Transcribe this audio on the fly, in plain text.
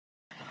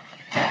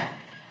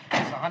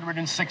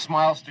106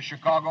 miles to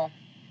Chicago.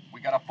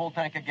 We got a full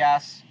tank of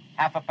gas,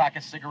 half a pack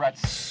of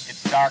cigarettes.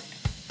 It's dark,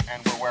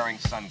 and we're wearing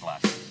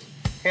sunglasses.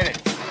 Hit it.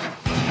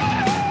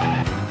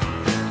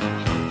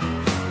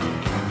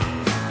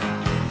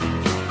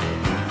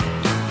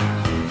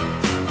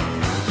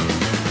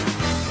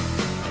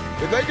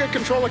 If they get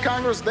control of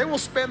Congress, they will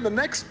spend the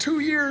next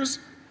 2 years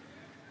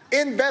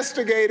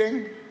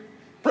investigating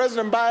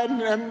President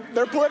Biden and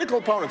their political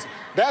opponents.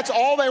 That's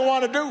all they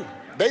want to do.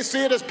 They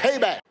see it as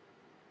payback.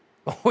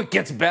 Oh, it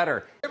gets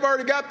better. They've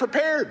already got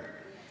prepared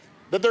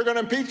that they're going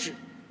to impeach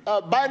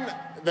Biden.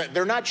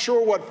 They're not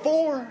sure what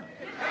for,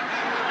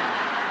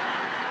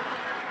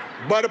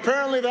 but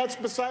apparently that's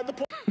beside the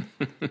point.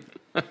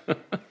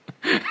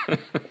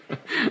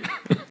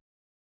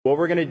 What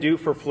we're going to do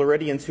for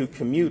Floridians who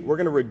commute, we're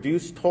going to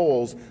reduce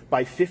tolls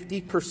by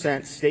 50%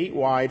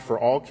 statewide for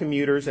all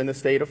commuters in the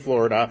state of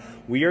Florida.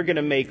 We are going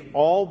to make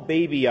all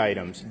baby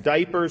items,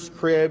 diapers,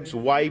 cribs,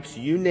 wipes,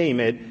 you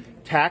name it,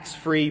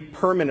 tax-free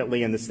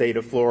permanently in the state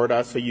of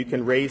Florida so you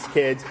can raise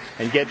kids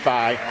and get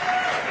by.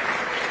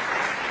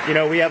 You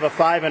know, we have a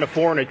 5 and a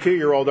 4 and a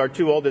 2-year-old. Our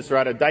two oldest are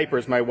out of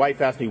diapers. My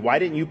wife asked me, why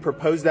didn't you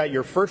propose that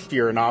your first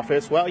year in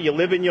office? Well, you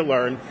live and you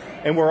learn.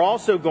 And we're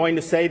also going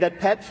to say that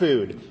pet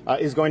food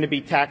is going to be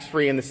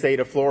tax-free in the state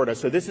of Florida.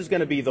 So this is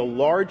going to be the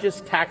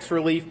largest tax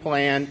relief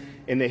plan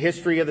in the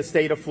history of the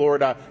state of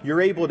Florida.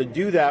 You're able to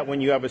do that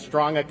when you have a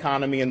strong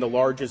economy and the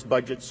largest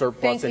budget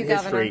surplus in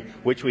history,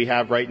 which we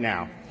have right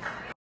now.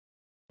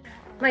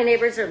 My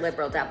neighbors are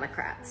liberal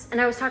Democrats, and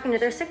I was talking to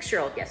their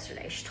 6-year-old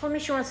yesterday. She told me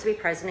she wants to be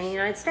president of the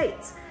United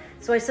States.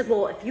 So I said,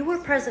 well, if you were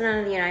president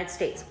of the United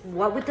States,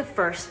 what would the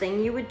first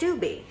thing you would do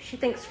be? She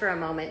thinks for a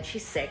moment.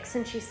 She's 6,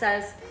 and she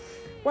says,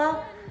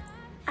 well,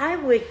 I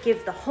would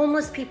give the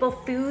homeless people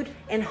food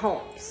and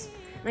homes.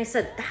 And I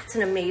said, that's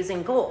an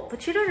amazing goal,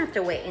 but you don't have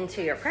to wait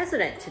until you're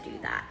president to do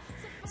that.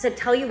 I said,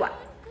 tell you what,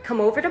 come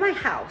over to my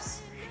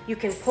house. You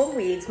can pull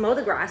weeds, mow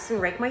the grass,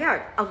 and rake my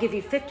yard. I'll give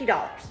you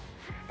 $50.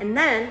 And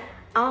then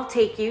I'll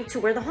take you to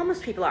where the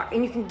homeless people are,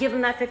 and you can give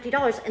them that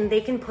 $50, and they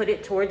can put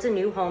it towards a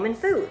new home and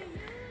food.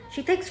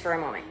 She thinks for a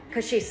moment,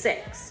 because she's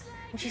 6.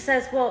 And she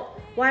says, well,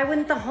 why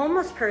wouldn't the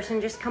homeless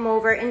person just come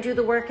over and do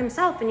the work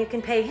himself, and you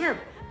can pay him?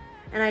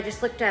 And I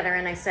just looked at her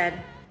and I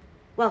said,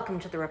 welcome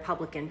to the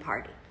Republican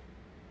Party.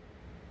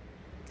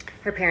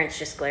 Her parents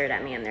just glared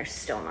at me, and they're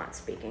still not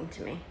speaking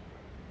to me.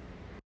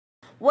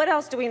 What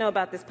else do we know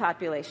about this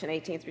population,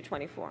 18 through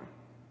 24?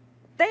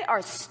 They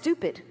are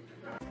stupid.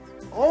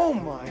 Oh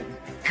my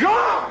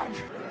God!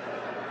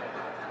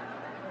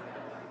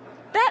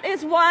 That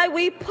is why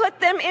we put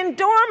them in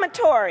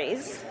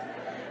dormitories,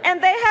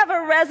 and they have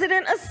a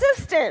resident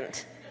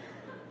assistant.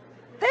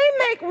 They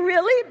make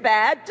really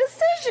bad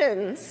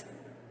decisions.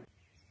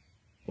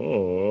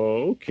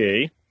 Oh,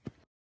 okay.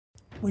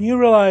 When you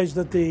realize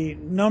that the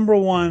number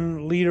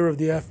 1 leader of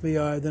the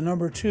FBI, the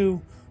number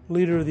 2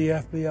 leader of the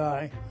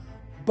FBI,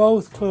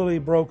 both clearly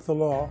broke the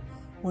law,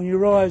 when you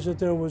realize that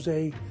there was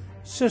a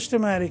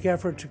systematic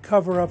effort to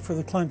cover up for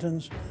the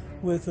Clintons,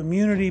 with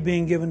immunity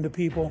being given to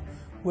people,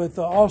 with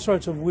all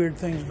sorts of weird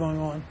things going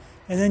on,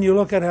 and then you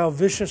look at how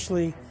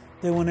viciously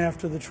they went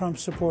after the Trump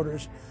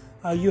supporters,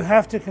 you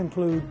have to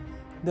conclude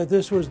that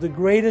this was the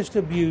greatest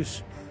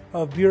abuse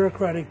of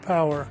bureaucratic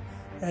power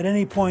at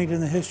any point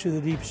in the history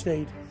of the deep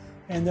state,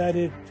 and that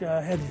it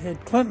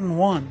had Clinton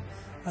won,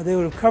 they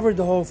would have covered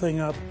the whole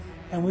thing up,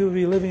 and we would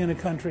be living in a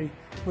country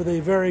with a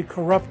very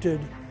corrupted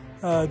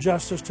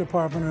Justice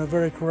Department and a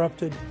very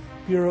corrupted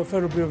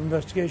Federal Bureau of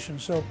Investigation.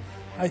 So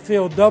I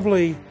feel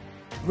doubly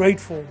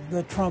grateful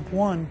that Trump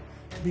won,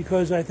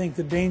 because I think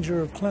the danger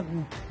of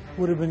Clinton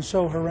would have been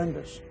so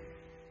horrendous.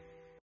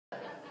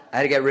 I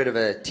had to get rid of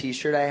a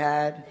t-shirt I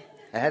had.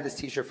 I had this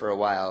t-shirt for a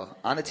while.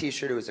 On the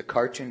t-shirt it was a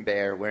cartoon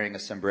bear wearing a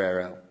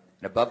sombrero.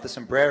 And above the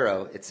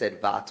sombrero it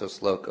said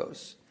Vatos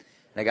Locos.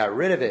 And I got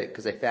rid of it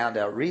because I found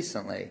out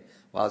recently,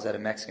 while I was at a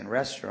Mexican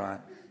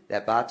restaurant,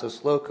 that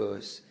Vatos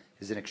Locos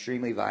is an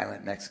extremely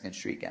violent Mexican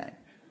street gang.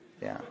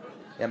 Yeah.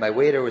 And my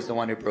waiter was the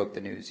one who broke the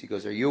news. He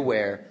goes, are you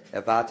aware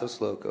that Vatos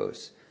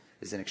Locos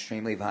is an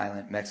extremely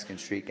violent Mexican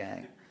street gang?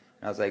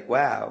 And I was like,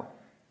 wow.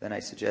 Then I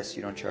suggest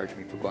you don't charge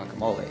me for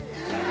guacamole.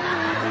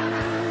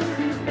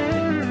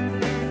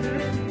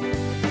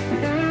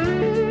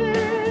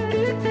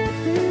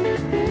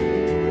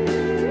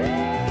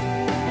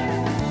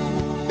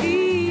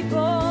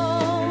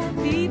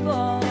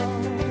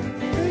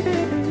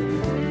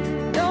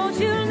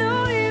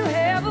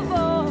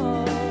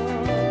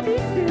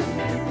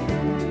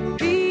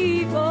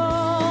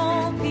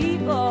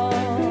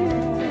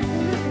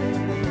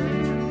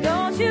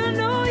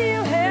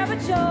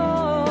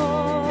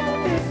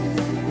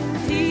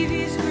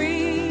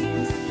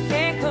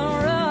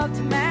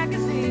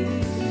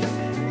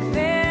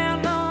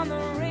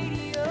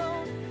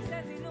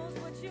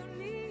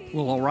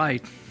 Well, all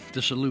right.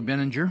 This is Lou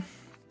Benninger,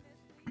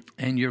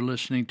 and you're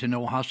listening to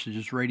No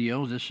Hostages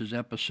Radio. This is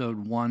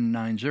episode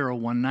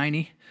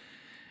 190,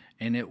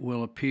 and it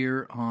will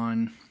appear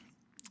on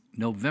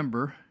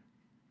November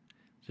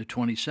the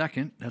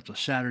 22nd. That's a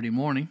Saturday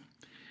morning.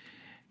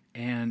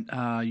 And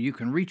you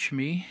can reach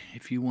me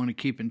if you want to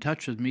keep in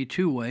touch with me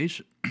 2 ways.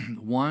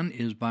 One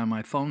is by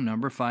my phone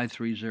number,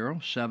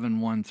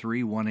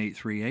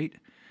 530-713-1838.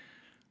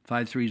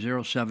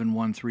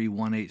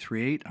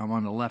 530-713-1838. I'm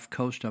on the left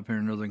coast up here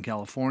in Northern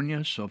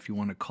California, so if you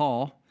want to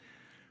call,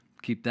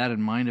 keep that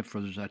in mind if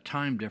there's a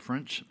time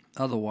difference.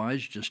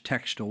 Otherwise, just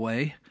text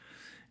away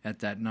at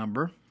that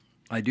number.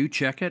 I do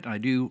check it.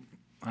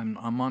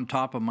 I'm on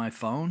top of my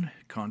phone,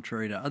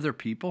 contrary to other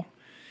people.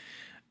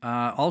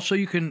 Also,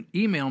 you can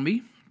email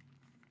me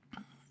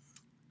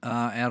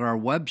at our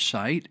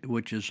website,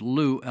 which is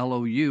Lou,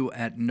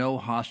 at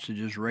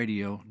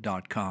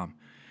nohostagesradio.com.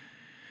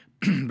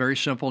 Very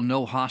simple,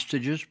 no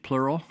hostages,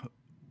 plural,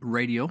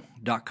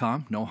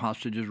 radio.com,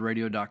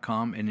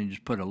 nohostagesradio.com, and then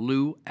just put a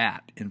Lou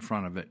at in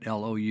front of it,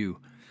 L-O-U.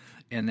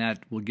 And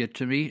that will get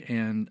to me,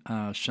 and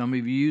some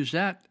of you use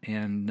that,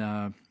 and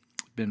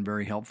it's been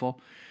very helpful.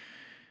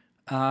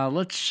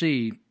 Let's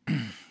see.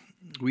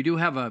 We do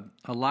have a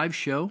live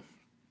show.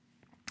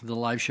 The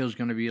live show is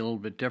going to be a little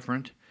bit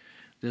different.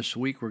 This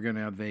week we're going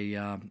to have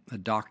a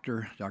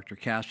doctor, Dr.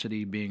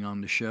 Cassidy, being on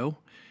the show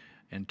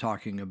and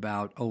talking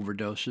about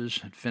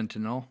overdoses,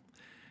 fentanyl,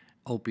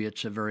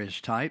 opiates of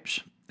various types.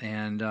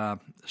 And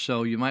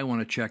so you might want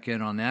to check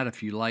in on that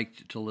if you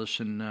like to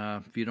listen.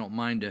 If you don't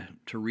mind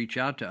to reach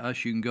out to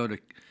us, you can go to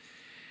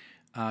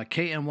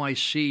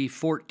KNYC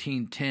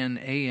 1410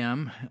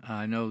 AM.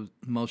 I know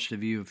most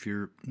of you, if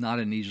you're not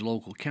in these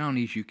local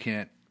counties, you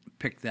can't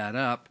pick that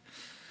up.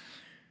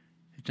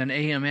 It's an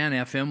AM and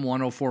FM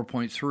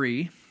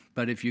 104.3,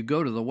 but if you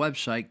go to the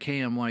website,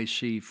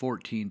 KNYC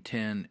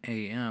 1410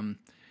 AM,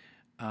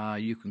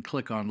 you can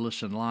click on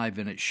Listen Live,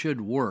 and it should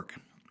work.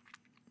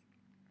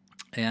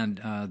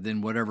 And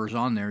then whatever's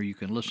on there, you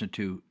can listen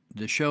to.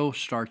 The show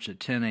starts at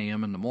 10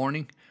 a.m. in the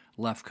morning,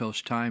 left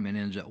coast time, and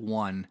ends at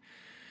 1.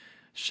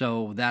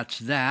 So that's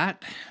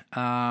that.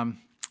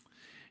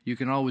 You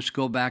can always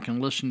go back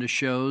and listen to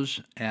shows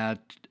at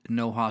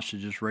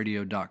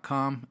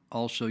nohostagesradio.com.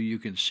 Also, you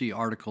can see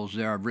articles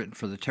there I've written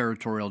for the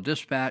Territorial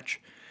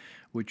Dispatch,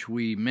 which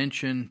we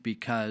mention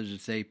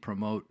because they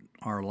promote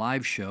our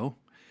live show.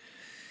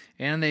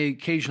 And they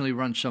occasionally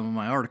run some of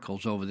my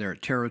articles over there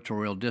at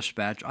Territorial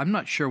Dispatch. I'm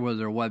not sure whether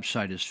their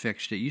website is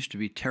fixed. It used to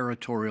be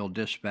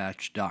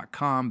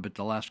territorialdispatch.com, but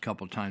the last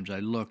couple of times I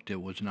looked,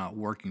 it was not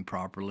working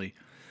properly.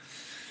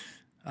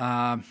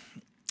 And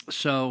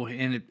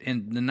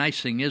the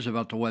nice thing is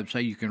about the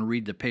website, you can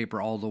read the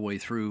paper all the way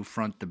through,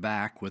 front to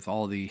back, with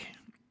all the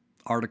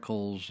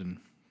articles and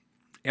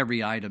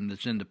every item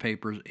that's in the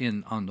papers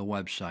on the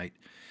website,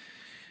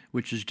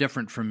 which is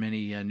different from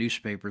many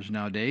newspapers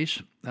nowadays.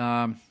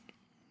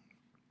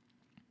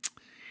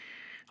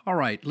 All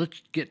right,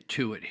 let's get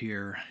to it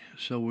here.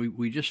 So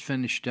we just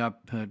finished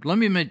up. Let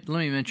me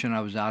mention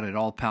I was out at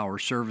All Power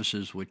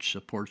Services, which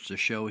supports the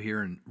show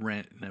here, and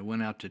I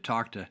went out to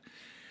talk to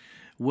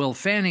Will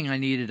Fanning. I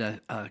needed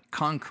a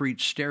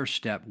concrete stair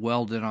step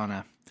welded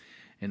on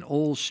an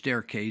old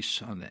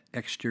staircase on the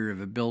exterior of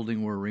a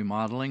building we're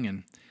remodeling,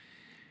 and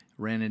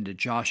ran into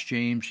Josh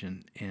James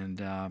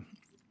and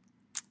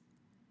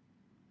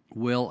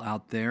Will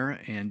out there,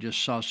 and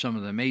just saw some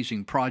of the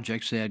amazing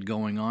projects they had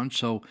going on.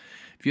 So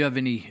if you have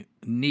any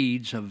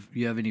needs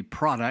you have any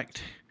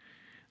product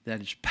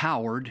that is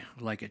powered,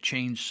 like a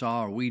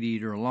chainsaw or weed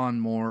eater or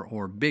lawnmower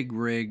or big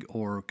rig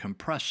or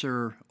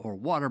compressor or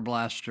water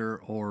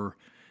blaster or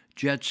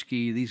jet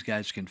ski, these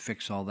guys can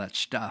fix all that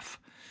stuff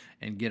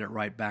and get it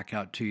right back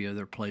out to you.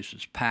 Their place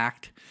is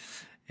packed.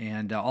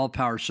 And All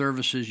Power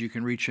Services, you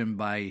can reach them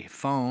by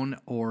phone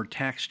or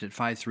text at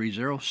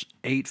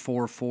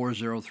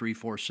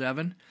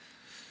 530-844-0347.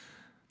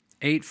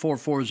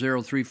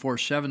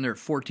 844-0347. They're at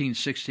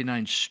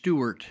 1469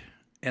 Stewart,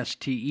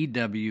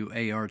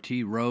 Stewart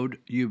Road,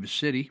 Yuba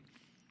City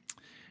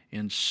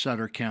in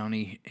Sutter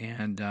County,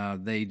 and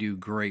they do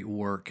great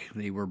work.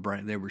 They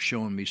were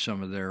showing me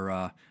some of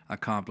their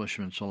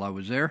accomplishments while I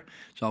was there.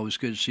 It's always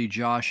good to see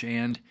Josh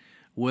and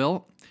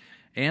Will.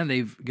 And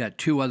they've got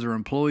 2 other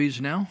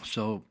employees now,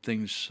 so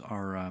things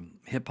are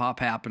hip-hop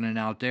happening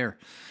out there.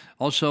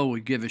 Also,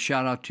 we give a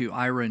shout-out to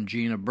Ira and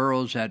Gina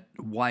Burrows at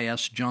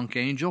YS Junk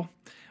Angel.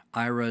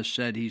 Ira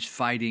said he's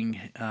fighting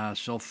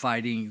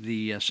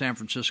the San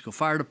Francisco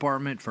Fire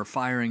Department for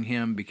firing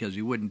him because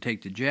he wouldn't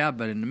take the jab,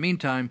 but in the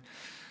meantime,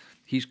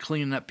 he's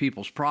cleaning up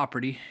people's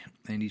property,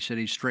 and he said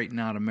he's straightening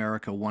out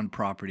America one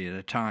property at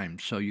a time.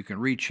 So you can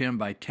reach him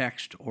by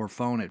text or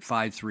phone at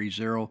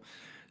 530-329-3113,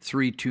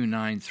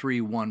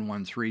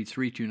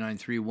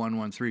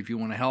 329-3113 if you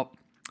want to help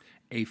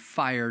a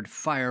fired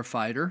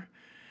firefighter.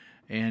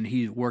 And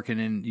he's working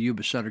in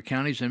Yuba, Sutter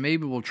counties, and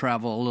maybe we'll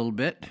travel a little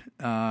bit.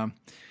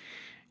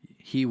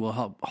 He will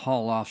help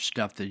haul off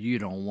stuff that you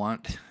don't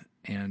want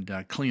and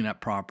clean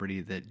up property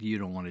that you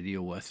don't want to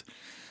deal with.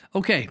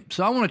 Okay,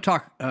 so I want to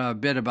talk a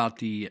bit about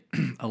the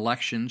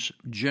elections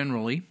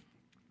generally.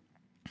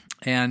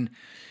 And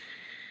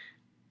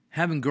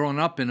having grown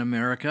up in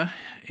America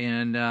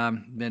and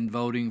been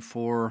voting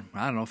for,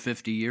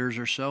 50 years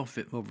or so,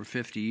 over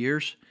 50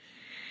 years,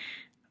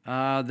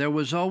 there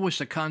was always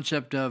the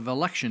concept of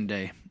Election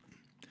Day.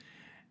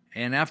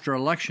 And after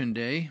Election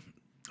Day,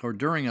 or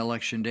during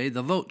Election Day,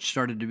 the votes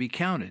started to be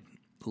counted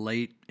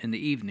late in the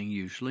evening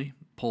usually.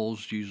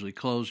 Polls usually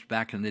closed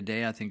back in the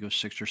day. I think it was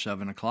 6 or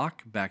 7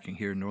 o'clock back in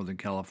here in Northern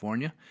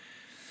California.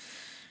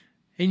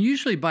 And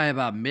usually by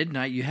about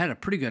midnight, you had a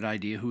pretty good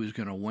idea who was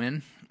going to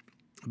win.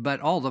 But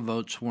all the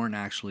votes weren't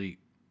actually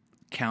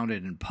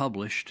counted and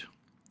published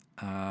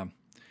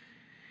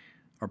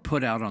or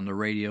put out on the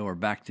radio or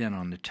back then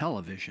on the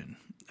television.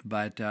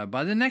 But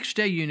by the next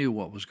day, you knew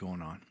what was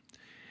going on.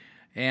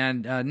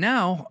 And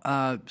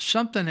now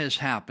something has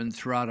happened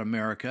throughout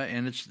America,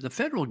 and it's the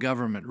federal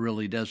government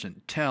really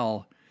doesn't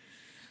tell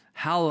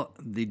how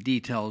the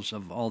details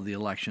of all the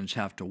elections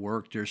have to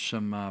work. There's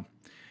some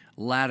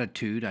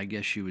latitude, I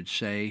guess you would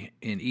say,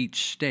 in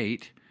each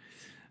state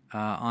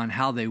on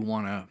how they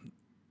want to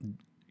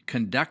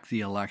conduct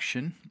the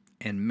election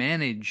and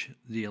manage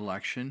the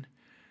election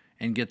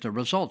and get the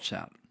results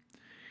out.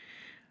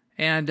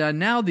 And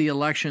now the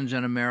elections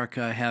in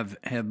America have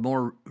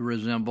more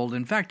resembled,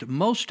 in fact,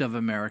 most of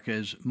America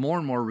is more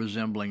and more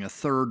resembling a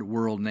third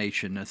world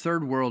nation. A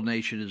third world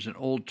nation is an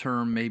old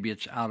term, maybe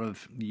it's out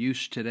of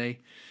use today.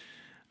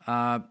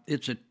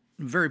 It's a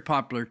very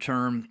popular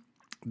term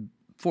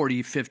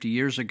 40, 50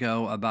 years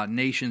ago about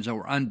nations that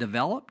were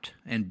undeveloped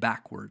and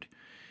backward.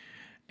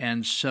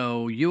 And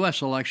so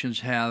U.S.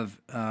 elections have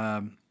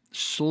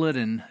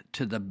slidden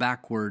to the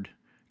backward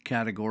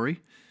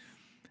category.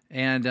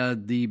 And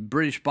the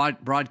British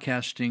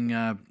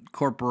Broadcasting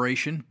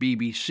Corporation,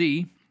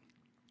 BBC,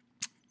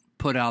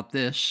 put out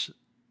this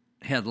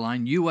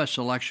headline, U.S.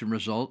 election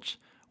results,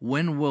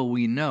 when will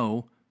we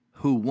know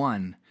who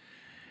won?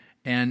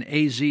 And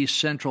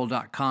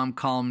AZCentral.com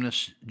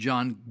columnist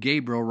John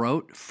Gabriel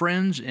wrote,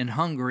 friends in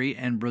Hungary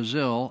and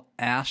Brazil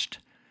asked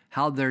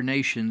how their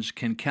nations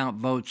can count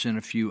votes in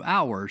a few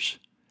hours,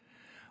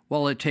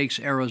 while it takes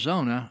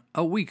Arizona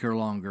a week or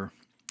longer.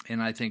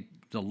 And I think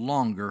the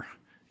longer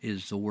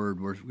is the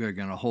word we're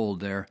going to hold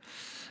there.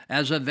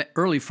 As of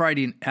early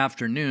Friday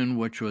afternoon,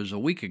 which was a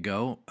week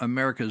ago,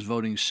 America's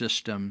voting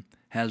system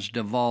has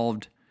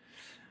devolved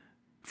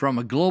from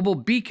a global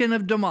beacon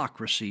of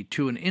democracy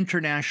to an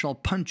international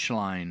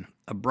punchline.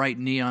 A bright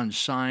neon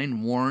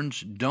sign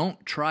warns,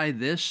 don't try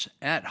this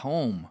at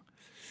home.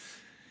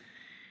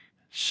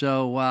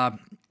 So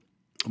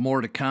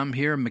more to come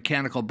here.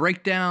 Mechanical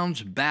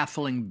breakdowns,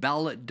 baffling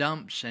ballot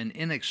dumps, and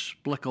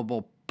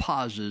inexplicable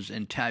pauses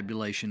in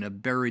tabulation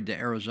have buried the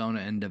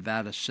Arizona and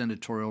Nevada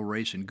senatorial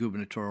race and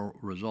gubernatorial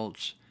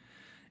results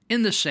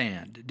in the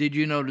sand. Did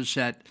you notice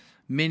that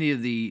many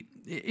of the...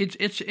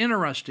 It's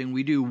interesting.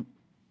 We do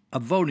a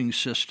voting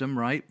system,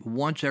 right,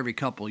 once every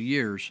couple of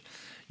years.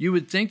 You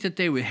would think that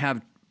they would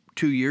have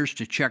 2 years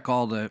to check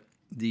all the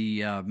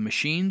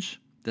machines,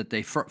 that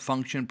they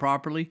function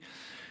properly.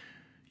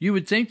 You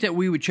would think that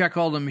we would check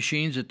all the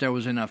machines, that there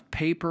was enough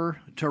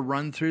paper to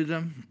run through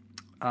them,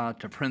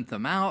 to print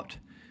them out.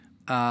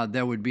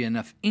 There would be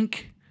enough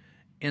ink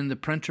in the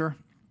printer.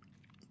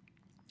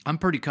 I'm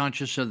pretty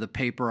conscious of the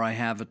paper I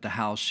have at the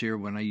house here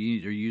when I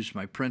either use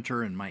my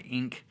printer and my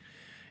ink.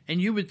 And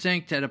you would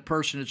think that a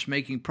person that's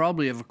making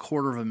probably of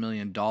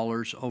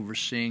 $250,000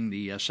 overseeing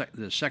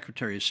the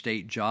Secretary of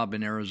State job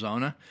in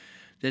Arizona,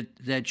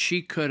 that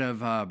she could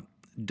have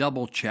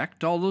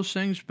double-checked all those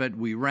things, but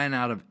we ran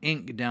out of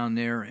ink down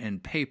there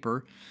and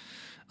paper.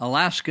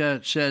 Alaska,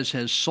 it says,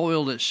 has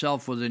soiled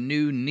itself with a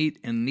new, neat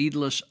and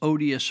needless,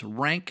 odious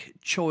rank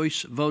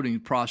choice voting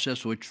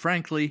process, which,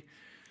 frankly,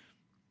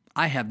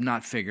 I have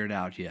not figured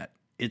out yet.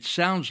 It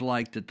sounds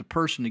like that the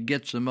person who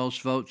gets the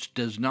most votes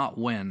does not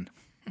win.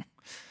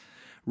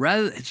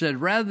 It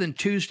said, rather than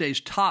Tuesday's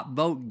top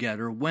vote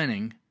getter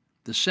winning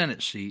the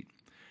Senate seat,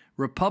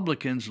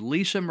 Republicans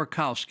Lisa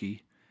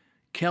Murkowski,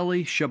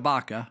 Kelly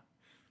Tshibaka,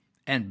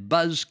 and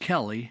Buzz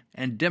Kelly,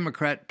 and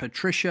Democrat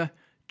Patricia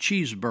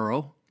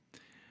Chesborough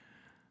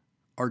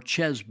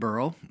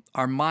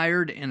are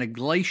mired in a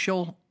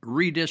glacial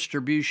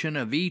redistribution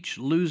of each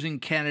losing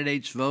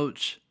candidate's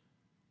votes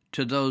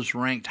to those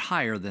ranked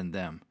higher than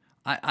them.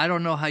 I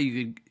don't know how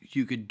you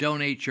could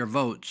donate your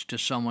votes to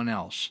someone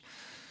else.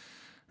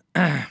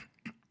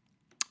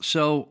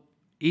 So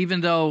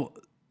even though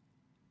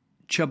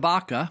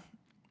Tshibaka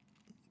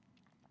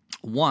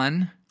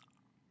won,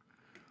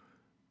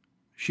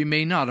 she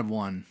may not have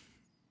won.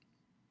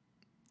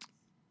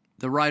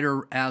 The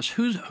writer asks,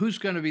 who's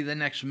going to be the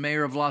next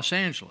mayor of Los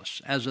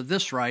Angeles? As of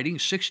this writing,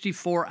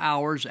 64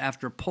 hours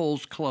after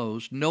polls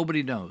closed,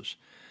 nobody knows.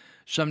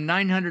 Some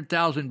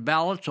 900,000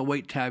 ballots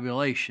await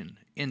tabulation.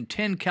 In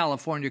 10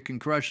 California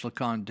congressional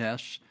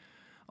contests,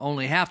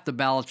 only half the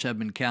ballots have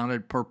been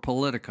counted per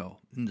Politico.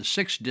 In the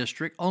 6th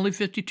district, only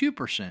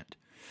 52%.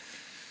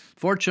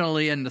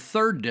 Fortunately, in the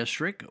 3rd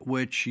district,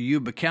 which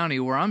Yuba County,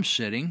 where I'm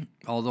sitting,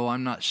 although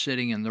I'm not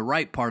sitting in the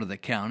right part of the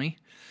county,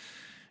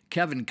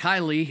 Kevin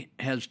Kiley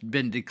has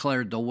been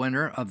declared the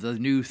winner of the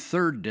new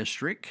 3rd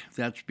district.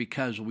 That's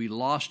because we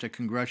lost a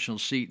congressional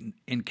seat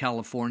in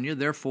California.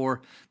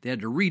 Therefore, they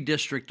had to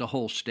redistrict the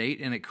whole state,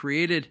 and it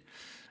created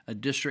a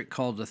district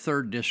called the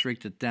 3rd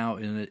district that now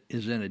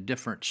is in a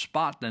different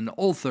spot than the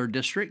old 3rd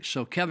district.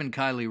 So Kevin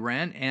Kiley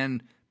ran,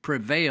 and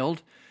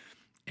prevailed,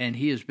 and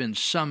he has been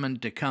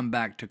summoned to come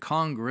back to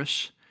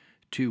Congress,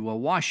 to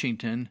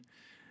Washington,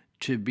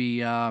 to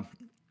be,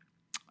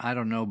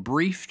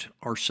 briefed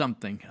or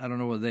something. I don't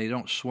know whether they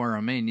don't swear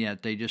him in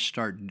yet. They just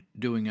start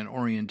doing an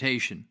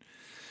orientation.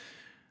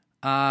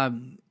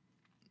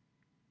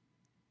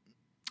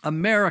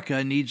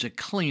 America needs a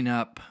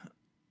cleanup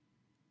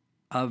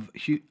of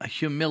a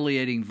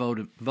humiliating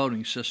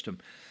voting system.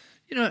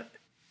 You know,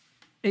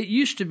 it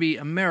used to be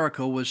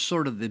America was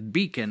sort of the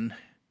beacon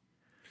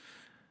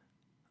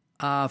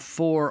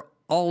for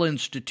all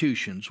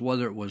institutions,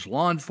 whether it was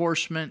law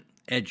enforcement,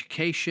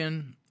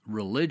 education,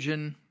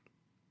 religion,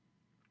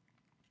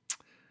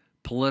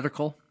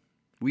 political.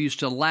 We used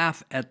to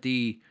laugh at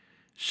the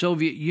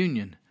Soviet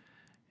Union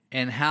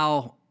and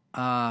how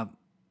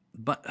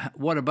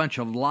what a bunch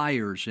of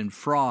liars and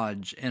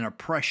frauds and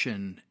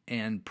oppression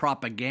and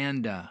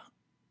propaganda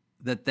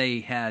that they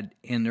had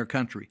in their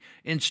country.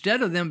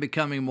 Instead of them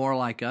becoming more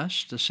like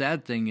us, the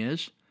sad thing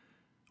is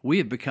we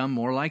have become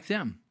more like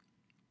them.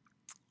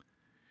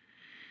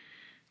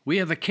 We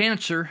have a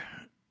cancer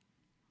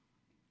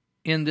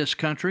in this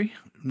country,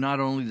 not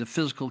only the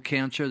physical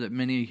cancer that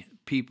many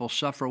people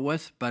suffer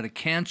with, but a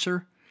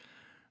cancer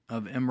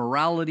of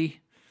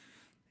immorality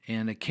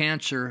and a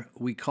cancer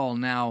we call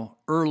now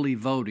early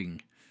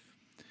voting.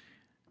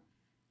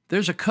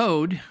 There's a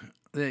code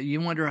that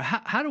you wonder,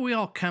 how do we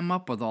all come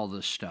up with all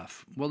this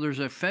stuff? Well, there's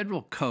a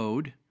federal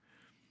code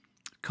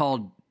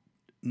called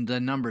the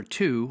number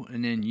 2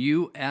 and then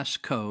U.S.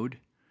 Code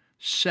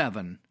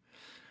 7.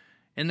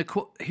 And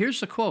here's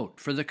the quote.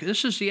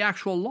 This is the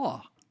actual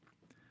law.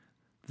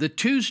 The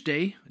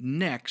Tuesday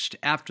next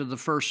after the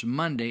first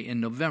Monday in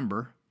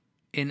November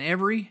in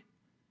every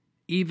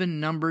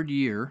even-numbered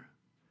year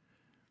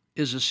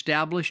is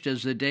established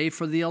as the day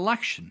for the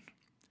election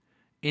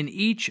in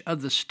each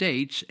of the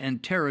states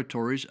and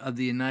territories of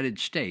the United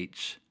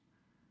States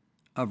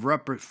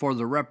for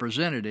the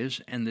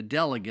representatives and the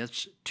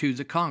delegates to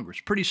the Congress.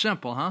 Pretty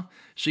simple, huh?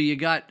 So you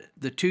got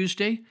the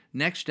Tuesday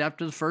next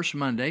after the first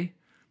Monday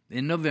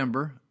in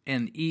November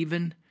and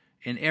even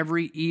in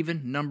every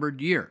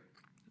even-numbered year.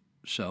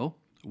 So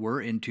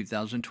we're in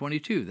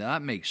 2022.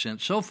 That makes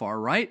sense so far,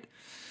 right?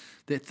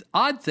 The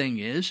odd thing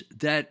is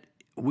that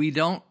we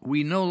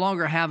no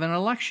longer have an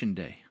election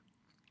day.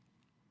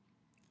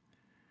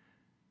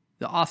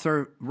 The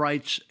author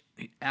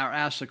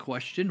asks the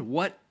question,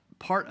 what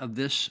part of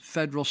this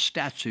federal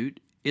statute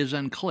is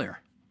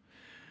unclear?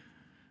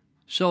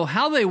 So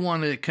how they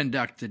want to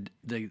conduct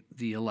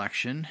the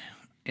election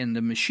and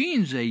the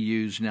machines they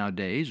use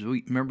nowadays,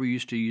 we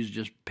used to use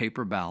just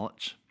paper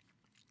ballots.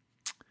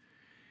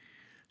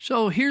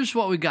 So here's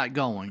what we got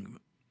going.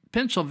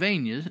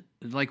 Pennsylvania,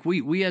 like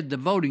we had the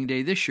voting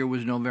day this year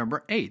was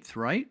November 8th,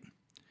 right?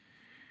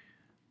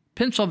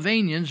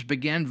 Pennsylvanians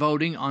began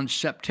voting on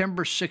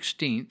September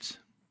 16th,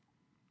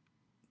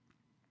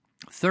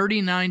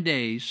 39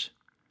 days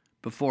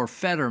before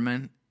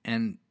Fetterman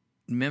and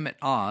Mehmet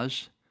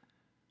Oz,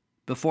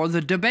 before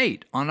the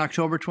debate on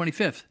October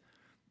 25th.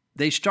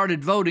 They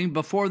started voting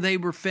before they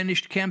were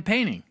finished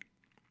campaigning.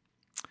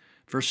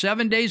 For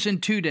 7 weeks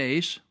and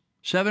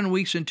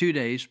 2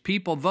 days,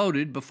 people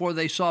voted before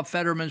they saw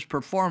Fetterman's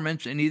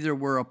performance and either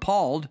were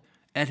appalled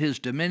at his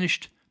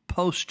diminished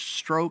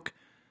post-stroke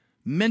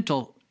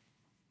mental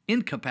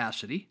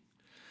incapacity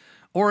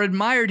or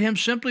admired him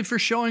simply for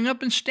showing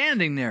up and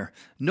standing there.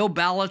 No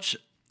ballots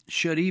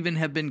should even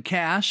have been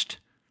cast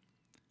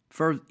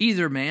for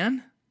either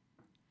man,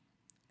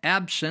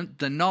 absent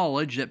the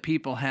knowledge that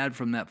people had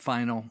from that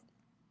final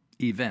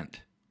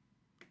event.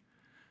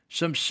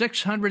 Some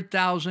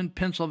 600,000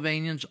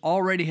 Pennsylvanians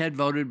already had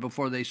voted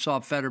before they saw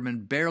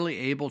Fetterman barely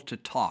able to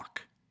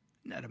talk.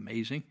 Isn't that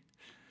amazing?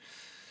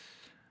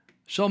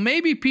 So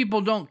maybe people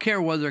don't care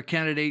whether a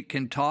candidate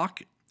can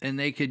talk and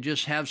they could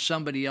just have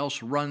somebody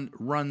else run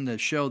the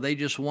show. They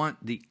just want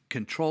the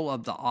control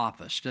of the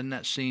office. Doesn't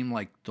that seem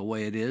like the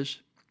way it is?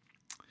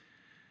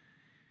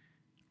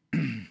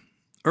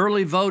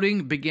 Early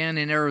voting began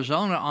in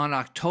Arizona on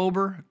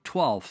October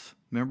 12th.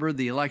 Remember,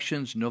 the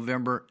election's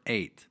November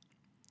 8th.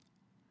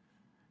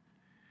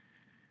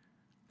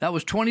 That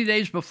was 20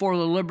 days before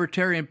the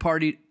Libertarian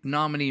Party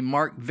nominee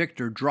Mark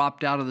Victor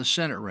dropped out of the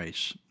Senate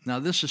race. Now,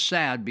 this is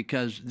sad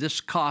because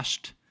this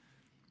cost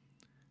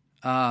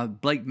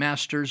Blake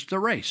Masters the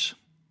race.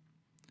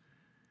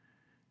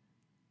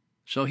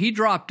 So he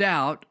dropped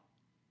out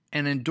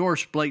and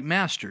endorsed Blake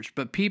Masters,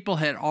 but people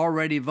had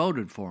already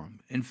voted for him.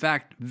 In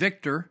fact,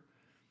 Victor,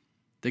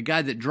 the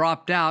guy that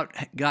dropped out,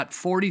 got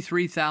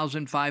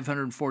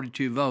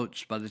 43,542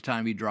 votes by the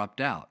time he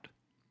dropped out.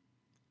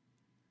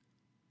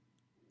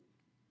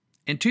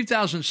 In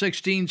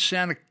 2016,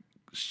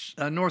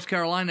 North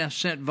Carolina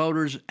sent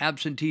voters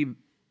absentee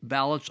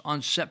ballots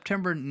on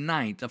September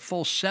 9th, a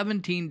full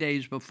 17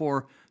 days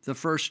before the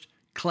first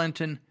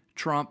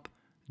Clinton-Trump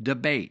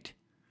debate.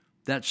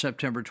 That's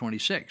September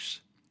 26th.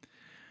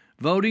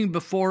 Voting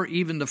before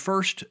even the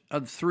first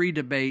of 3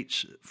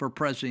 debates for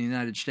President of the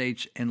United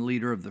States and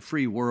leader of the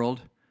free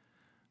world,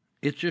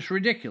 it's just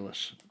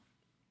ridiculous.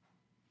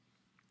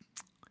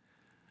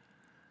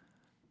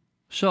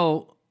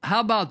 So how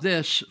about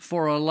this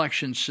for an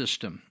election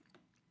system?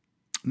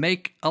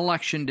 Make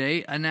Election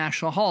Day a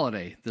national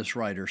holiday, this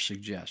writer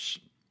suggests.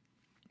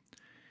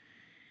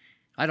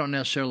 I don't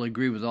necessarily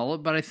agree with all of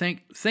it, but I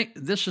think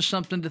this is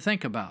something to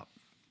think about.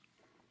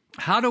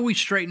 How do we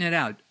straighten it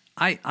out?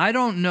 I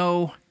don't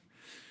know.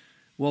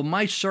 Well,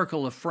 my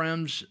circle of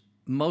friends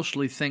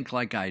mostly think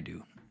like I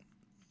do.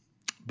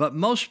 But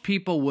most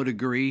people would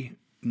agree,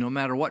 no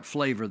matter what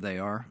flavor they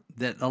are,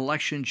 that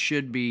elections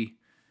should be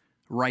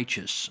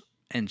righteous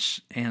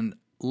and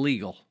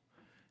legal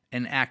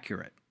and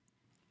accurate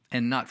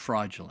and not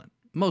fraudulent.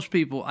 Most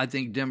people, I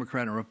think,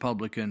 Democrat and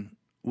Republican,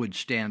 would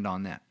stand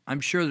on that. I'm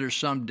sure there's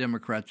some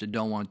Democrats that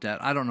don't want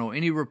that. I don't know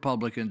any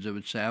Republicans that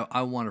would say,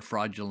 I want a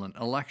fraudulent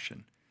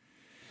election.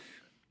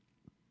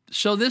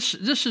 So this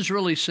is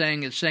really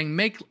saying, it's saying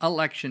make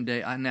Election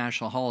Day a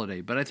national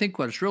holiday. But I think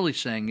what it's really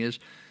saying is,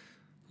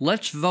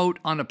 let's vote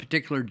on a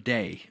particular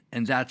day,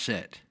 and that's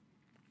it.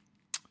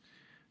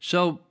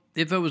 So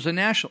if it was a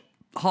national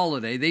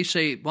holiday, they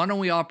say, why don't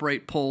we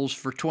operate polls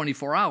for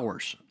 24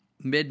 hours,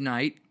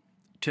 midnight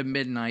to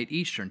midnight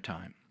Eastern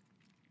time,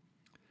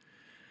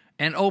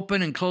 and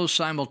open and close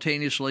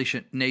simultaneously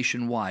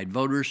nationwide.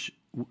 Voters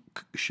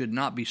should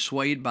not be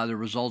swayed by the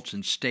results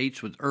in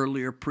states with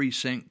earlier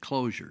precinct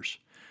closures.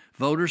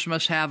 Voters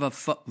must have a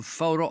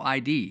photo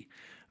ID.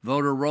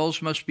 Voter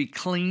rolls must be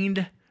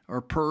cleaned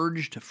or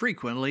purged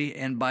frequently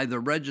and by the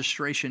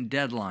registration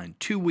deadline,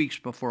 2 weeks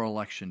before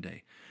Election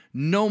Day.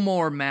 No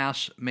more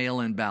mass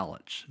mail-in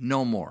ballots.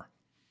 No more.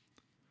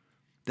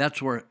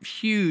 That's where a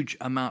huge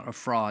amount of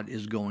fraud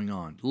is going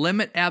on.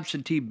 Limit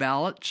absentee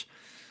ballots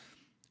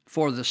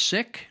for the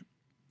sick,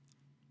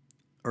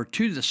 or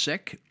to the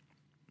sick,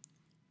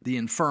 the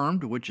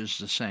infirmed, which is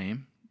the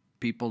same,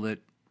 people that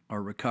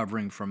are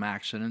recovering from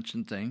accidents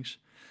and things,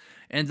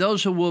 and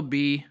those who will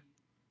be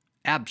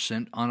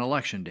absent on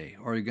Election Day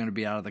or are going to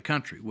be out of the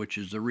country, which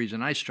is the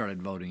reason I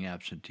started voting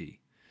absentee.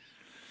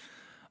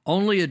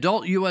 Only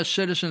adult U.S.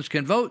 citizens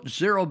can vote,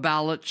 0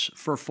 ballots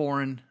for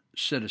foreign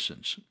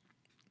citizens.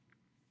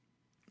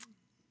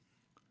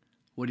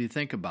 What do you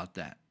think about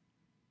that?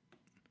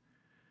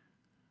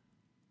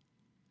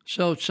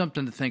 So it's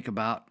something to think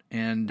about,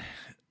 and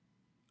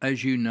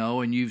as you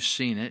know, and you've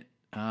seen it,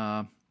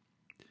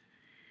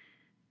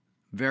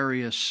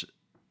 various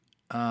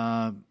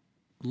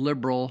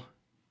liberal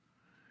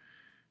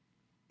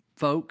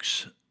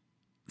folks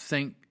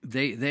think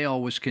they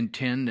always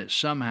contend that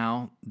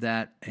somehow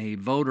that a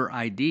voter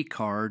ID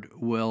card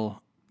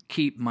will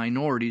keep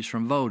minorities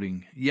from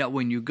voting. Yet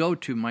when you go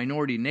to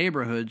minority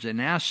neighborhoods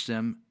and ask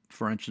them,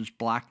 for instance,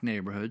 black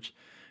neighborhoods,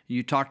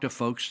 you talk to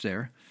folks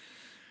there,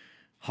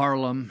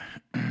 Harlem,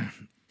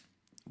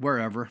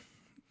 wherever,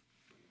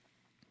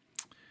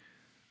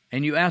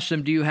 and you ask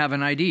them, do you have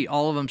an ID?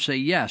 All of them say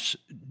yes.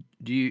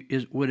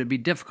 Would it be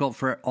difficult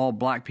for all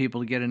black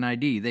people to get an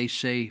ID? They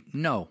say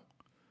no.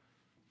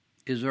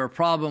 Is there a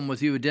problem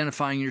with you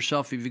identifying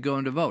yourself if you go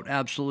in to vote?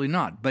 Absolutely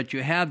not. But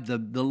you have the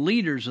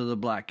leaders of the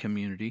black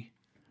community,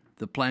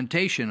 the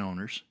plantation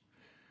owners,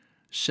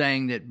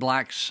 saying that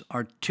blacks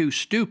are too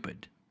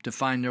stupid to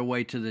find their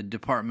way to the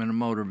Department of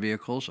Motor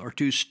Vehicles, or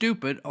too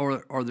stupid,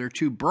 or they're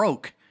too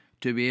broke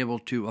to be able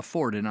to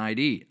afford an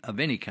ID of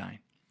any kind.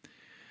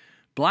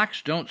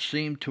 Blacks don't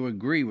seem to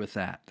agree with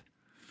that.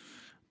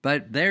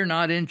 But they're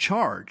not in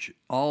charge.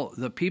 All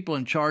the people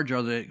in charge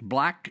are the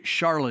black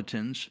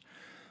charlatans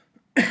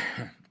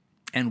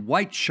and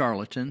white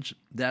charlatans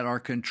that are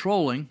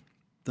controlling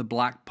the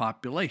black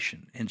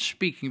population and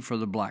speaking for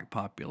the black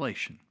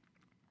population.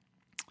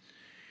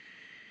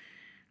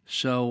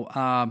 So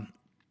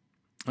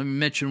let me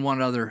mention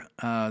one other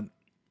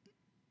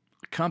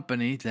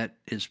company that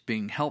is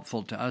being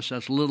helpful to us.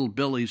 That's Little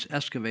Billy's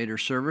Excavator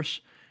Service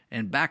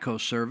and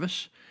Backhoe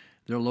Service.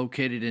 They're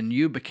located in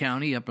Yuba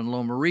County up in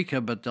Loma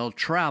Rica, but they'll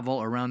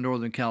travel around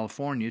Northern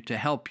California to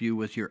help you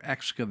with your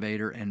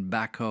excavator and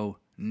backhoe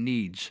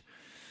needs.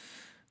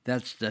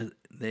 It's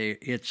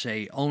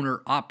a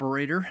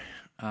owner-operator.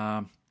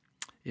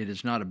 It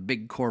is not a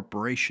big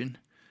corporation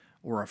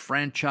or a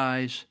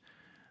franchise.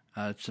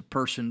 It's a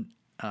person,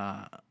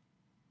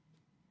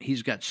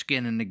 he's got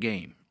skin in the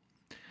game.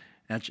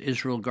 That's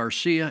Israel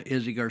Garcia,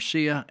 Izzy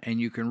Garcia,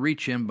 and you can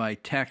reach him by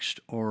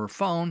text or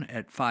phone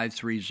at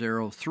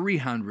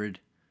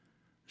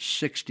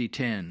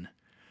 530-300-6010.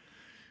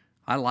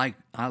 I like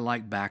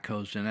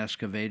backhoes and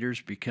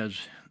excavators because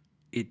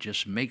it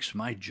just makes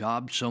my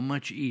job so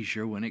much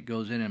easier when it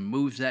goes in and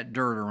moves that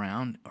dirt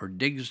around or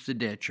digs the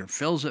ditch or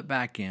fills it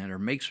back in or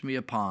makes me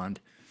a pond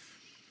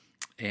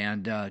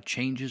and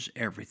changes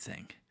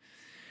everything.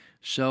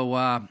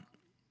 So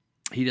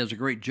he does a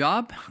great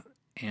job.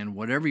 And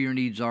whatever your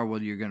needs are,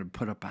 whether you're going to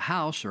put up a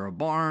house or a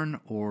barn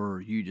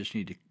or you just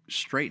need to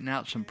straighten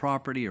out some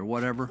property or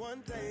whatever,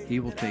 he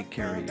will take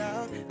care of you.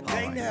 All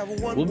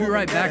right. We'll be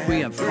right back.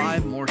 We have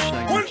 5 more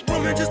segments. One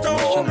woman just to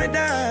hold me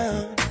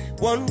down.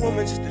 One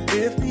woman just to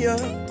lift me up.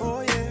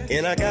 Oh, yeah.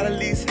 And I got at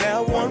least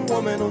have one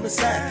woman on the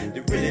side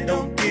that really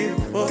don't give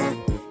a fuck.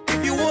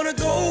 If you want to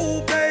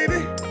go,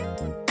 baby,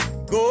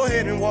 go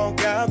ahead and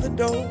walk out the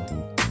door.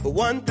 But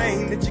one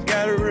thing that you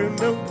gotta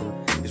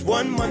remember is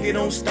one monkey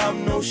don't stop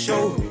no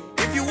show.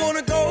 If you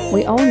wanna go,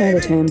 we all know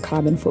the term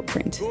carbon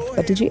footprint,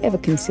 but did you ever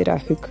consider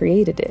who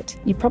created it?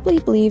 You probably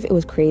believe it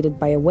was created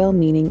by a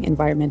well-meaning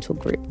environmental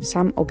group,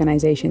 some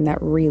organization that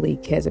really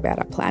cares about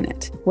our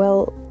planet.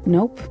 Well,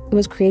 nope, it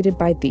was created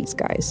by these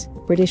guys,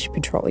 British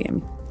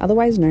Petroleum,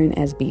 otherwise known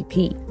as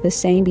BP, the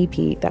same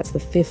BP that's the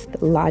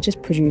 5th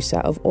largest producer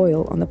of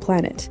oil on the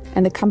planet,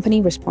 and the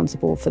company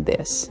responsible for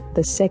this,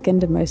 the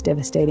second most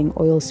devastating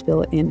oil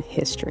spill in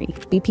history.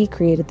 BP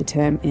created the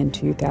term in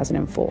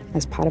 2004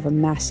 as part of a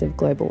massive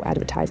global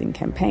advertising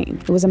campaign.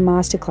 It was a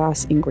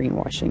masterclass in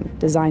greenwashing,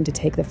 designed to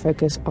take the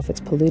focus off its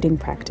polluting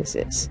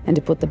practices and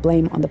to put the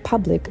blame on the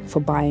public for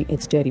buying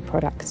its dirty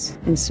products,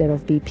 instead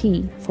of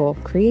BP for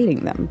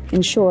creating them.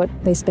 In short,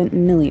 they spent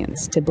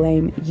millions to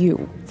blame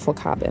you for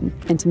carbon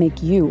and to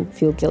make you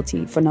feel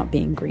guilty for not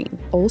being green,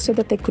 all so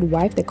that they could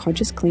wipe their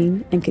conscience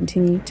clean and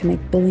continue to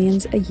make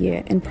billions a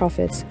year in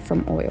profits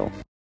from oil.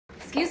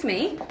 Excuse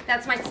me,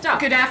 that's my stuff.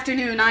 Good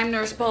afternoon, I'm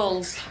Nurse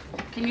Bowles.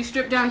 Can you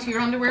strip down to your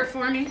underwear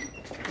for me?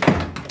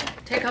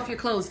 Take off your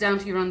clothes down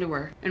to your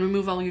underwear and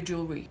remove all your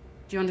jewelry.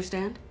 Do you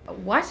understand?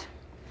 What?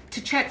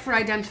 To check for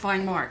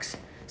identifying marks.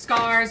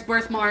 Scars,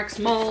 birthmarks,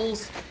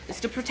 moles. It's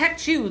to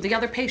protect you, the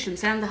other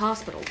patients, and the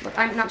hospital. Look,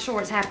 I'm not sure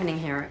what's happening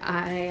here.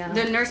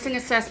 The nursing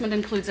assessment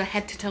includes a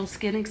head-to-toe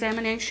skin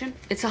examination.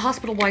 It's a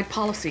hospital-wide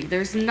policy.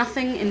 There's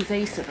nothing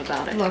invasive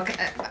about it. Look,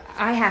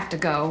 I have to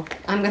go.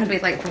 I'm going to be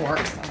late for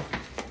work, so...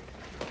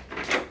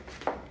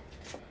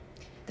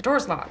 The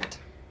door's locked.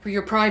 For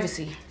your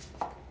privacy,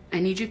 I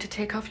need you to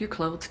take off your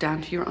clothes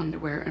down to your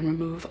underwear and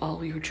remove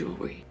all your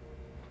jewelry.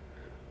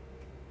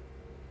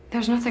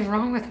 There's nothing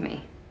wrong with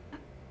me.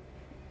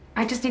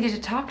 I just needed to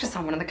talk to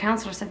someone, and the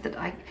counselor said that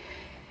I...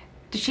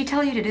 Did she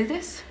tell you to do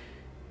this?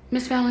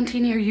 Miss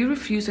Valentini, are you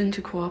refusing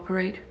to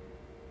cooperate?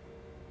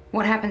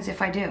 What happens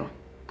if I do?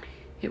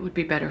 It would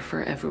be better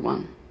for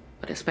everyone,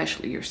 but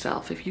especially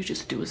yourself, if you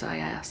just do as I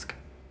ask.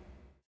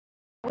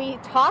 We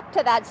talked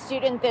to that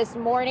student this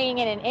morning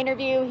in an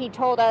interview. He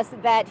told us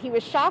that he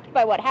was shocked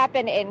by what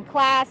happened in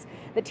class.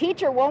 The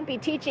teacher won't be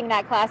teaching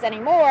that class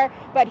anymore,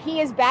 but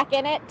he is back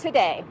in it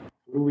today.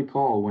 Who do we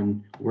call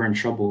when we're in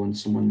trouble and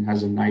someone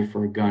has a knife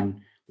or a gun?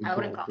 I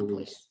wouldn't call the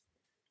police.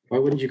 Why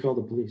wouldn't you call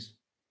the police?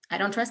 I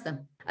don't trust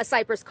them. A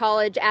Cypress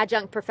College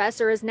adjunct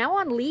professor is now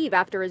on leave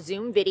after a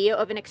Zoom video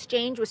of an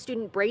exchange with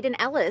student Braden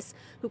Ellis,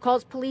 who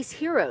calls police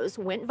heroes,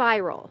 went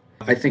viral.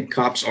 I think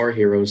cops are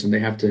heroes and they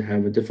have to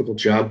have a difficult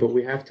job, but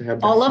we have to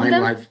have that all of fine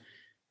them? life.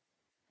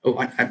 Oh,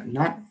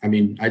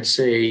 I'd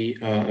say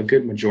a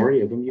good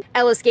majority of them.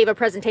 Ellis gave a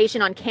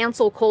presentation on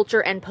cancel culture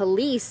and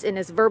police in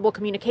his verbal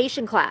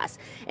communication class.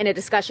 In a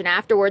discussion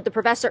afterward, the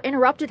professor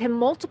interrupted him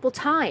multiple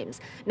times,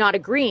 not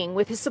agreeing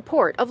with his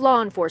support of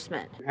law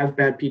enforcement. You have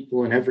bad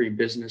people in every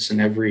business and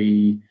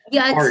every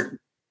part.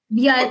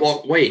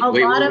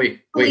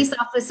 Police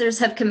officers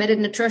have committed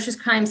atrocious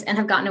crimes and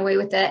have gotten away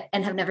with it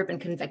and have never been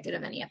convicted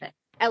of any of it.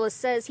 Ellis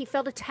says he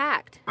felt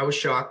attacked. I was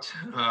shocked.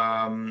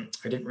 I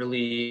didn't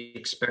really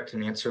expect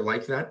an answer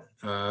like that.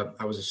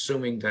 I was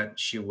assuming that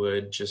she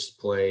would just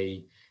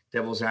play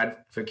devil's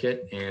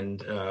advocate,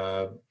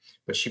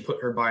 but she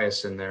put her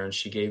bias in there and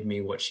she gave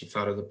me what she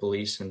thought of the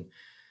police, and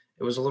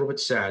it was a little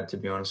bit sad, to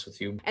be honest with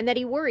you. And that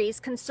he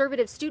worries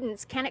conservative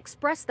students can't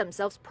express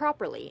themselves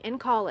properly in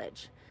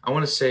college. I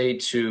want to say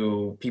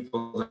to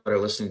people that are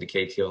listening to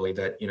KTLA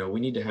that, we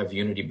need to have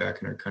unity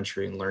back in our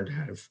country and learn to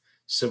have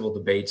civil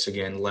debates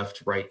again,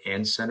 left, right,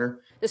 and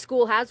center. The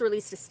school has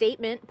released a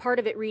statement, part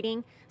of it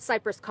reading,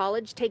 Cypress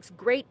College takes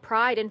great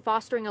pride in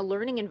fostering a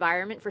learning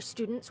environment for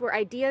students where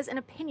ideas and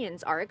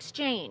opinions are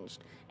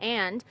exchanged.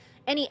 And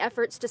any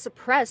efforts to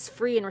suppress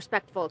free and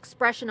respectful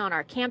expression on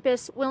our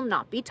campus will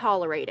not be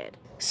tolerated.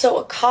 So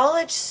a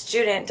college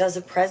student does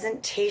a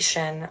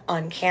presentation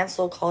on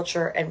cancel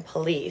culture and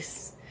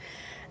police,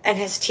 and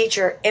his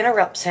teacher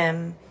interrupts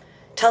him,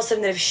 tells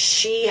him that if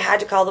she had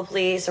to call the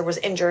police or was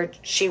injured,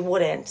 she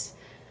wouldn't.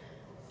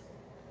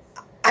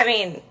 I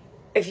mean,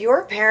 if you're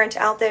a parent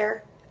out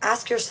there,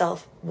 ask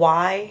yourself,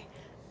 why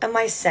am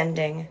I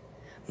sending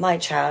my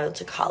child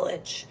to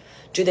college?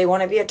 Do they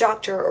want to be a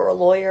doctor or a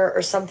lawyer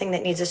or something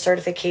that needs a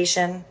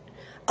certification?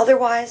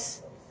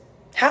 Otherwise,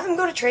 have them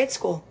go to trade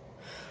school.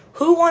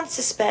 Who wants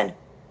to spend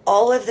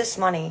all of this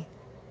money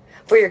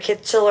for your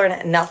kids to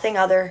learn nothing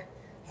other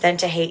than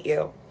to hate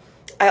you?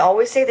 I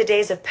always say the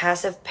days of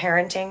passive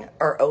parenting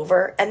are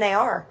over, and they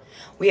are.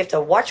 We have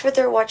to watch what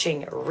they're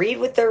watching, read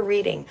what they're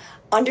reading,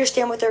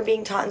 understand what they're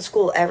being taught in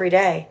school every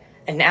day.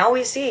 And now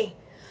we see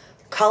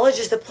college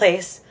is the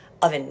place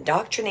of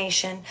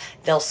indoctrination.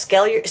 They'll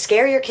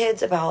scare your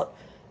kids about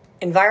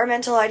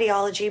environmental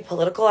ideology,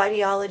 political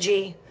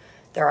ideology.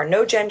 There are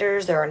no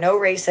genders, there are no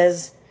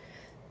races.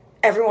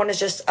 Everyone is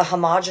just a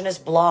homogenous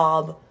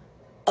blob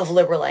of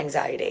liberal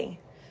anxiety.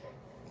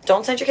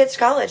 Don't send your kids to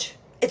college.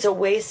 It's a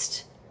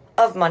waste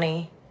of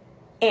money,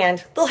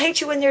 and they'll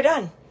hate you when you're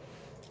done.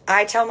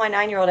 I tell my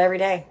 9-year-old every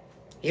day,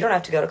 you don't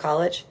have to go to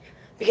college,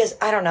 because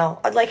I don't know,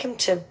 I'd like him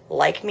to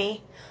like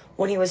me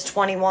when he was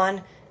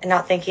 21 and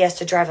not think he has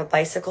to drive a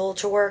bicycle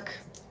to work.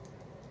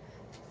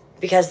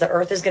 because the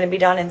earth is going to be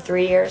done in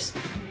 3 years?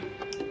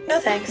 No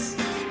thanks.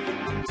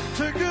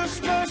 Take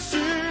this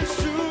message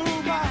to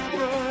my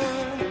brother.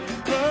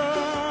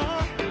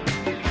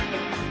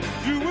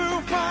 You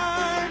will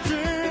find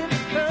him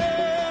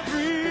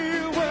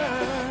everywhere.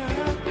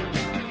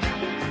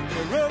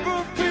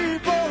 Wherever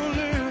people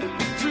live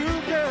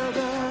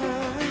together.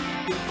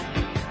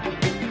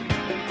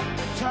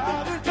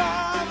 Tired of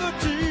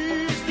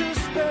poverty's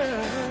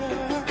despair.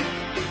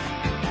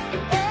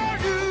 Are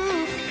you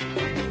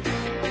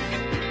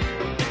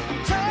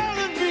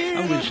telling me I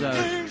was the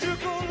things you're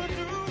gonna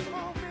do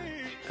for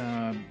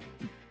me?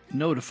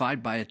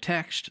 Notified by a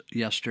text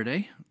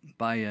yesterday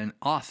by an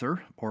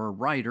author or a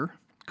writer,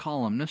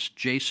 columnist,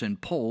 Jason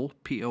Pohl,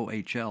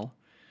 P-O-H-L.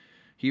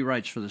 He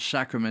writes for the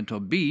Sacramento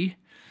Bee,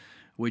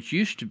 which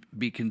used to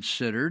be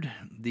considered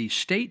the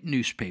state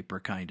newspaper,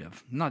 kind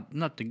of.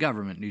 Not the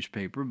government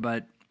newspaper,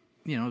 but,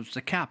 you know, it's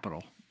the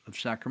capital of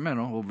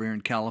Sacramento over here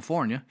in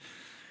California.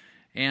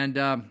 And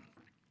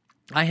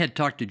I had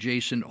talked to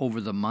Jason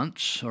over the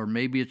months, or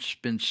maybe it's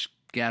been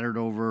scattered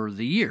over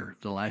the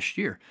last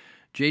year.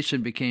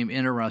 Jason became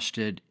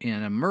interested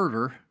in a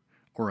murder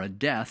or a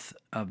death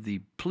of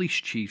the police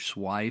chief's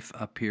wife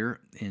up here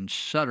in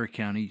Sutter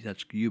County,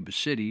 that's Yuba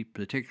City in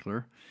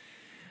particular.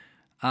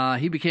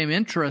 He became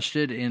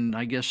interested in,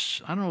 I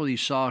don't know whether he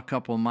saw a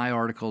couple of my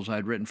articles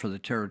I'd written for the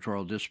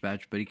Territorial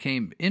Dispatch, but he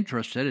became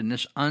interested in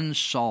this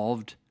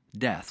unsolved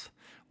death.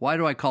 Why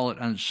do I call it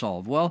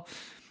unsolved? Well,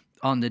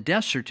 on the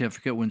death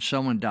certificate, when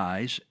someone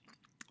dies,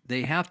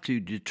 they have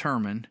to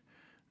determine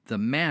the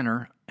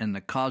manner and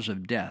the cause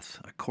of death,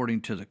 according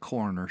to the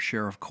coroner,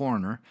 sheriff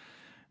coroner,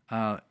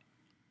 on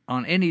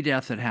any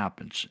death that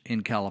happens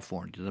in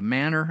California. The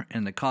manner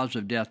and the cause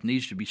of death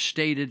needs to be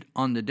stated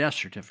on the death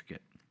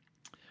certificate.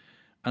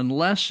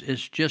 Unless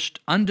it's just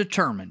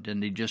undetermined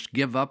and they just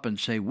give up and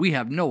say, we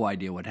have no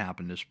idea what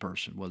happened to this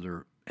person,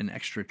 whether an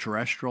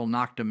extraterrestrial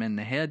knocked them in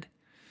the head,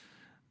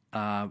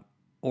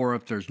 or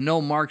if there's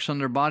no marks on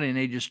their body and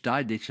they just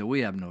died, they say, we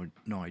have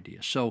no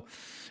idea. So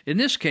in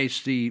this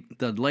case, the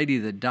lady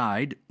that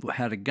died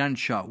had a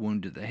gunshot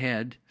wound to the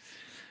head,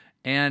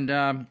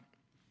 and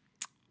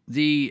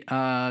the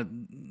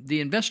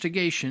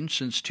investigation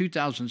since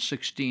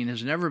 2016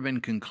 has never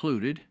been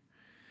concluded,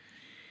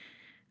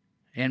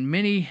 and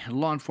many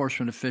law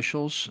enforcement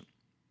officials,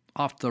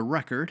 off the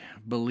record,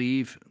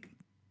 believe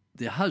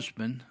the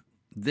husband,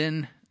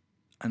 then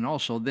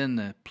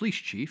the police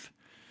chief,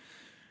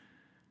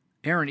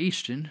 Aaron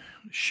Easton,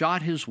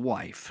 shot his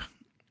wife,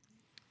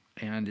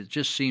 and it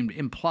just seemed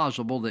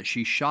implausible that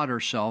she shot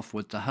herself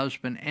with the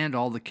husband and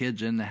all the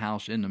kids in the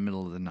house in the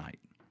middle of the night.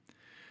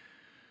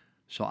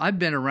 So I've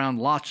been around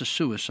lots of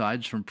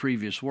suicides from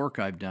previous work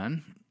I've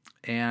done,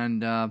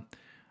 and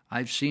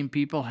I've seen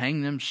people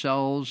hang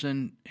themselves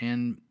and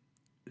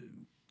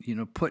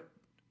put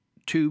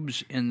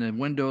tubes in the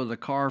window of the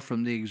car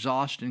from the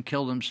exhaust and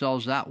kill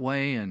themselves that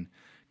way, and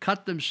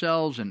cut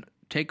themselves and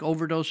take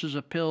overdoses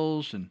of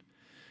pills and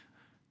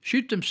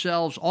shoot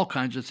themselves, all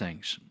kinds of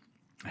things.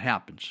 It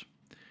happens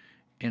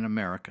in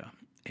America.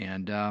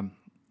 And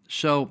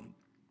so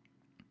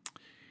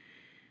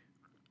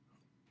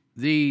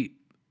the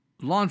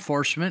law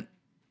enforcement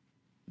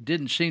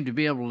didn't seem to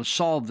be able to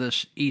solve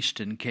this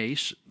Easton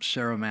case,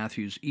 Sarah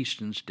Matthews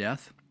Easton's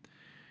death.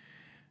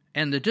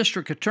 And the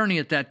district attorney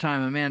at that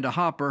time, Amanda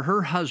Hopper,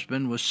 her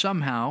husband was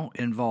somehow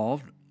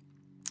involved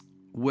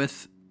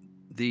with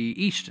the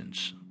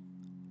Eastons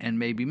and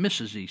maybe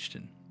Mrs.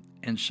 Easton.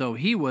 And so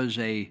he was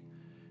a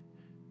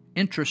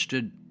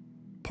interested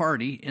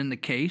party in the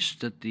case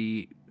that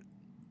the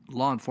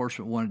law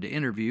enforcement wanted to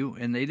interview,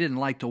 and they didn't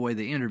like the way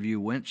the interview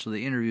went, so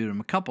they interviewed him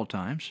a couple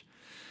times.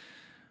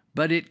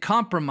 But it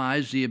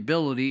compromised the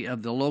ability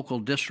of the local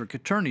district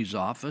attorney's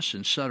office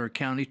in Sutter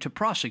County to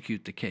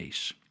prosecute the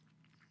case.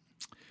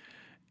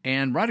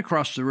 And right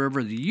across the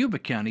river, the Yuba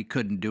County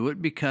couldn't do it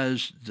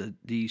because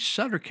the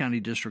Sutter County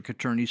district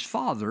attorney's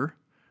father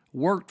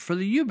worked for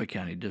the Yuba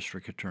County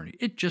district attorney.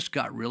 It just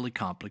got really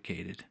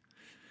complicated.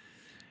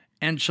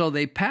 And so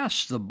they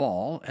passed the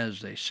ball,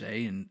 as they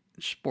say in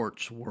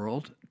sports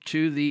world,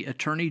 to the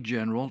attorney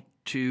general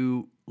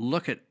to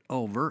look it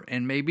over,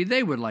 and maybe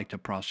they would like to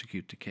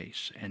prosecute the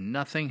case. And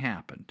nothing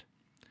happened.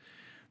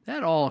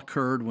 That all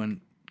occurred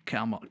when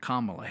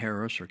Kamala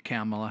Harris, or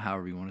Kamala,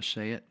 however you want to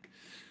say it,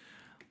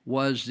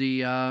 was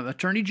the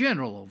attorney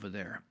general over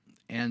there.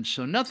 And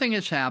so nothing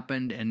has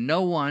happened, and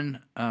no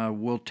one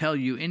will tell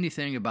you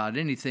anything about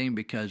anything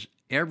because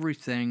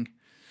everything,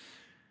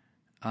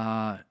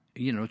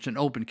 it's an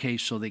open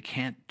case, so they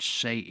can't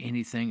say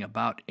anything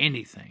about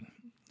anything.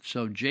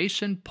 So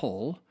Jason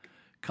Pohl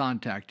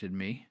contacted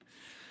me,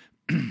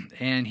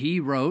 and he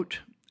wrote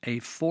a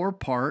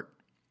 4-part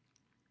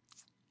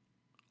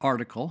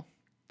article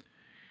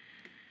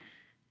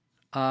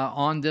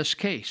on this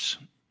case,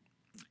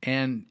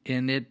 and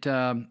it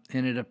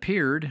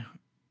appeared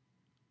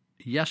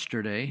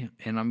yesterday,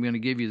 and I'm going to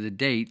give you the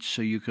dates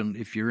so you can,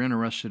 if you're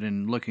interested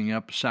in looking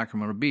up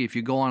Sacramento Bee, if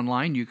you go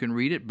online, you can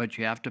read it, but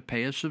you have to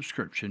pay a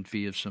subscription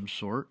fee of some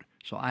sort.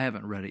 So I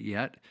haven't read it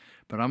yet,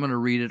 but I'm going to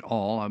read it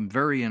all. I'm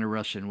very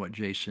interested in what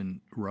Jason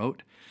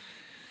wrote.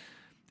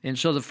 And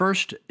so the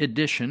first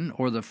edition,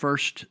 or the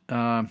first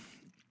part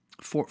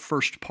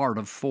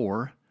of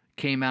 4,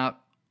 came out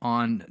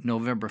on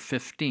November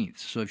 15th.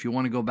 So if you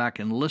want to go back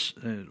and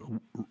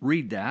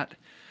read that,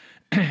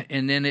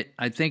 and then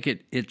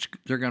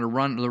they're going to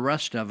run the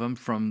rest of them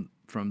from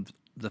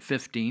the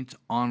 15th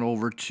on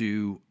over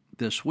to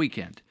this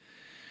weekend.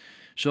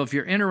 So if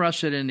you're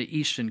interested in the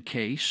Easton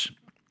case,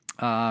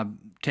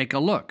 take a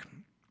look.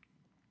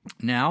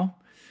 Now,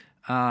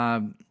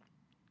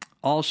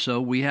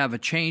 also, we have a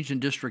change in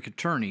district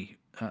attorney.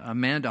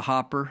 Amanda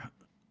Hopper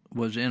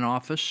was in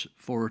office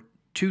for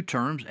 2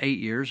 terms, 8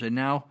 years, and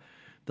now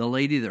the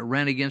lady that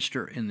ran against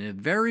her in the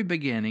very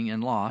beginning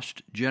and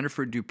lost,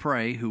 Jennifer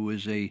Dupre, who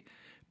was a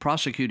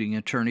prosecuting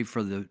attorney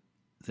for the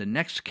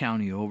next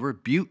county over,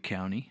 Butte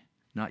County,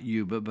 not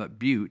Yuba, but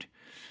Butte.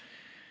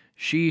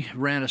 She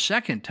ran a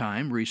second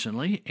time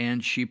recently,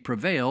 and she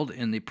prevailed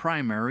in the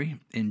primary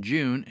in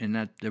June, and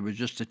that there was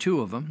just the 2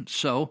 of them.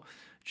 So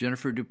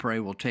Jennifer Dupre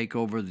will take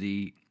over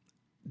the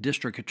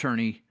district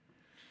attorney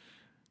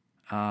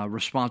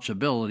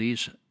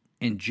responsibilities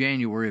in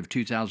January of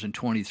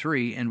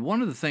 2023. And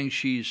one of the things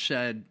she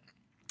said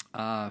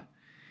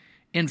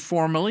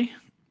informally,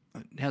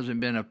 it hasn't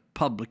been a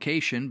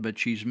publication, but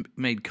she's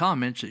made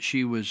comments that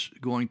she was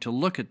going to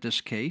look at this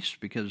case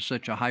because it's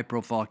such a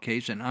high-profile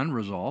case and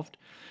unresolved.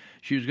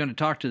 She was going to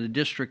talk to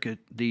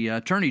the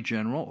Attorney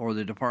General or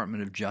the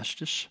Department of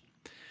Justice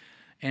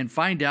and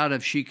find out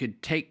if she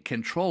could take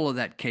control of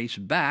that case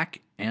back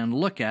and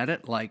look at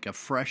it like a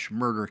fresh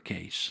murder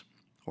case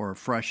or a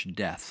fresh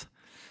death.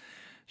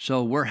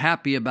 So we're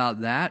happy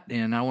about that,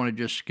 and I want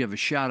to just give a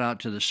shout-out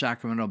to the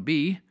Sacramento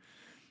Bee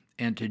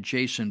and to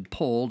Jason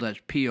Pohl. That's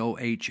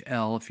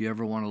P-O-H-L, if you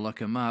ever want to look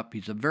him up.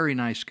 He's a very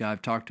nice guy.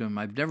 I've talked to him.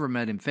 I've never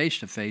met him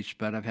face-to-face,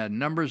 but I've had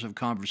numbers of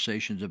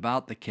conversations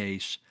about the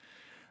case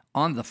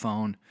on the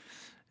phone,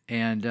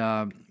 and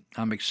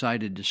I'm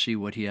excited to see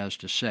what he has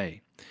to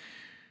say.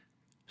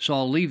 So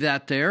I'll leave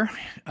that there.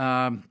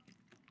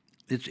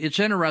 It's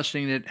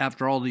interesting that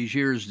after all these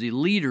years, the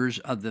leaders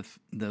of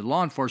the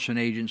law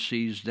enforcement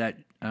agencies that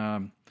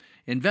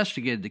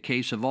investigated the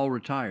case have all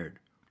retired.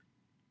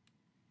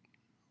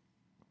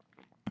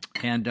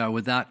 And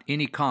without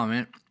any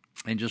comment,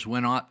 and just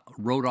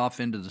rode off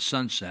into the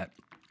sunset,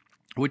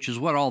 which is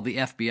what all the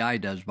FBI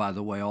does, by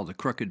the way, all the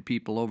crooked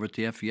people over at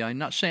the FBI. I'm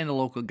not saying the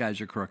local guys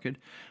are crooked.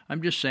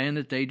 I'm just saying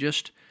that they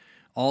just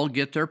all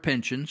get their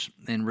pensions,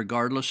 and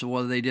regardless of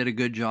whether they did a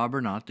good job or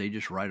not, they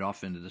just ride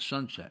off into the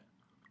sunset.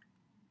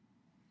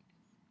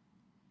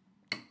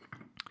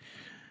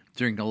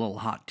 Drinking a little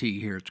hot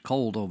tea here. It's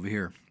cold over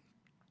here.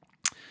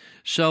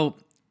 So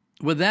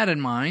with that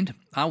in mind,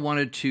 I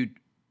wanted to,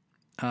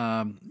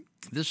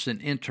 this is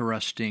an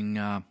interesting,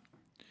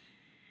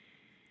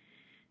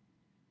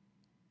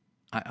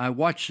 I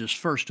watched this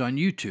first on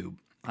YouTube.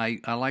 I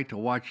like to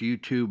watch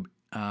YouTube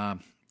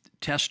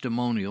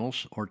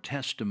testimonials or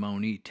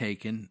testimony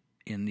taken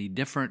in the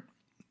different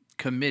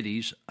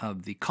committees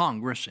of the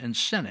Congress and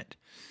Senate.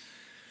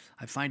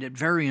 I find it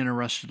very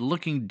interesting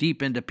looking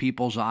deep into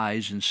people's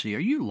eyes and see, are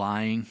you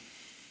lying?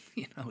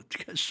 You know,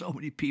 because so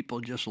many people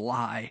just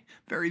lie.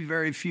 Very,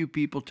 very few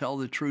people tell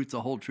the truth,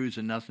 the whole truth,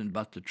 and nothing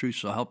but the truth,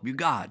 so help you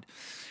God.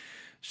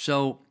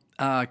 So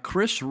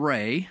Chris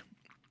Wray,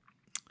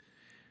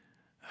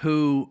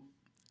 who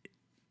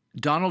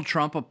Donald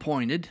Trump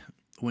appointed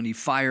when he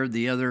fired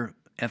the other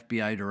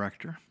FBI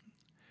director.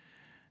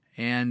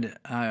 And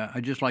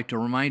I'd just like to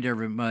remind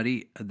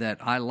everybody that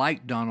I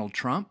like Donald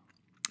Trump.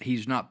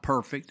 He's not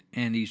perfect,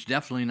 and he's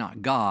definitely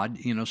not God.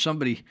 You know,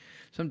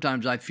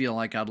 sometimes I feel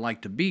like I'd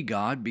like to be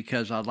God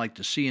because I'd like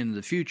to see into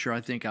the future. I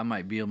think I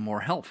might be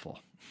more helpful,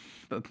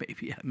 but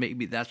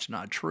maybe that's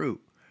not true.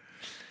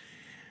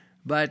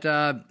 But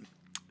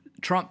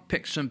Trump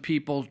picked some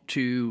people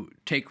to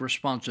take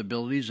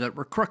responsibilities that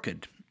were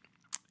crooked.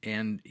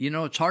 And, you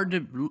know, it's hard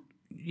to,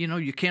 you know,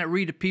 you can't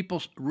read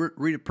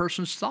a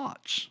person's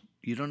thoughts.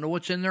 You don't know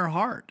what's in their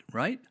heart,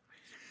 right?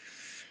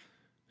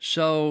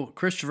 So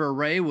Christopher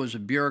Wray was a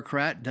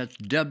bureaucrat. That's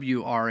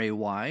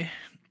W-R-A-Y.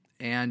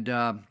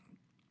 And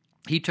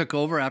he took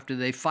over after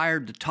they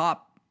fired the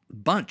top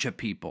bunch of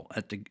people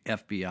at the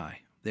FBI.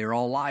 They were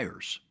all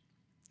liars.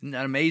 Isn't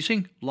that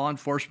amazing? Law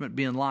enforcement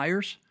being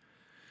liars?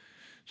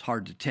 It's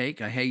hard to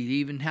take. I hate to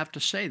even have to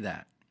say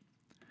that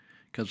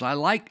because I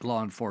like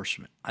law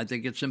enforcement. I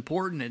think it's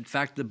important. In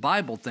fact, the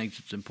Bible thinks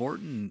it's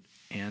important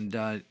and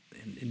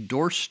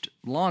endorsed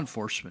law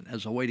enforcement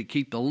as a way to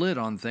keep the lid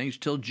on things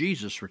till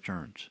Jesus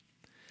returns.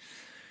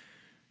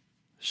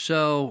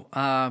 So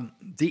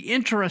the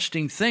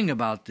interesting thing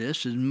about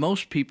this is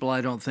most people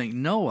I don't think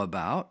know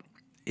about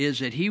is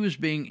that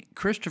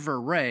Christopher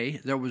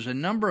Wray, there was a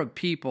number of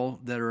people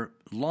that are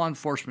law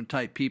enforcement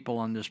type people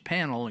on this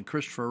panel, and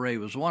Christopher Wray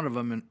was one of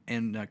them,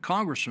 and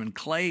Congressman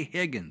Clay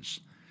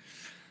Higgins.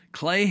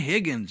 Clay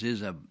Higgins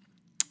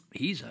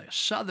he's a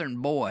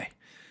Southern boy,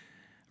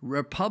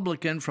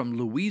 Republican from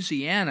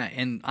Louisiana,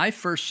 and I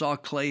first saw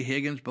Clay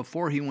Higgins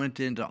before he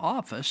went into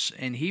office,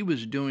 and he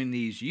was doing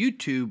these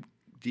YouTube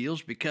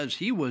deals because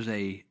he was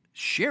a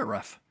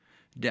sheriff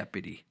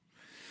deputy.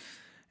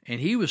 And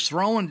he was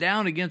throwing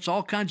down against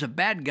all kinds of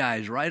bad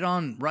guys right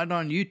on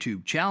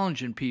YouTube,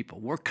 challenging people.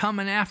 We're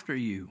coming after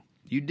you.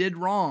 You did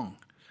wrong,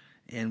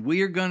 and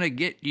we are going to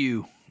get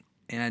you.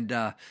 And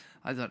I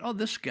thought, oh,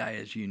 this guy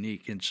is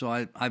unique. And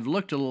so I've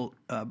looked a little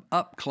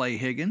up Clay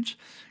Higgins.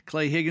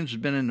 Clay Higgins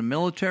has been in the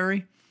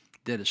military,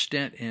 did a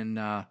stint in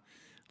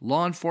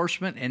law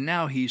enforcement, and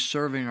now he's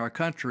serving our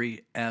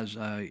country as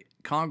a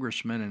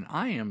congressman, and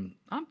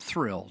I'm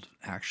thrilled,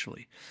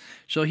 actually.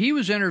 So he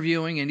was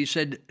interviewing, and he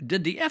said,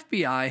 did the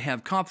FBI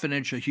have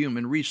confidential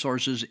human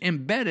resources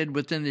embedded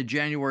within the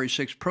January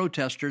 6th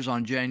protesters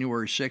on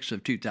January 6th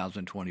of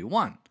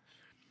 2021?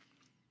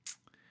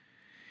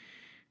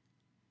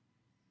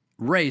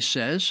 Ray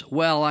says,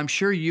 well, I'm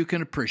sure you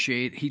can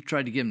appreciate, he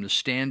tried to give him the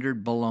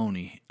standard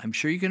baloney. I'm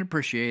sure you can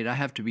appreciate I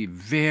have to be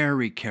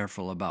very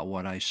careful about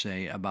what I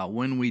say, about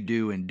when we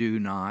do and do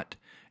not,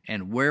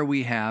 and where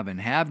we have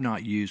and have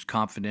not used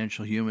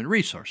confidential human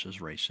resources,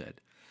 Ray said.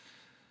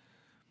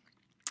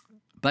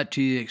 But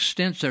to the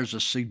extent there's a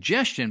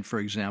suggestion, for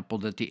example,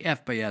 that the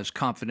FBI has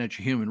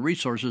confidential human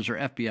resources or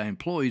FBI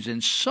employees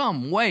in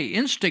some way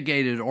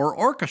instigated or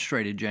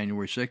orchestrated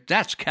January 6th,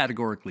 that's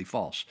categorically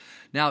false.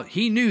 Now,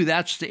 he knew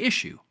that's the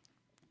issue.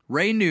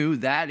 Ray knew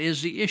that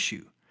is the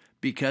issue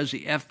because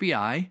the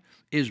FBI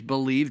is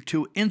believed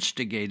to have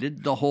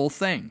instigated the whole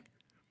thing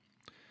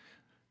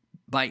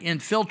by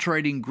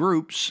infiltrating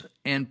groups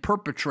and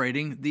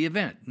perpetrating the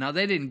event. Now,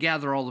 they didn't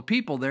gather all the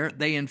people there.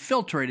 They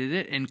infiltrated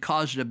it and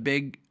caused a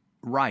big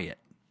riot.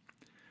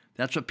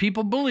 That's what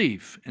people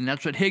believe, and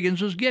that's what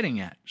Higgins was getting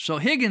at. So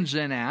Higgins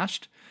then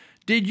asked,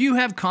 did you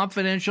have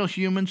confidential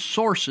human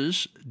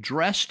sources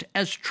dressed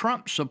as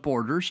Trump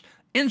supporters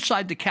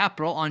inside the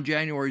Capitol on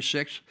January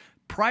 6th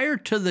prior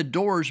to the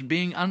doors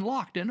being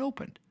unlocked and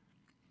opened?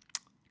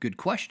 Good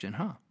question,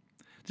 huh?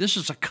 This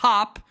is a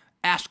cop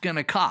asking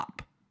a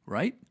cop,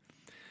 right?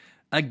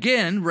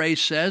 Again, Ray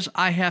says,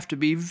 I have to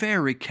be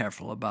very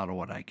careful about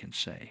what I can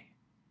say.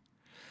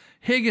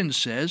 Higgins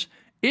says,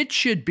 it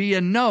should be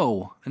a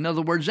no. In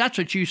other words, that's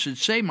what you should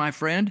say, my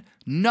friend.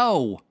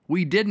 No,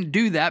 we didn't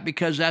do that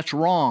because that's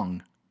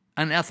wrong,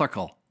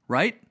 unethical,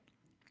 right?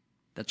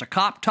 That's a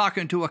cop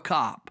talking to a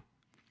cop.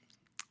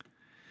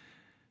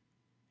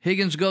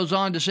 Higgins goes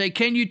on to say,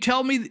 can you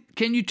tell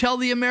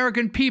the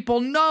American people,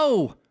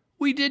 no,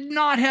 we did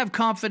not have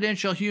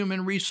confidential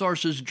human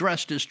resources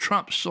dressed as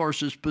Trump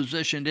sources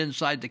positioned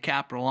inside the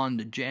Capitol on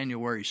the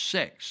January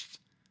 6th.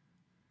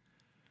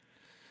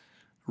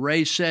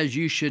 Ray says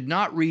you should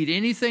not read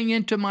anything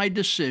into my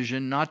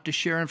decision not to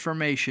share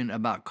information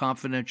about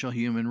confidential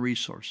human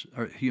resources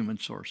or human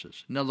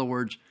sources. In other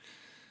words,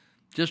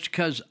 just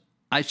because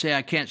I say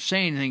I can't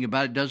say anything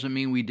about it doesn't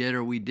mean we did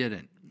or we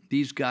didn't.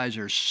 These guys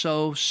are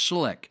so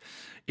slick.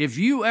 If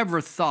you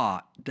ever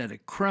thought that a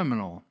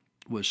criminal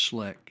was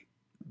slick,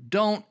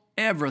 don't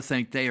ever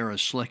think they are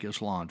as slick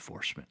as law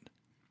enforcement.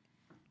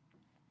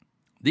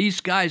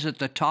 These guys at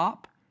the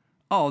top,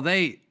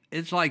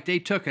 it's like they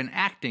took an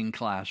acting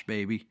class,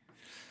 baby.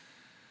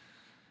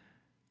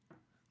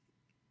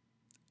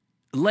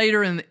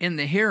 Later in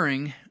the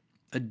hearing,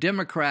 a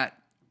Democrat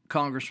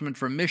congressman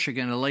from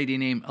Michigan, a lady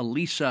named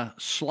Elisa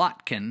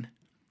Slotkin,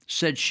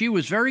 said she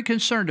was very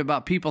concerned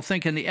about people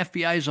thinking the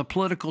FBI is a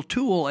political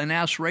tool and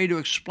asked Ray to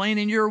explain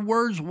in your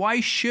words, why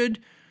should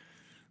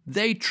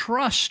they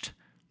trust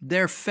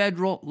their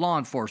federal law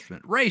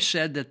enforcement? Ray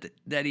said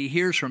that he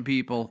hears from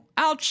people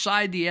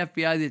outside the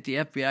FBI that the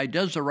FBI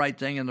does the right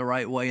thing in the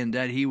right way and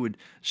that he would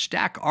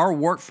stack our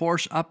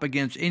workforce up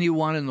against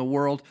anyone in the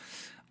world.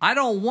 I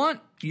don't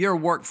want your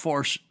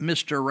workforce,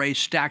 Mr. Ray,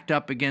 stacked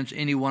up against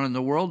anyone in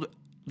the world.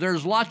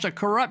 There's lots of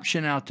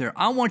corruption out there.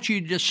 I want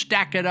you to just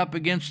stack it up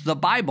against the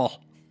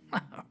Bible.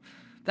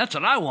 That's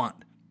what I want.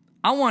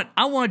 I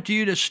want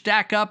you to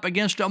stack up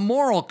against a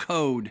moral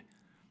code,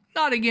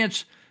 not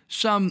against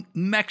some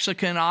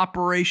Mexican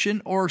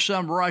operation or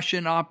some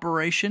Russian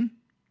operation.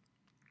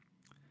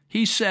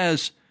 He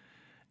says,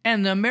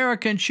 and the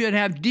Americans should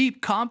have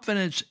deep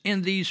confidence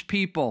in these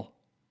people.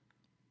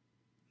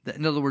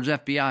 In other words,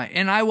 FBI.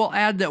 And I will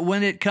add that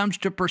when it comes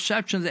to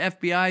perception of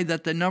the FBI,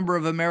 that the number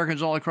of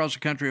Americans all across the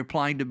country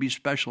applying to be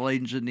special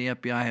agents in the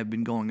FBI have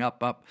been going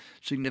up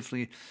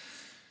significantly.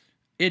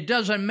 It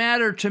doesn't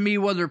matter to me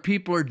whether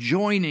people are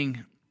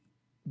joining.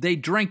 They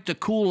drink the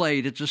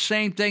Kool-Aid. It's the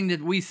same thing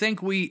that we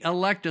think we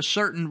elect a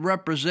certain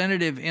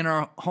representative in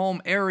our home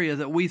area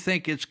that we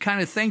think it's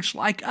kind of thinks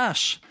like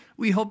us.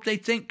 We hope they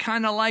think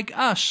kind of like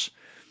us.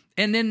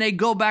 And then they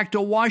go back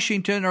to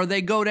Washington or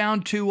they go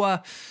down to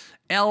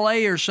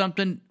L.A. or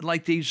something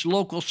like these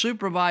local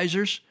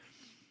supervisors,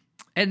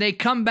 and they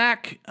come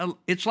back.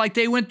 It's like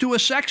they went through a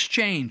sex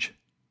change.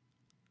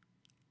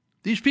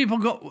 These people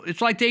go,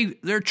 it's like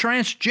they're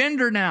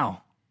transgender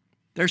now.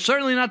 They're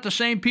certainly not the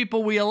same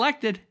people we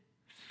elected.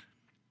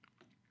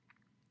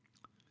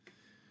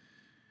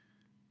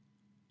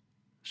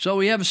 So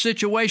we have a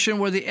situation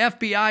where the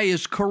FBI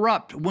is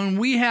corrupt when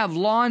we have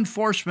law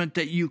enforcement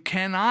that you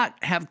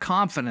cannot have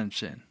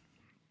confidence in.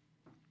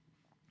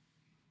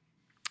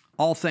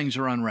 all things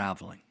are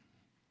unraveling.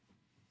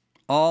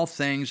 All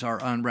things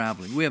are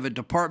unraveling. We have a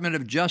Department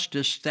of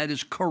Justice that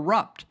is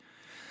corrupt.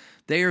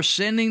 They are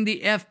sending the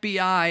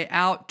FBI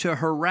out to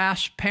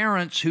harass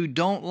parents who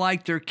don't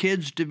like their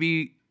kids to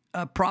be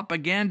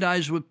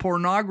propagandized with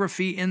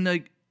pornography in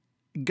the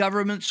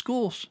government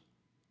schools.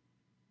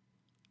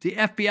 The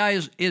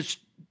FBI is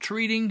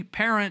treating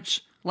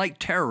parents like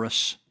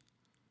terrorists.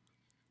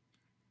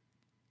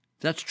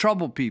 That's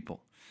troubled people.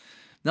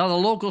 Now,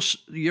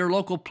 your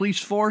local police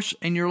force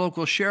and your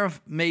local sheriff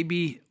may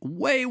be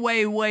way,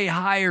 way, way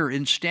higher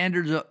in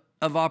standards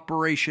of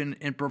operation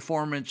and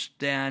performance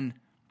than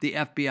the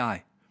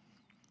FBI.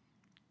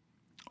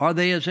 Are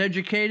they as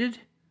educated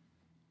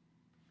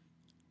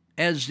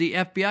as the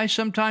FBI?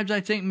 Sometimes I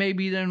think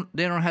maybe they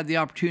don't have the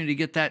opportunity to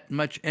get that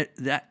much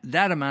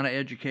that amount of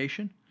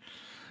education.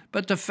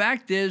 But the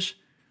fact is,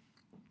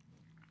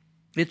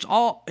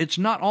 it's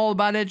not all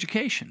about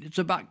education. It's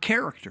about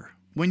character.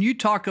 When you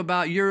talk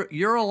about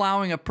you're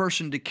allowing a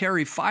person to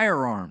carry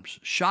firearms,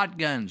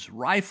 shotguns,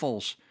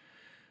 rifles,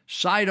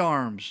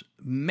 sidearms,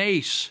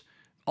 mace,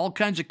 all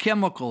kinds of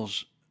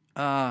chemicals,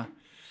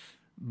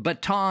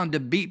 baton to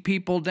beat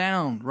people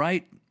down,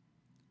 right?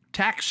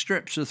 Tack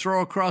strips to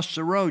throw across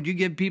the road. You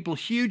give people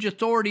huge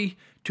authority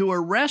to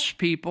arrest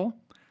people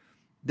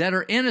that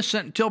are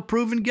innocent until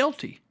proven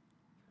guilty.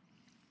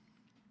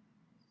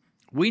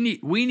 We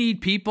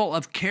need people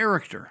of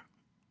character.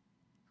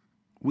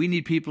 We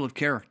need people of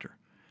character.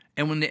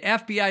 And when the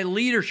FBI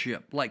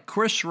leadership, like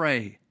Chris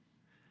Wray,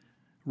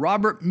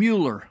 Robert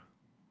Mueller,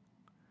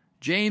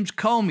 James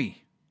Comey,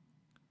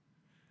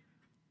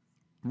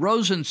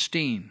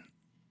 Rosenstein,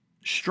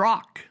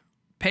 Strzok,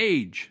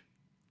 Page,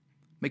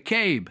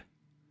 McCabe,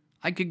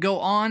 I could go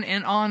on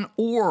and on,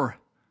 or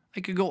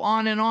I could go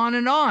on and on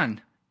and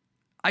on.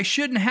 I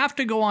shouldn't have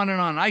to go on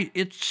and on.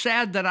 It's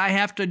sad that I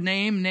have to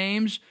name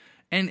names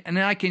and then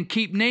I can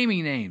keep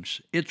naming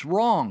names. It's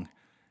wrong.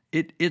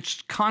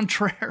 It's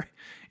contrary.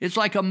 It's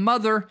like a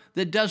mother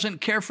that doesn't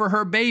care for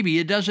her baby.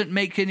 It doesn't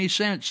make any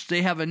sense.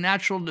 They have a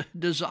natural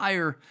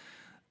desire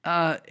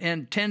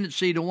and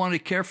tendency to want to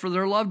care for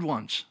their loved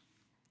ones.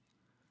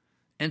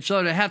 And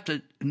so to have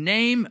to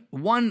name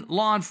one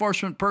law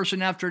enforcement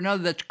person after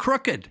another that's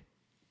crooked,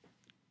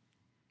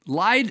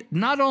 lied,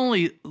 not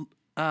only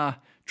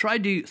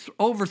tried to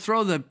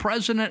overthrow the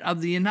President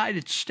of the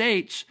United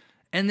States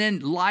and then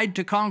lied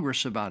to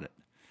Congress about it.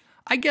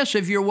 I guess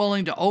if you're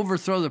willing to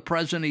overthrow the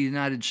President of the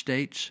United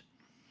States,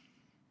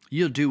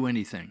 you'll do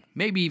anything.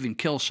 Maybe even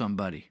kill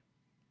somebody.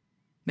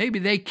 Maybe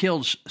they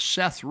killed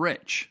Seth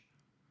Rich.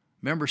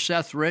 Remember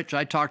Seth Rich?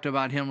 I talked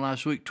about him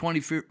last week,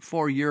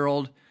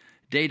 24-year-old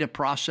data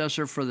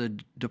processor for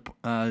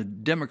the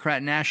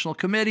Democrat National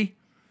Committee,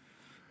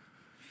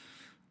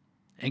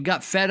 and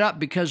got fed up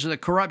because of the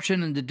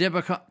corruption in the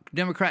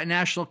Democrat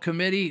National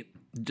Committee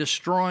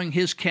destroying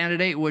his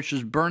candidate, which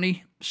is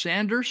Bernie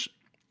Sanders,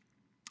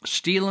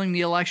 stealing the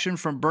election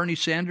from Bernie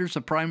Sanders,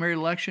 the primary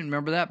election.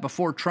 Remember that?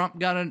 Before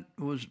Trump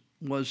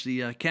was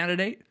the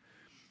candidate,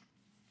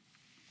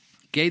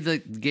 gave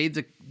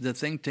the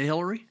thing to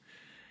Hillary,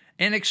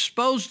 and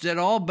exposed it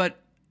all.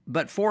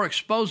 But for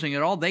exposing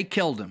it all, they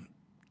killed him.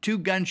 2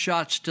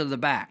 gunshots to the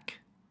back.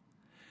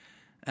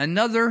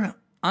 Another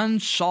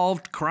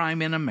unsolved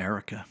crime in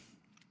America.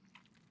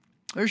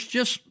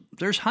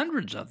 There's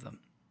hundreds of them.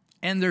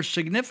 And there's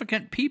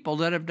significant people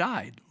that have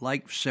died,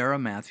 like Sarah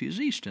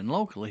Matthews Easton,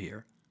 locally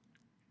here.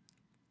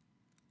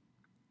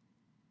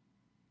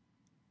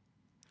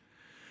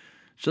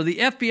 So the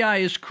FBI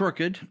is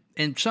crooked,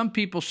 and some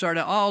people start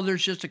out,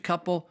 there's just a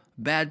couple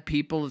bad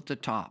people at the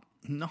top.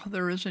 No,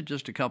 there isn't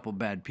just a couple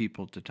bad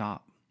people at the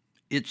top.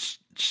 It's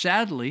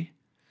sadly,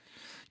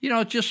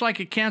 it's just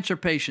like a cancer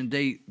patient.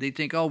 They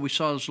think, we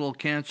saw this little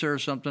cancer or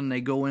something. They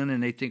go in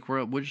and they think,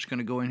 we're just going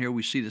to go in here.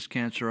 We see this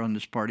cancer on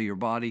this part of your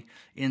body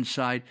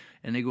inside.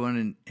 And they go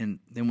in and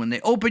then when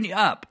they open you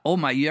up,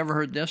 you ever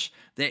heard this?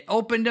 They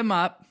opened him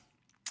up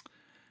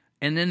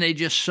and then they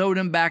just sewed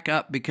him back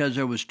up because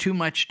there was too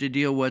much to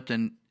deal with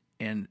and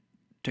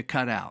to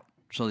cut out.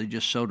 So they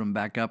just sewed him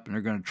back up and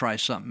they're going to try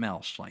something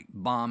else, like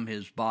bomb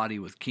his body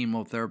with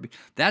chemotherapy.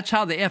 That's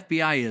how the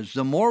FBI is.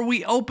 The more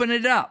we open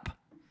it up,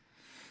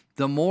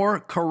 the more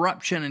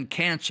corruption and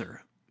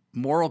cancer,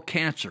 moral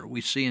cancer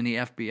we see in the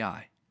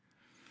FBI.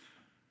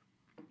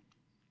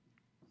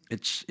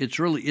 It's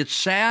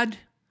sad,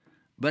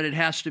 but it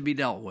has to be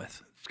dealt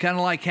with. It's kind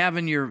of like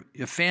having your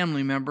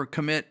family member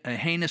commit a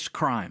heinous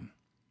crime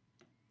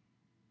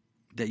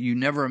that you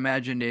never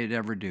imagined they'd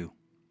ever do.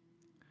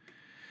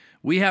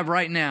 We've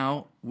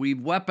weaponized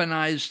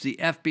the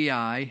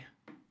FBI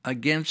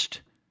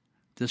against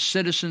the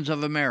citizens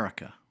of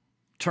America,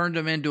 turned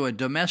them into a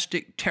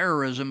domestic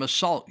terrorism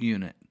assault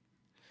unit.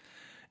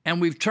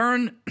 And we've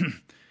turned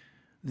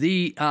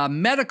the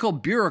medical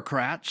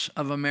bureaucrats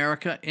of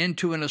America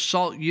into an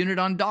assault unit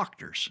on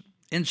doctors.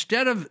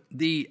 Instead of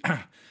we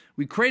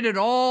created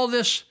all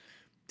this,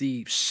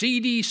 the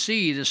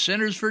CDC, the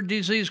Centers for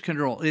Disease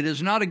Control. It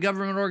is not a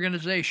government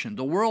organization.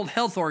 The World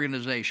Health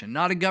Organization,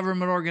 not a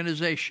government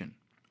organization.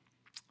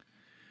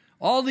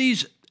 All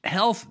these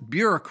health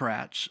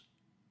bureaucrats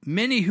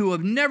many who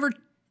have never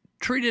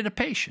treated a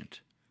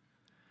patient,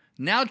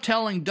 now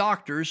telling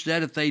doctors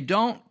that if they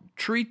don't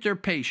treat their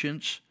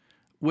patients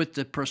with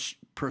the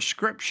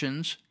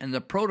prescriptions and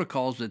the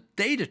protocols that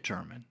they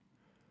determine,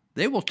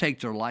 they will take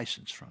their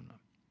license from them.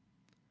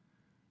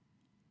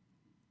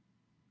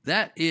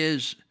 That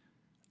is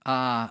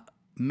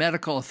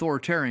medical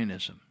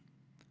authoritarianism.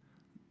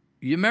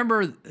 You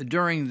remember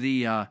during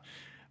the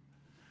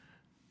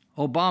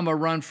Obama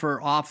run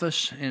for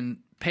office, and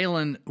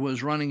Palin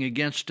was running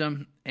against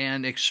him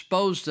and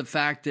exposed the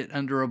fact that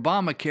under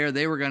Obamacare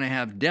they were going to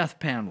have death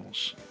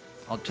panels.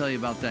 I'll tell you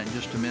about that in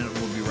just a minute.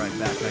 We'll be right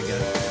back. I got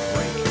a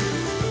break.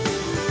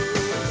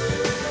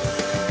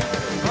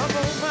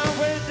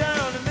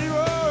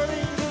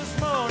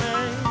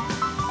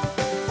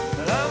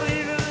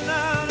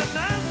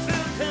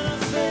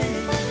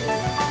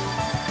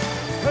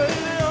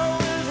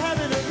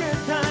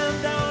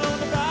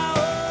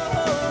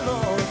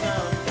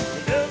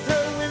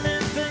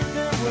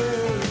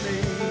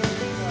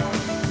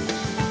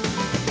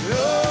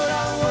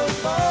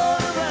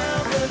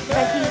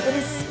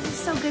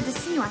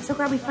 I'm so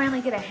glad we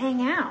finally get to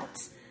hang out.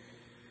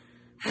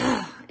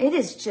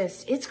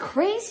 It's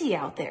crazy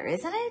out there,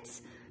 isn't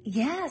it?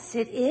 Yes,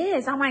 it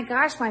is. Oh my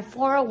gosh, my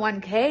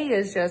 401k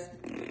is just,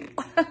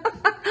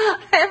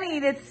 I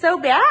mean, it's so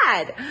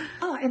bad.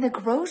 Oh, and the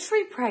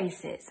grocery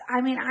prices.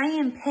 I mean, I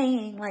am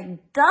paying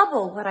like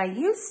double what I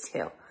used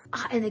to.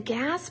 And the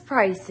gas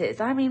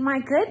prices. I mean, my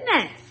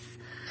goodness.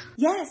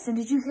 Yes, and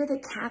did you hear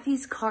that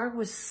Kathy's car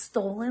was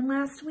stolen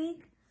last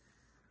week?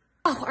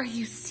 Oh, are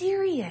you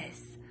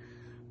serious?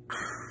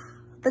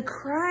 The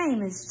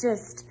crime is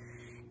just,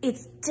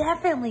 it's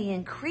definitely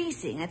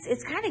increasing.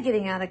 It's kind of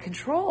getting out of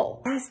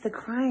control. Yes, the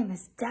crime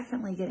is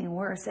definitely getting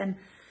worse. And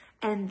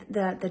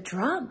the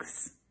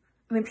drugs.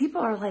 I mean, people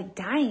are like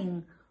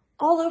dying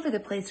all over the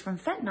place from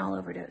fentanyl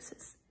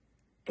overdoses.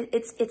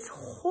 It's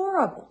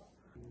horrible.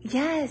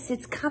 Yes,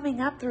 it's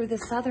coming up through the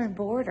southern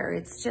border.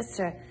 It's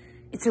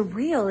a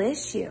real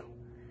issue.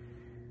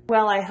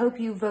 Well, I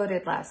hope you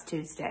voted last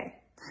Tuesday.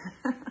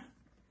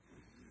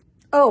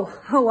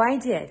 Oh, I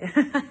did.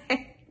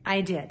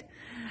 I did.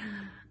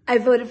 I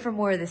voted for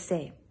more of the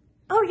same.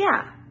 Oh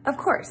yeah, of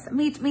course.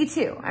 Me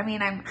too. I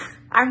mean,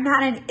 I'm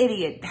not an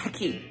idiot,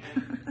 Becky.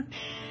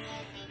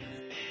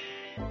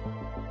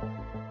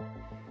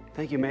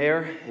 Thank you,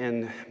 Mayor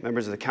and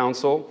members of the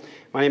council.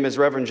 My name is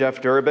Reverend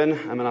Jeff Durbin.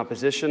 I'm in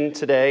opposition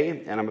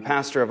today, and I'm a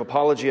pastor of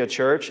Apologia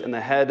Church and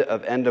the head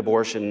of End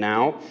Abortion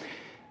Now.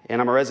 And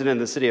I'm a resident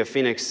of the city of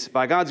Phoenix.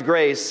 By God's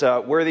grace,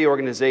 we're the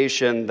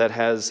organization that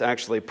has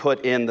actually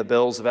put in the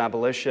bills of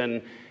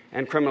abolition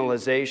and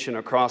criminalization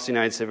across the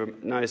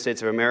United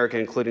States of America,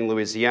 including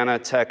Louisiana,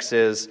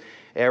 Texas,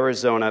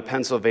 Arizona,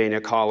 Pennsylvania,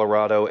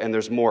 Colorado, and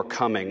there's more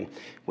coming.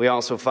 We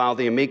also filed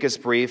the amicus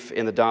brief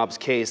in the Dobbs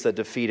case that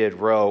defeated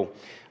Roe.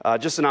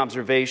 Just an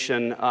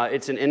observation,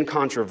 it's an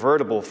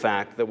incontrovertible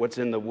fact that what's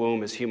in the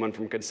womb is human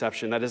from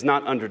conception. That is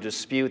not under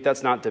dispute.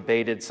 That's not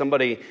debated.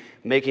 Somebody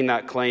making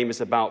that claim is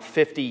about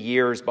 50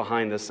 years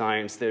behind the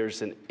science.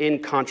 There's an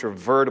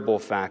incontrovertible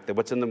fact that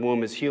what's in the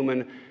womb is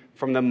human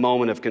from the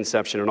moment of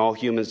conception, and all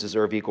humans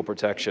deserve equal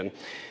protection.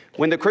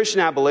 When the Christian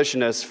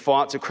abolitionists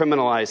fought to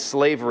criminalize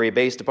slavery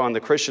based upon the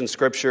Christian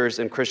scriptures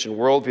and Christian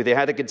worldview, they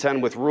had to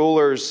contend with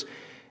rulers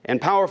and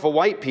powerful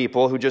white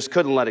people who just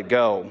couldn't let it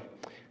go.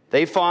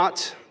 They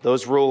fought,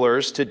 those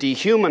rulers, to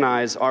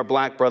dehumanize our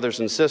black brothers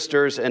and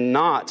sisters and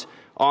not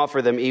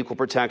offer them equal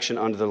protection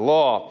under the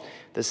law.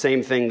 The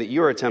same thing that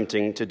you're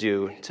attempting to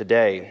do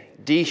today.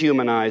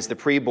 Dehumanize the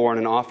preborn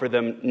and offer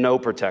them no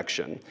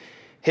protection.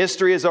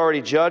 History has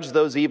already judged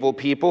those evil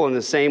people in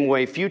the same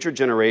way future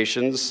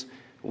generations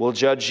will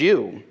judge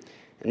you.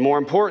 And more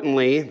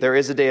importantly, there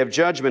is a day of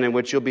judgment in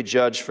which you'll be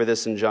judged for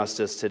this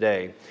injustice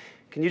today.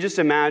 Can you just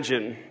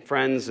imagine,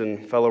 friends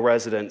and fellow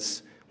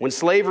residents, when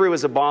slavery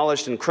was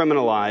abolished and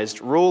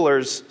criminalized,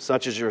 rulers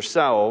such as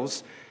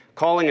yourselves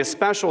calling a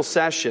special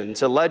session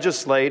to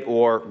legislate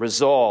or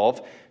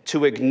resolve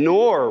to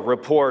ignore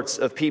reports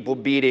of people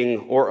beating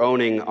or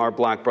owning our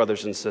black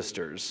brothers and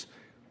sisters.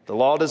 The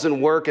law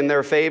doesn't work in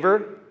their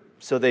favor,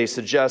 so they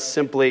suggest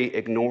simply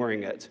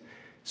ignoring it.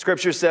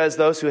 Scripture says,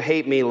 those who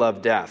hate me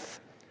love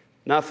death.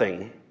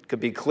 Nothing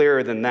could be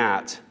clearer than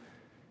that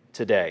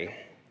today.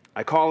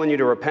 I call on you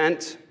to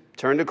repent,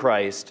 turn to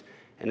Christ,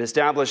 and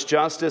establish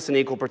justice and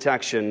equal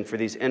protection for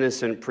these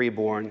innocent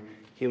preborn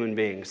human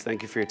beings.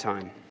 Thank you for your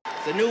time.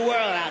 It's a new world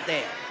out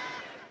there.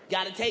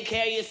 Got to take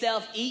care of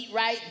yourself, eat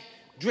right,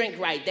 drink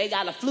right. They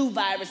got a flu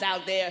virus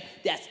out there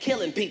that's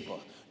killing people.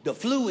 The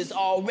flu is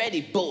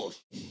already bullshit.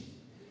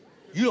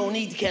 You don't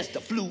need to catch the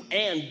flu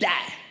and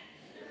die.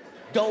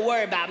 Don't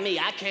worry about me.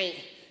 I can't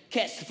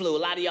catch the flu. A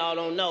lot of y'all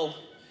don't know.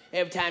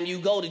 Every time you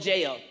go to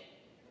jail,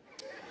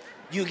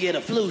 you get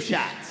a flu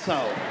shot. So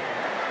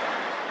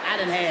I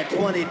done had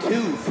 22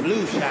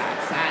 flu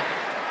shots.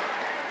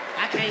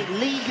 I can't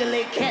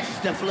legally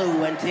catch the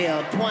flu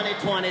until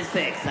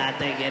 2026, I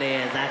think it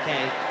is.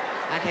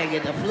 I can't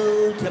get the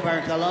flu,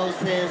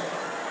 tuberculosis,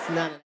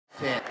 none of that.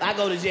 I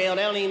go to jail,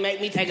 they don't even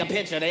make me take a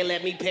picture. They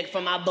let me pick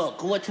from my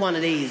book. Which one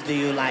of these do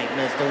you like,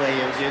 Mr.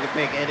 Williams? You can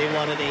pick any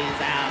one of these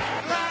out.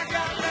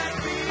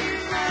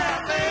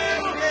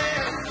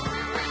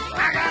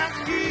 I got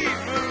to keep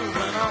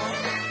moving on.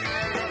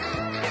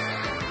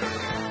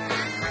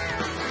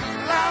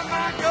 I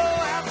might go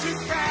out to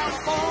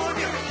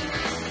California,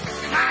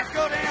 might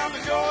go down to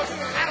Georgia,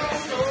 I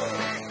don't know.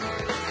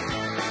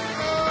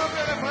 Oh,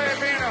 better play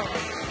piano.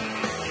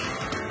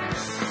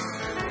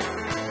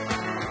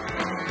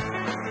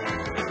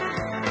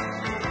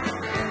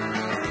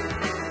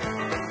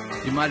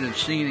 You might have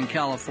seen in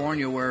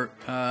California where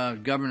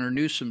Governor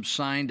Newsom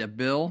signed a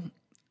bill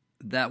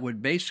that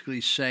would basically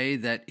say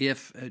that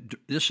if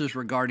this is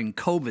regarding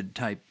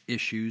COVID-type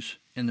issues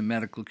in the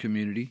medical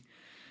community,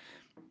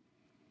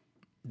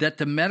 that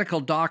the medical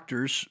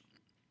doctors,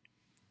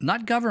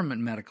 not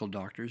government medical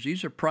doctors,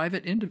 these are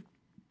private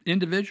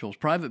individuals,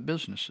 private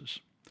businesses,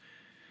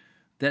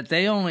 that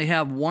they only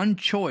have one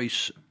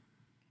choice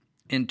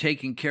in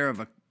taking care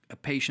of a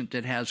patient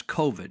that has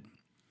COVID,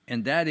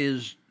 and that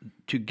is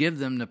to give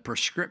them the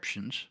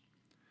prescriptions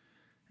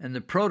and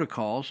the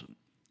protocols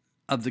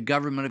of the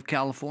government of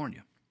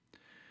California.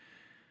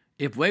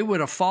 If we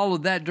would have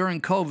followed that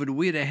during COVID,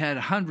 we'd have had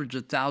hundreds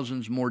of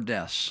thousands more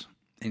deaths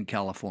in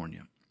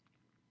California.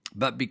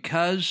 But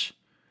because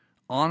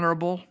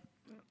honorable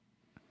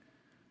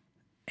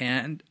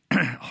and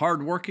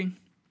hardworking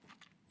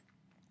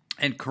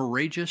and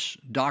courageous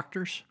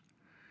doctors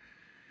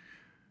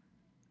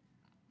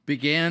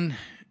began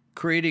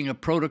creating a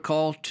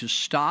protocol to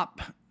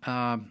stop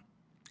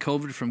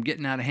COVID from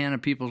getting out of hand in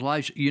people's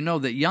lives, you know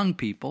that young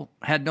people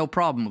had no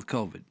problem with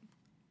COVID.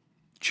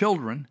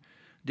 Children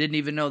didn't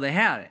even know they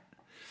had it.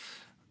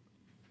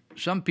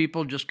 Some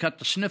people just cut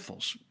the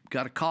sniffles,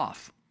 got a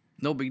cough,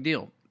 no big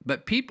deal.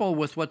 But people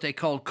with what they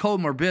call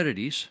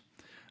comorbidities,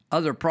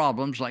 other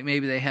problems, like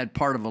maybe they had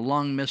part of a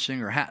lung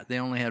missing, or they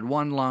only had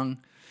one lung,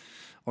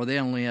 or they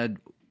only had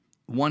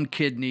one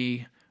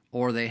kidney,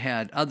 or they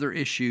had other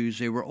issues,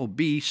 they were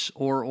obese,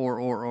 or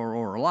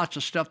lots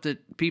of stuff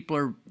that people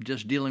are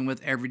just dealing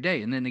with every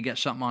day, and then they get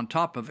something on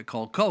top of it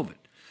called COVID.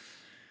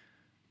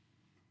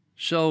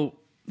 So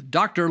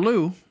Dr.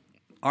 Lou,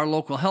 our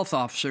local health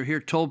officer here,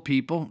 told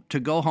people to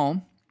go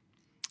home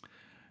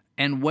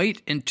and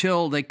wait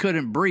until they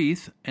couldn't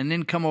breathe and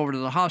then come over to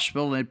the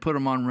hospital and they'd put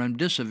them on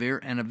remdesivir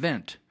and a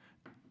vent.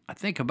 I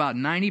think about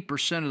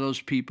 90% of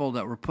those people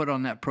that were put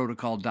on that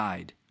protocol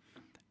died.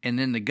 And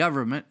then the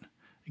government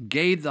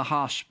gave the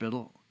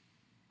hospital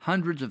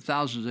hundreds of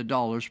thousands of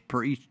dollars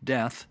per each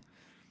death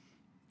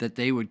that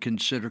they would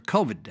consider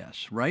COVID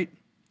deaths, right?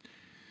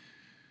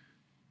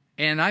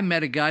 And I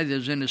met a guy that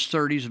was in his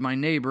 30s, my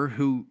neighbor,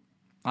 who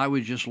I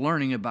was just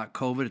learning about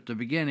COVID at the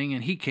beginning,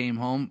 and he came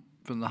home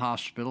from the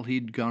hospital.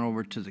 He'd gone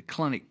over to the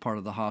clinic part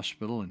of the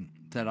hospital and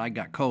said, I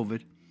got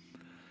COVID.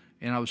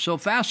 And I was so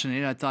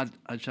fascinated, I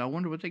said, I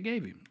wonder what they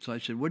gave him. So I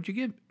said, what'd you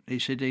give? He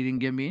said, they didn't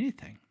give me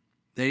anything.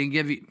 They didn't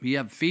give you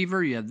have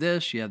fever, you have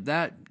this, you have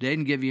that. They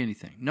didn't give you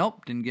anything.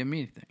 Nope, didn't give me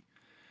anything.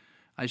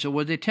 I said,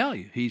 what'd they tell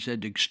you? He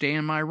said, to stay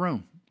in my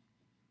room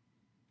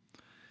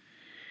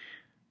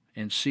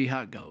and see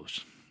how it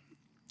goes.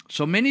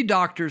 So many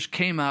doctors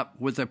came up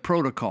with a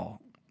protocol,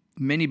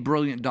 many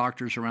brilliant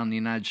doctors around the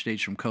United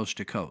States from coast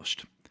to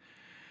coast.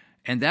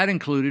 And that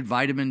included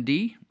vitamin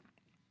D.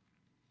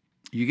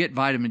 You get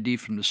vitamin D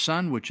from the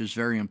sun, which is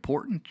very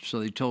important. So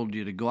they told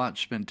you to go out and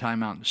spend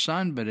time out in the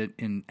sun, but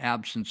in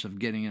absence of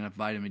getting enough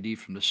vitamin D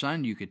from the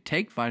sun, you could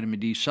take vitamin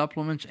D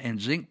supplements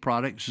and zinc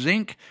products.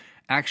 Zinc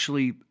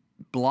actually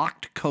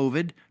blocked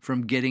COVID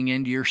from getting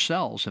into your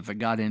cells if it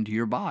got into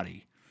your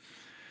body.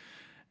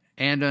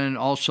 And then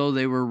also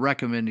they were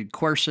recommended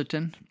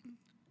quercetin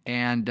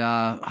and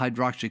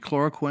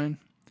hydroxychloroquine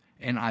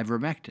and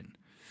ivermectin.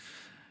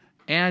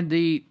 And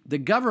the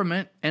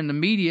government and the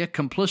media,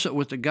 complicit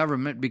with the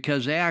government,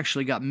 because they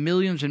actually got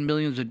millions and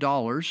millions of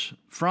dollars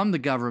from the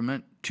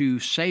government to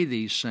say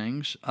these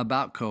things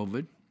about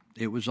COVID.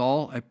 It was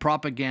all a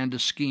propaganda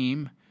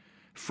scheme,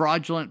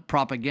 fraudulent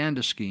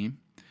propaganda scheme.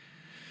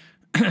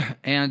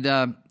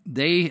 And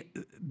they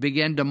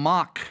began to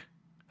mock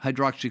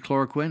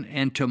hydroxychloroquine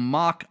and to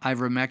mock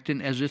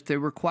ivermectin as if they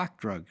were quack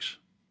drugs.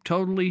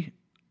 Totally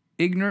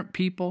ignorant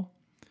people,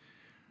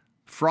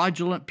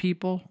 fraudulent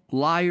people,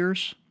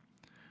 liars.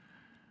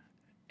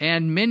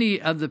 And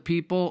many of the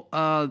people,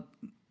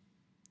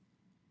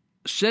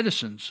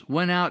 citizens,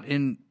 went out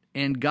and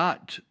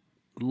got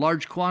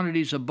large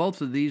quantities of both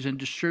of these and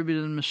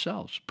distributed them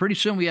themselves. Pretty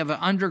soon we have an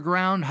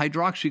underground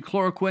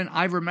hydroxychloroquine,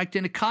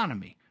 ivermectin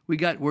economy. We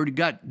got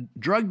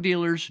drug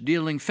dealers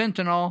dealing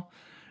fentanyl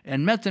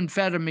and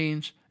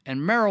methamphetamines and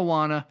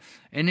marijuana,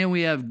 and then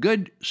we have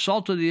good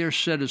salt-of-the-earth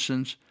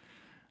citizens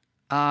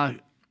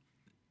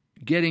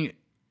getting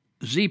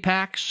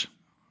Z-Paks,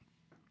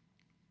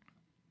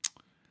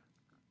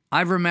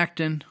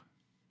 ivermectin,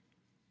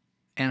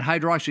 and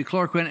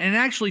hydroxychloroquine, and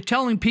actually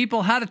telling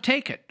people how to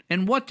take it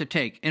and what to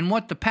take and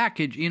what the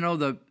package,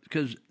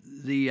 because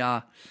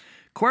the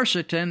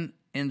quercetin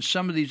and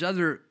some of these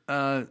other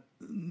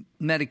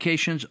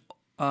medications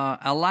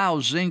allow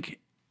zinc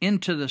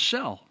into the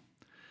cell.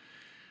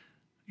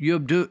 You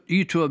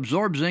to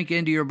absorb zinc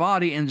into your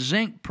body, and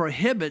zinc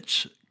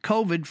prohibits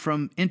COVID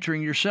from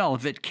entering your cell.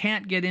 If it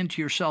can't get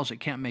into your cells, it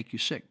can't make you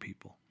sick,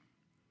 people.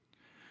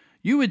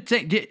 You would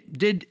think,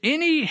 did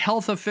any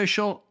health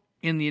official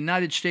in the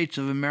United States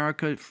of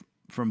America,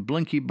 from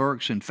Blinky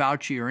Burks and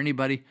Fauci or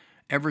anybody,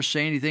 ever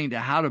say anything to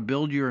how to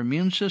build your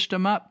immune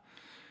system up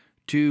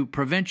to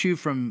prevent you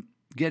from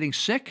getting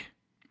sick?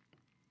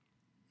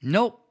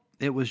 Nope.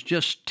 It was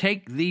just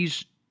take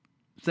these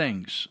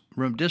things,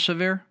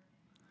 remdesivir,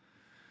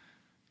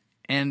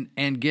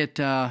 and get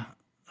on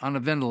a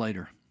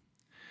ventilator.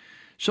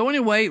 So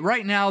anyway,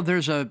 right now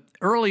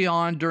early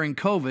on during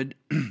COVID,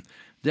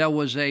 there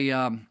was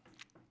a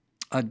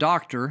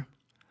doctor,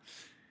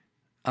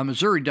 a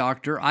Missouri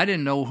doctor. I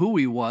didn't know who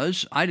he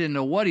was. I didn't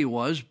know what he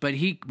was, but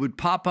he would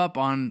pop up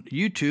on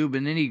YouTube,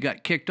 and then he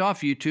got kicked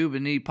off YouTube,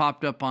 and he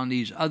popped up on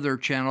these other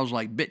channels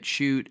like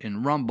BitChute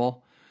and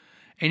Rumble,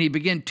 and he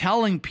began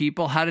telling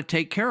people how to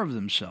take care of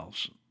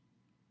themselves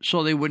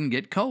so they wouldn't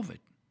get COVID.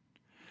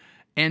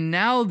 And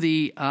now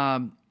the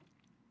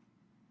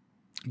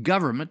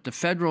government,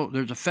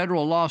 there's a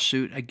federal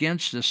lawsuit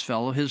against this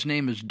fellow. His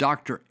name is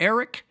Dr.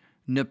 Eric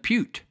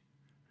Nepute,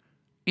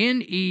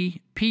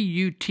 Nepute,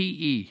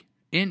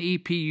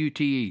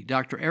 Nepute,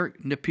 Dr.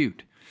 Eric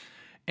Nepute.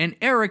 And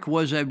Eric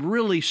was a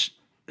really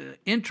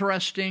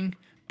interesting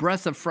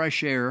breath of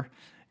fresh air,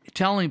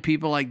 telling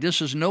people like,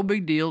 this is no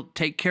big deal,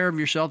 take care of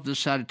yourself, this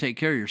is how to take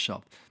care of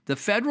yourself. The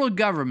federal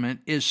government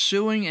is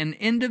suing an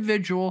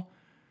individual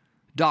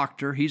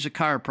doctor, he's a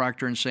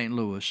chiropractor in St.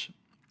 Louis,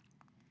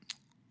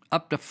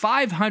 up to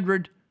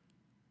 500,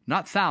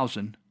 not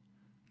 1,000,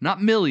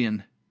 not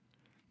million.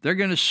 They're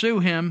going to sue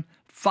him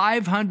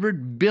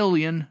 $500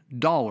 billion.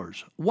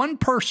 One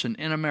person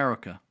in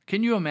America.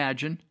 Can you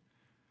imagine?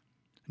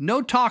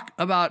 No talk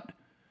about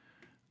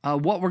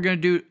what we're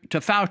going to do to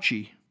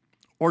Fauci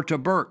or to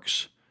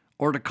Birx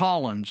or to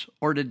Collins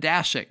or to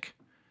Daszak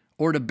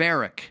or to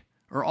Barrick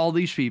or all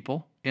these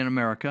people in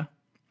America.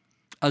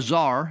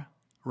 Azar,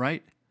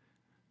 right?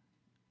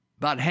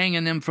 About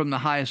hanging them from the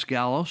highest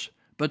gallows.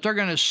 But they're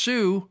going to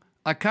sue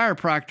a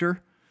chiropractor.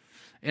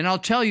 And I'll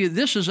tell you,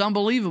 this is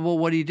unbelievable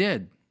what he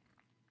did.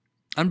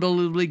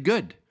 Unbelievably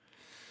good.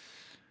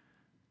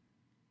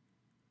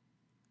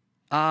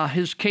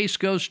 His case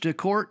goes to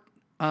court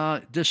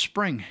this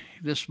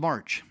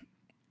March.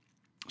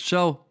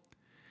 So,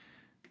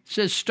 it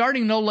says,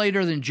 starting no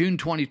later than June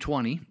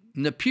 2020,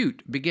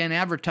 Nepute began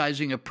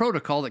advertising a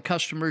protocol that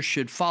customers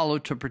should follow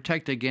to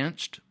protect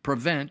against,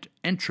 prevent,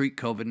 and treat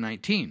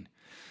COVID-19.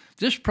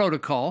 This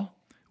protocol,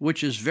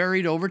 which is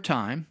varied over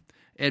time,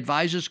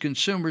 advises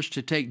consumers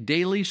to take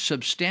daily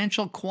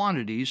substantial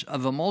quantities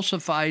of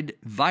emulsified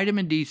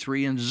vitamin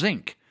D3 and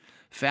zinc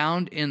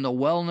found in the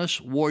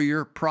Wellness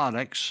Warrior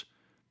products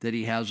that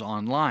he has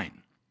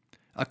online.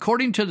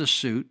 According to the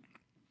suit,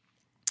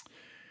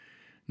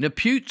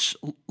 Nepute's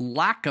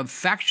lack of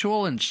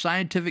factual and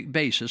scientific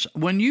basis,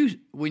 when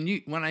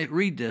I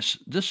read this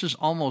is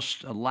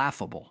almost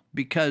laughable,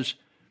 because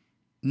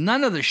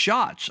none of the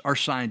shots are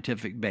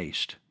scientific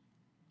based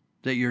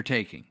that you're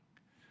taking.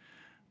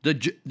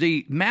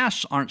 The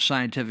masks aren't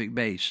scientific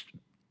based.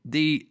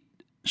 The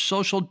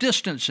social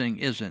distancing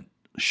isn't.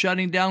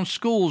 Shutting down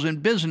schools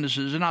and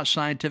businesses is not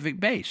scientific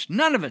based.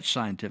 None of it's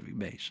scientific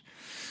based.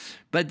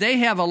 But they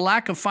have a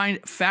lack of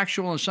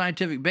factual and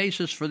scientific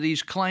basis for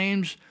these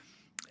claims,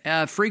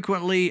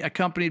 frequently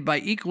accompanied by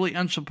equally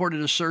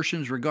unsupported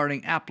assertions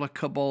regarding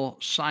applicable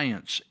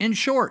science. In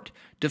short,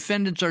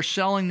 defendants are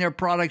selling their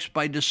products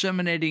by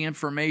disseminating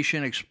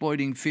information,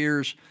 exploiting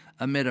fears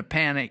amid a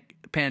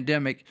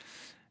pandemic.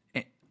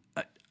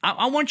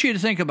 I want you to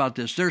think about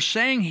this. They're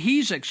saying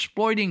he's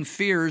exploiting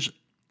fears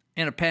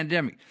in a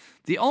pandemic.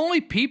 The only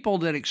people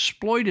that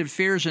exploited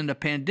fears in the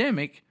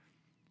pandemic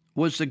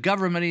was the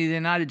government of the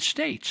United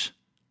States,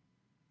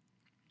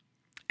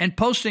 and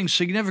posting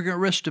significant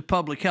risk to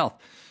public health.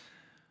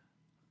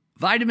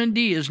 Vitamin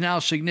D is now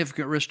a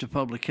significant risk to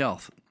public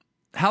health.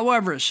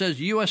 However, it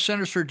says U.S.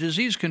 Centers for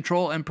Disease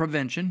Control and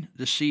Prevention,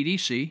 the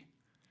CDC,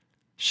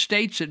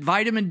 states that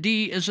vitamin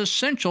D is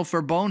essential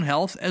for bone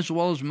health as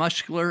well as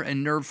muscular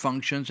and nerve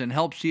functions, and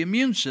helps the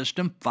immune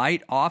system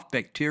fight off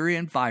bacteria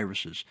and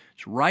viruses.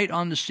 It's right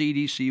on the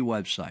CDC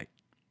website.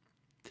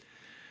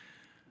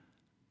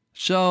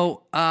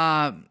 So,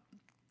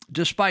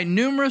 despite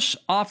numerous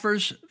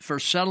offers for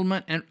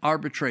settlement and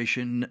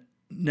arbitration,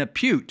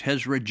 Nepute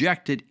has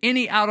rejected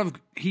any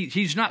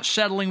he's not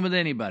settling with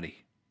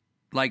anybody.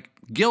 Like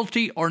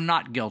guilty or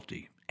not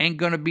guilty. Ain't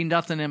going to be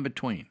nothing in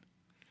between.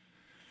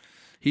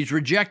 He's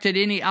rejected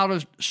any out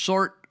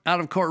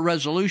of court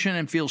resolution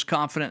and feels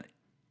confident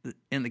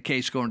in the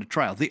case going to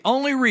trial. The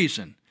only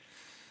reason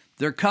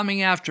they're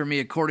coming after me,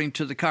 according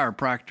to the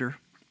chiropractor,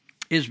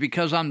 is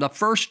because I'm the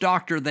first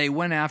doctor they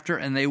went after,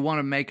 and they want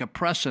to make a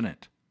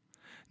precedent.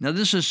 Now,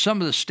 this is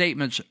some of the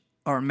statements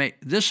are made.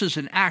 This is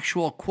an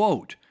actual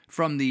quote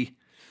from the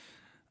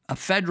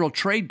Federal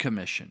Trade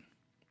Commission.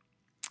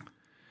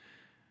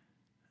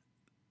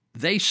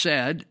 They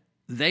said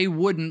they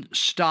wouldn't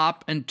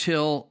stop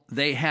until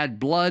they had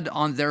blood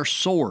on their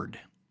sword.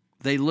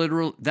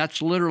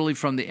 That's literally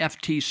from the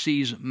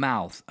FTC's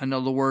mouth. In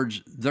other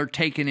words, they're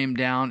taking him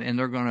down and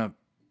they're going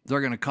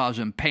to cause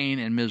him pain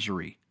and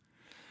misery.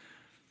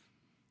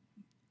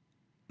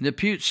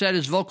 Nepute said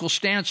his vocal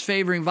stance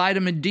favoring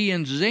vitamin D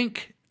and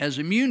zinc as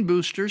immune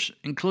boosters,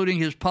 including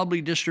his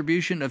public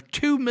distribution of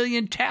 2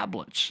 million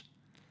tablets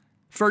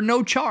for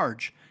no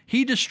charge.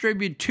 He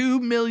distributed 2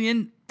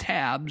 million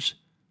tabs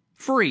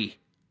free.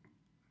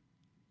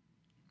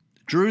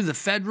 Drew the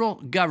federal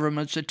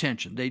government's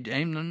attention.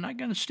 They're not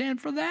going to stand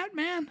for that,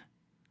 man.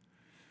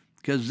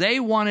 Because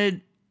they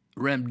wanted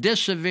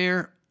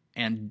remdesivir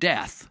and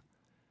death.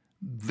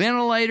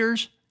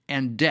 Ventilators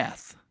and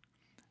death.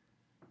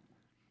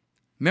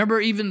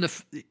 Remember even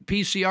the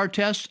PCR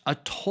test? A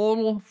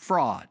total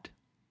fraud.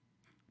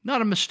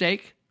 Not a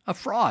mistake, a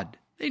fraud.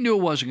 They knew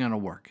it wasn't going to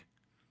work.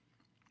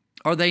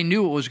 Or they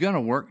knew it was going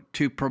to work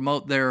to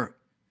promote their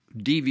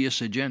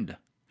devious agenda.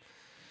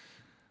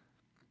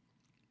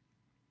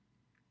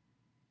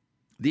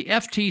 The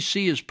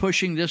FTC is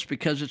pushing this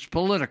because it's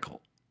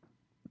political,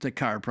 the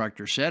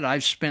chiropractor said.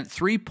 I've spent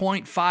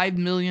 $3.5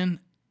 million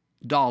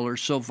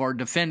so far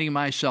defending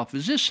myself.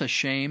 Is this a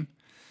shame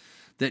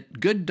that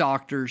good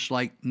doctors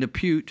like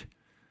Nepute,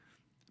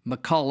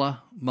 McCullough,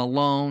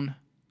 Malone,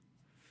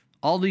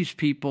 all these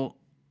people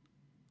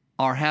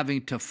are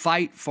having to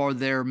fight for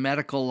their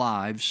medical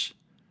lives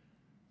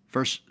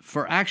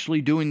for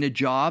actually doing the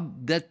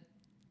job that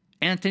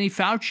Anthony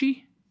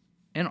Fauci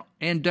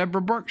and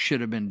Deborah Birx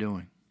should have been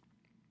doing?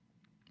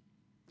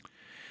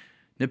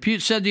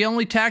 Nepute said the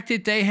only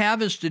tactic they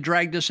have is to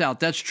drag this out.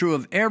 That's true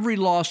of every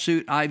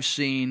lawsuit I've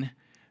seen.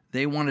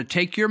 They want to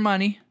take your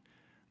money.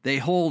 They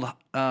hold,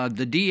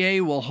 the DA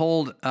will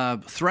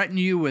threaten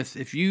you with,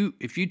 if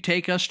you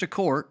take us to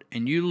court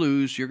and you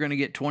lose, you're going to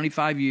get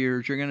 25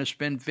 years. You're going to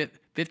spend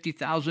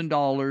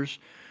 $50,000,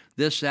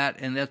 this, that,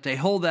 and that. They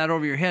hold that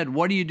over your head.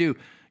 What do?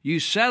 You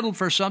settle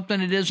for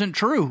something that isn't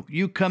true.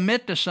 You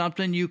commit to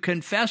something. You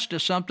confess to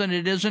something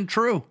that isn't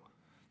true.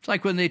 It's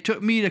like when they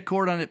took me to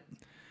court on a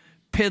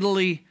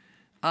piddly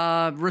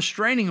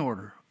restraining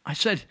order. I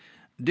said,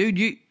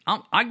 dude,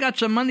 I got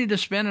some money to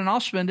spend and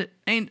I'll spend it.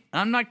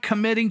 I'm not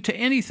committing to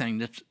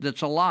anything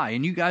that's a lie.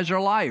 And you guys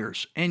are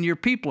liars. And your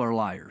people are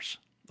liars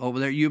over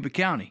there at Yuba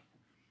County.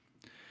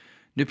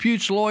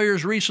 Nepute's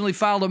lawyers recently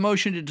filed a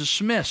motion to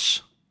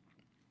dismiss.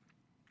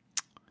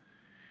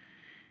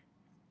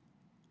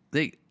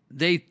 They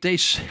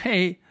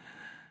say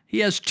he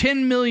has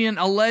 10 million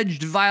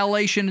alleged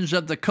violations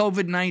of the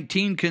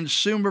COVID-19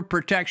 Consumer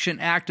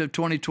Protection Act of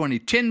 2020,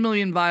 10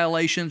 million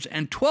violations,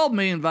 and 12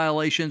 million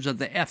violations of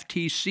the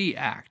FTC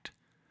Act.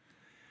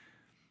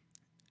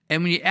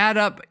 And when you add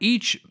up,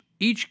 each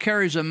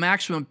carries a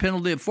maximum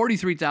penalty of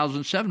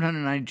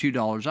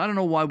 $43,792. I don't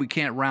know why we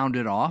can't round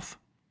it off.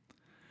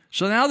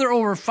 So now they're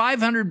over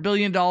 $500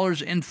 billion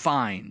in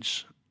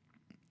fines.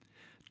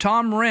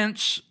 Tom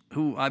Rentz,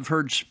 who I've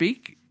heard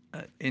speak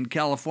in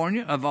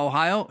California, of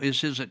Ohio,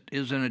 is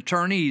an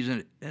attorney. He's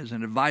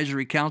an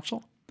advisory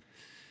council.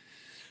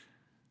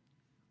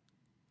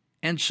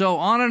 And so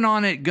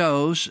on it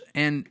goes,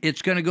 and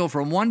it's going to go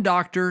from one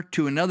doctor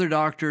to another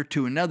doctor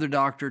to another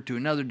doctor to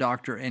another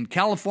doctor. And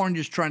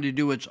California's trying to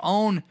do its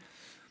own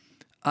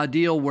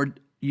deal where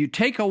you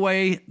take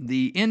away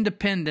the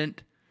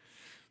independent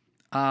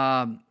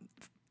and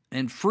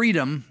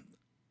freedom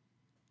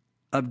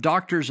of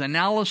doctors'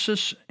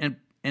 analysis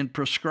and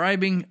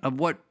prescribing of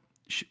what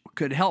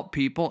could help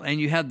people, and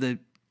you have the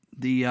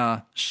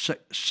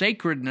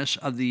sacredness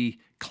of the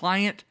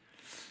client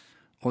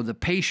or the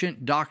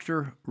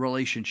patient-doctor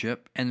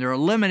relationship, and they're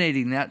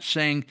eliminating that,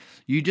 saying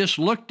you just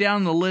look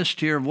down the list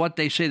here of what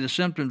they say the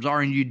symptoms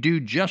are, and you do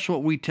just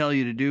what we tell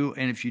you to do,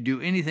 and if you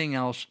do anything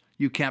else,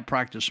 you can't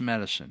practice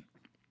medicine.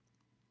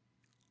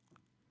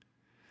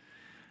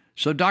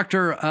 So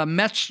Dr.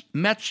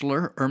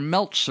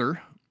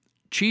 Meltzer,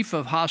 chief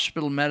of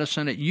hospital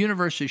medicine at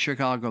University of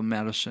Chicago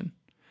Medicine,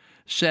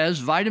 says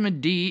vitamin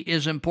D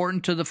is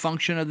important to the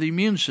function of the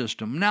immune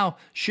system. Now,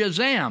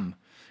 shazam,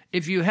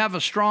 if you have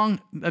a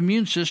strong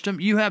immune system,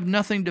 you have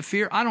nothing to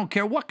fear. I don't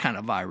care what kind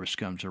of virus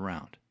comes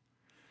around.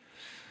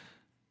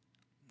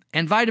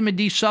 And vitamin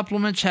D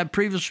supplements have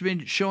previously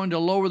been shown to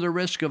lower the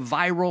risk of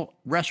viral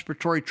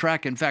respiratory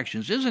tract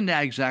infections. Isn't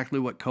that exactly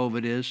what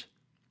COVID is?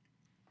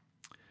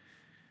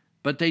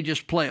 But they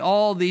just play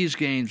all these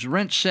games.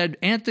 Rentz said,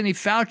 Anthony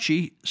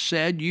Fauci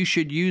said you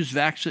should use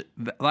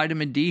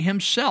vitamin D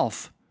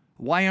himself.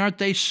 Why aren't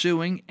they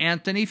suing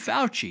Anthony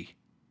Fauci?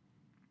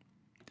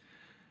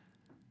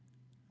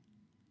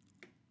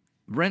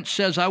 Rentz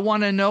says, I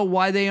want to know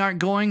why they aren't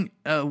going,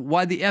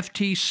 why the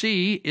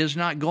FTC is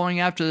not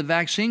going after the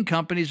vaccine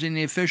companies and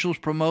the officials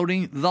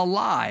promoting the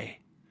lie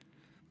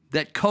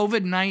that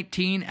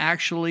COVID-19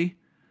 actually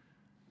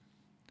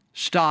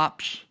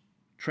stops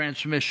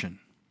transmission.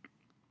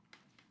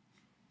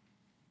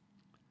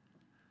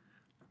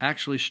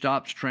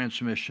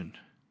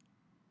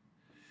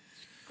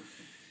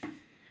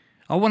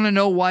 I want to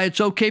know why it's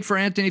okay for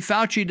Anthony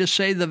Fauci to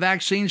say the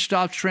vaccine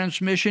stops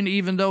transmission,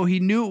 even though he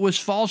knew it was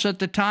false at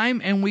the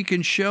time, and we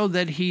can show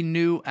that he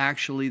knew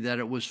actually that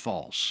it was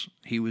false.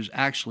 He was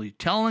actually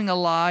telling a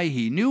lie.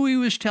 He knew he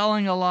was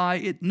telling a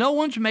lie. No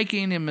one's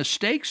making any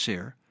mistakes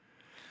here.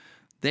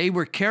 They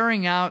were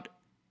carrying out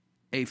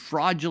a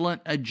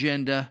fraudulent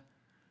agenda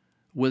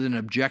with an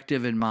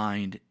objective in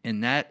mind,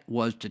 and that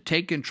was to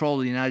take control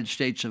of the United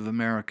States of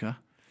America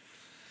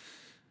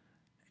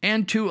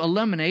and to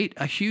eliminate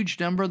a huge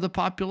number of the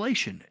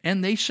population.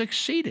 And they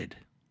succeeded.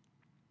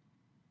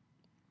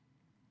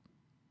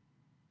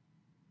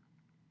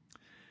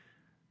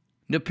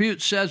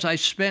 Napute says, I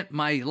spent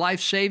my life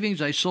savings.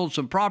 I sold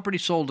some property,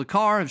 sold a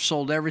car. I've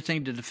sold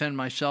everything to defend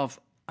myself.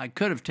 I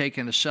could have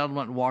taken a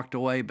settlement and walked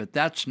away, but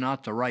that's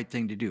not the right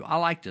thing to do. I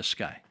like this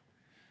guy.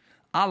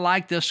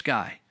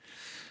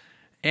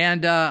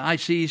 And I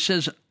see he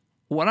says,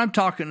 what I'm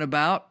talking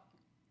about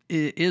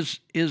is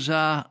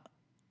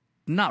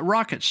not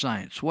rocket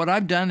science. What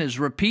I've done is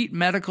repeat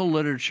medical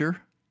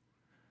literature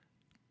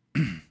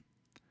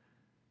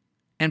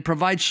and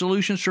provide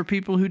solutions for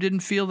people who didn't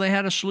feel they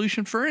had a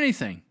solution for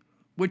anything,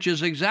 which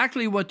is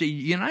exactly what the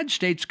United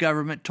States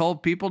government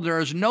told people. There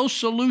is no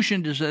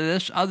solution to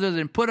this other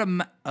than put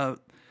a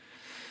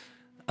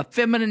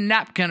feminine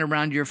napkin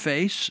around your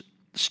face,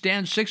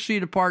 stand 6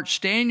 feet apart,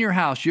 stay in your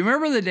house. You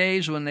remember the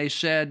days when they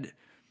said,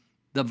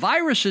 the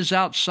virus is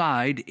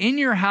outside, in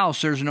your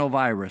house there's no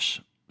virus,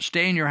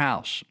 stay in your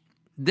house.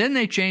 Then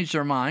they changed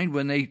their mind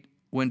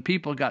when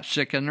people got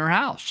sick in their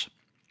house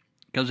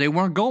because they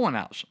weren't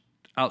going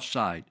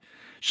outside.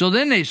 So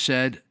then they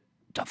said,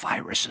 the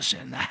virus is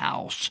in the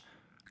house.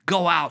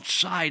 Go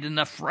outside in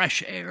the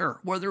fresh air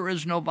where there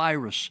is no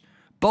virus.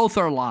 Both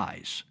are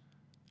lies.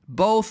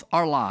 Both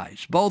are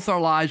lies. Both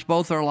are lies.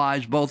 Both are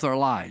lies. Both are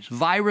lies.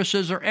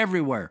 Viruses are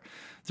everywhere.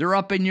 They're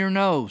up in your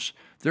nose.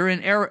 They're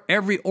in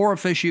every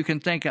orifice you can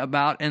think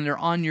about, and they're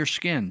on your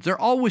skin.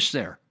 They're always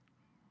there.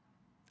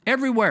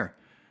 Everywhere.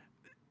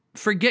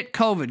 Forget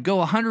COVID. Go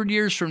 100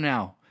 years from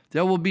now.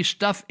 There will be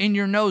stuff in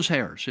your nose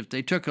hairs if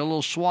they took a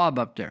little swab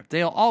up there.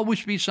 There'll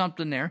always be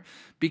something there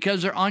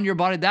because they're on your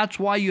body. That's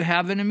why you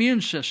have an immune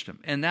system,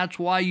 and that's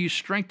why you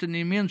strengthen the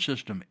immune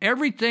system.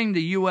 Everything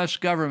the U.S.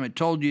 government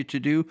told you to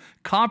do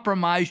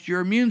compromised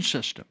your immune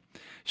system.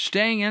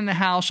 Staying in the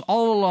house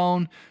all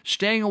alone,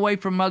 staying away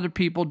from other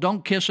people,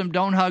 don't kiss them,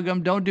 don't hug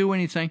them, don't do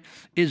anything,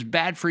 is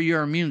bad for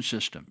your immune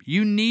system.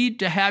 You need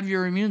to have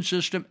your immune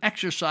system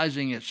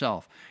exercising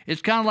itself.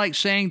 It's kind of like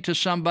saying to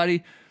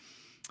somebody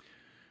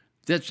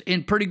that's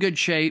in pretty good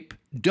shape,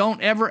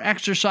 don't ever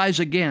exercise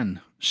again.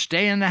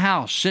 Stay in the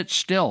house, sit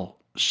still,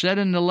 sit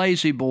in the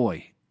lazy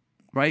boy,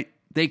 right?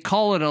 They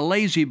call it a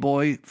lazy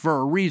boy for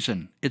a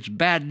reason. It's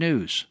bad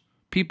news.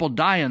 People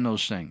die in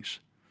those things.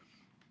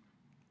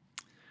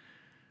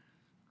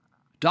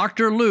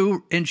 Dr.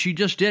 Lou, and she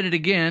just did it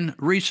again.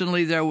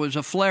 Recently, there was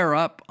a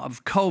flare-up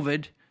of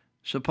COVID,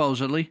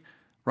 supposedly,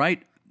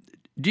 right?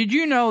 Did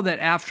you know that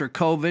after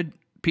COVID,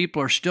 people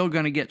are still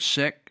going to get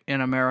sick in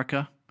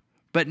America?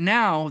 But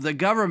now the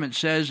government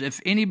says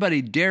if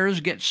anybody dares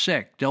get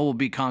sick, there will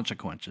be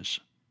consequences.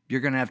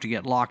 You're going to have to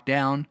get locked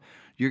down.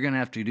 You're going to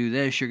have to do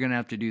this. You're going to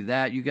have to do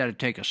that. You got to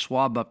take a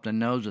swab up the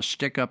nose, a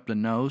stick up the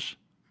nose.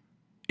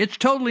 It's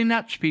totally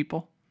nuts,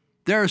 people.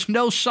 There is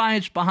no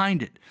science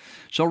behind it.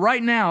 So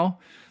right now,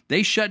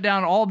 they shut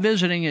down all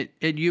visiting at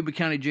Yuba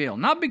County Jail.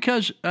 Not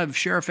because of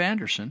Sheriff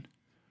Anderson,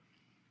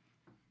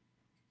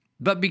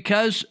 but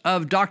because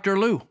of Dr.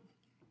 Lou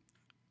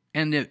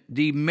and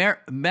the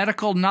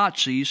medical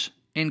Nazis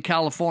in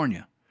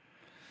California.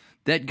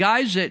 That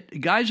guys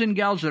and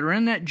gals that are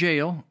in that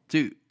jail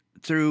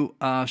through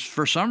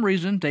for some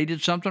reason they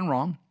did something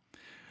wrong,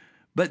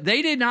 but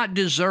they did not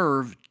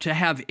deserve to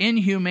have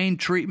inhumane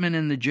treatment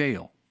in the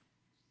jail.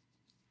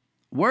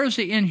 Where is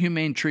the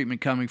inhumane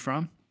treatment coming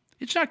from?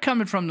 It's not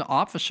coming from the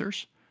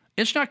officers.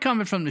 It's not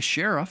coming from the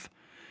sheriff.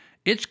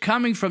 It's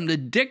coming from the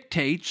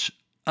dictates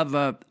of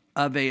a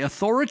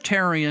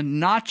authoritarian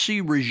Nazi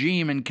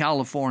regime in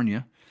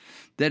California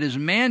that is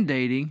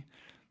mandating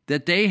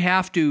that they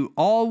have to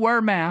all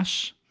wear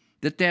masks,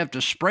 that they have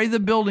to spray the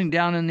building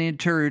down in the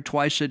interior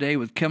twice a day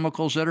with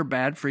chemicals that are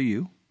bad for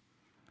you,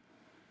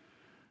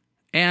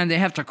 and they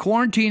have to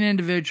quarantine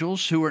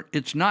individuals who are,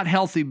 it's not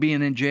healthy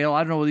being in jail.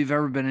 I don't know whether you've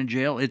ever been in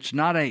jail. It's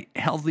not a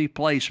healthy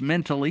place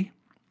mentally.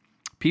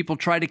 People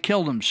try to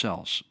kill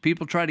themselves.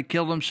 People try to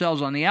kill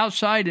themselves on the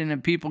outside, and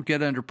then people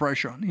get under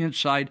pressure on the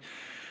inside.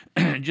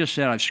 Just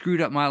said, I've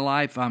screwed up my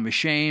life. I'm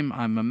ashamed.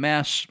 I'm a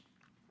mess.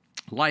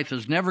 Life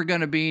is never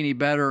going to be any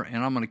better,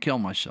 and I'm going to kill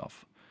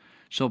myself.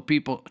 So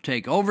people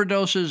take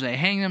overdoses. They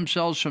hang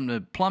themselves from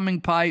the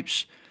plumbing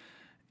pipes,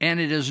 and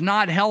it is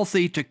not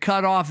healthy to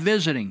cut off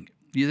visiting.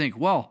 You think,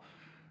 well,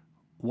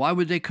 why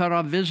would they cut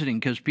off visiting?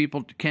 Because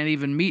people can't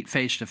even meet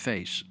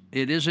face-to-face.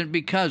 It isn't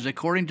because,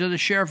 according to the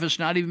sheriff, it's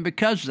not even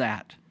because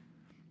that.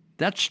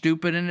 That's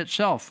stupid in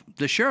itself.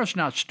 The sheriff's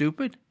not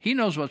stupid. He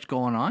knows what's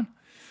going on.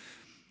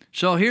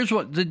 So here's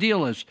what the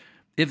deal is.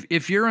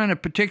 If you're in a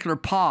particular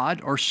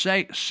pod or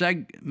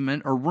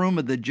segment or room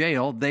of the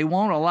jail, they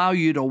won't allow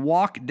you to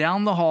walk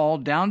down the hall,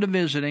 down to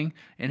visiting,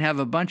 and have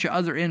a bunch of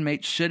other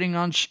inmates sitting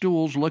on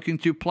stools looking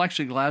through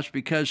plexiglass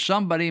because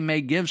somebody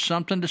may give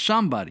something to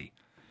somebody.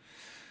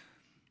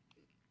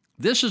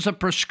 This is a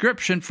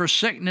prescription for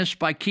sickness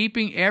by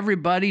keeping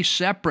everybody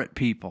separate,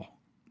 people.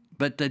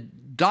 But the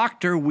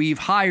doctor we've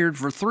hired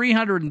for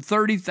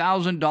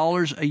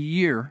 $330,000 a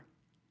year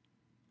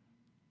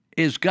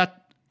is a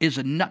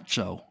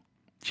nutso.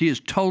 She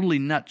is totally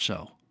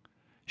nutso.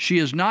 She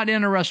is not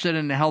interested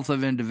in the health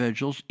of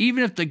individuals,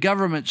 even if the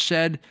government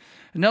said,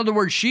 in other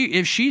words,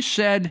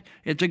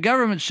 if the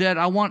government said,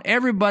 I want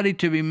everybody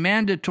to be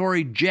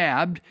mandatory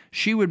jabbed,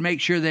 she would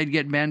make sure they'd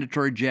get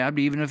mandatory jabbed,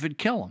 even if it'd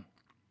kill them.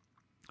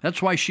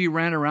 That's why she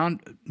ran around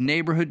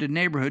neighborhood to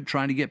neighborhood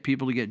trying to get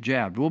people to get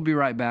jabbed. We'll be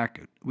right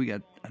back. We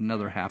got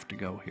another half to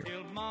go here.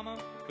 Mama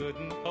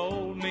couldn't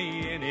hold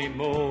me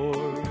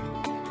anymore.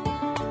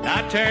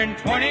 I turned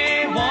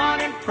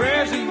 21 in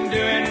prison,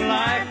 doing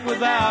life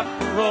without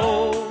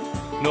parole.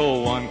 No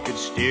one could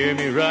steer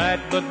me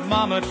right, but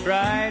Mama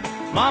tried.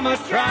 Mama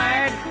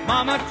tried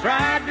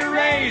to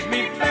raise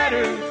me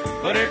better,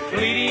 but her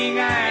pleading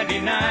I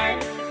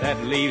denied.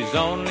 That leaves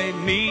only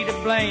me to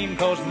blame,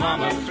 'cause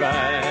Mama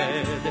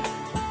tried.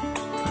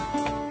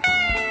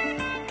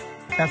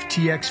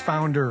 FTX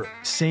founder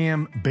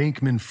Sam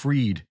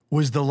Bankman-Fried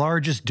was the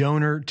largest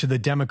donor to the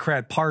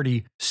Democrat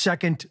Party,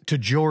 second to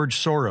George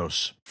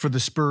Soros, for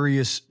the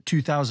spurious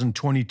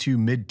 2022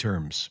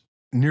 midterms.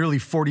 Nearly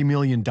 $40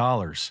 million,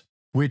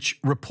 which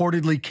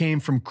reportedly came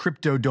from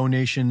crypto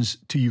donations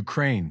to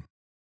Ukraine.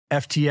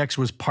 FTX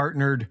was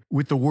partnered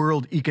with the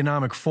World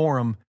Economic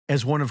Forum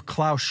as one of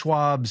Klaus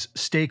Schwab's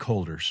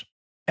stakeholders.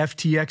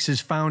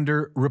 FTX's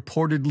founder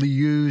reportedly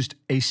used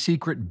a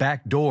secret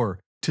backdoor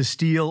to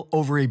steal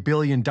over $1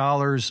 billion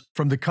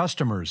from the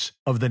customers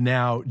of the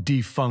now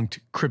defunct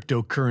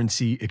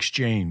cryptocurrency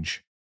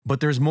exchange. But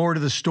there's more to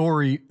the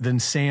story than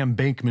Sam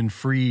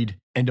Bankman-Fried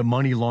and a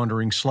money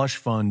laundering slush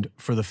fund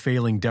for the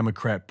failing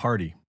Democrat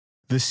Party.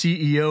 The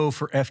CEO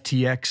for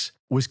FTX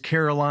was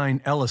Caroline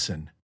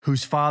Ellison,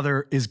 whose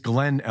father is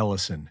Glenn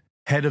Ellison,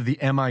 head of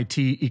the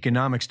MIT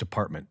Economics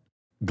Department.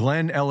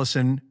 Glenn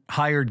Ellison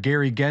hired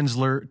Gary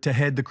Gensler to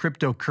head the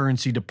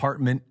cryptocurrency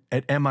department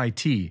at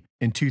MIT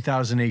in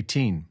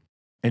 2018.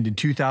 And in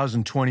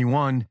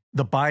 2021,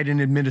 the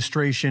Biden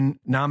administration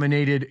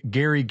nominated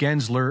Gary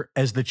Gensler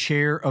as the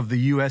chair of the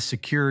U.S.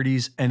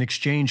 Securities and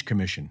Exchange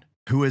Commission,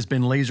 who has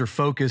been laser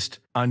focused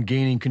on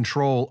gaining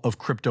control of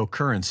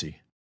cryptocurrency.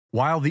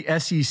 While the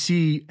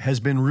SEC has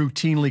been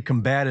routinely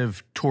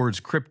combative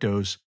towards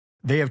cryptos,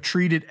 they have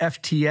treated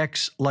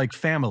FTX like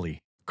family,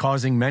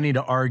 causing many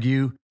to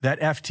argue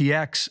that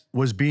FTX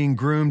was being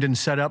groomed and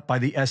set up by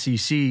the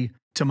SEC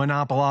to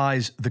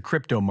monopolize the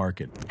crypto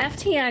market.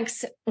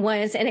 FTX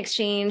was an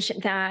exchange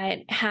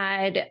that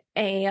had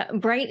a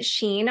bright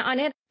sheen on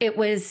it. It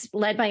was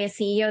led by a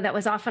CEO that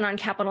was often on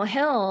Capitol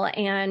Hill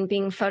and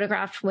being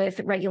photographed with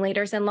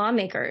regulators and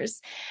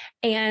lawmakers.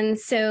 And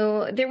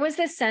so there was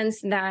this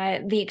sense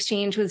that the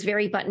exchange was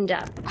very buttoned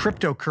up.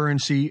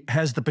 Cryptocurrency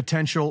has the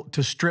potential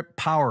to strip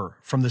power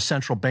from the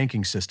central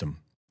banking system,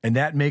 and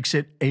that makes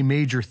it a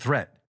major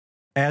threat.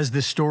 As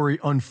this story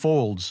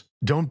unfolds,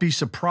 don't be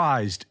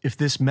surprised if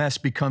this mess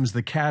becomes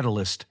the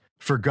catalyst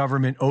for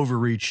government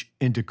overreach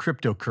into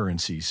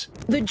cryptocurrencies.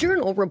 The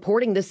Journal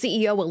reporting the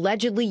CEO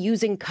allegedly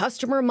using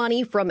customer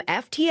money from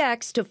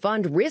FTX to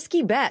fund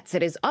risky bets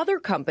at his other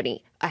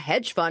company, a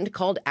hedge fund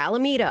called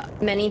Alameda.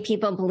 Many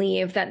people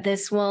believe that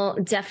this will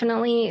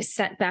definitely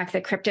set back the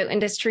crypto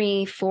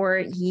industry for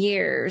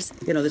years.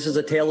 You know, this is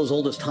a tale as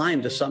old as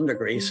time to some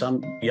degree.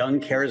 Some young,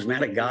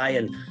 charismatic guy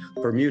in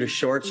Bermuda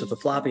shorts with the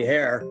floppy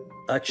hair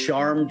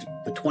charmed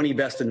the 20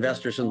 best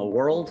investors in the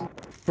world.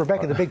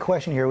 Rebecca, the big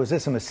question here, was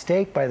this a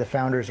mistake by the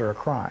founders or a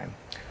crime?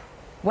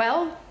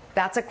 Well,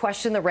 that's a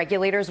question the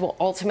regulators will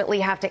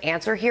ultimately have to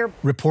answer here.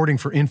 Reporting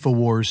for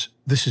InfoWars,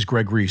 this is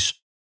Greg Reese.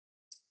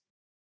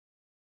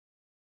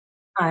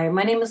 Hi,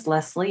 my name is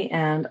Leslie,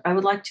 and I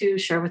would like to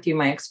share with you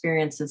my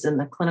experiences in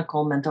the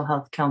clinical mental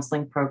health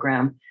counseling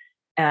program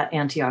at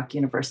Antioch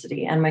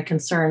University and my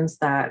concerns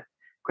that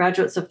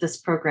graduates of this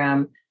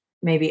program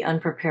may be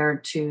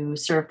unprepared to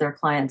serve their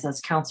clients as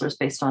counselors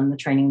based on the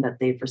training that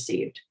they've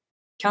received.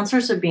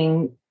 Counselors are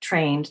being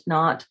trained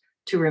not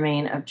to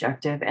remain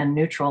objective and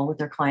neutral with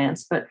their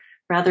clients, but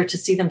rather to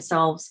see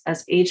themselves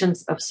as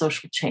agents of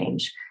social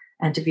change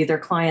and to view their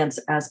clients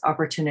as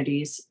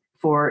opportunities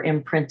for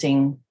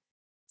imprinting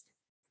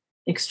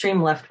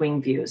extreme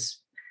left-wing views.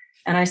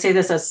 And I say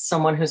this as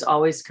someone who's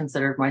always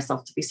considered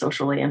myself to be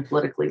socially and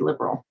politically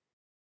liberal.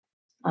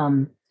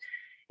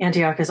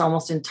 Antioch has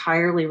almost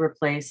entirely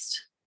replaced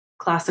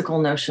classical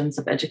notions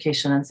of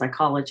education and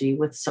psychology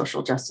with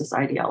social justice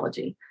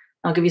ideology.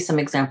 I'll give you some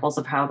examples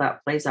of how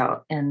that plays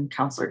out in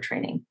counselor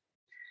training.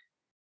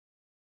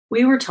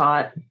 We were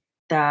taught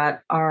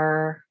that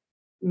our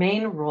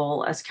main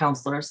role as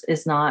counselors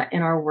is not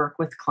in our work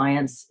with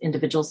clients,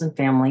 individuals, and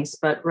families,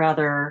 but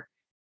rather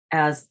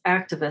as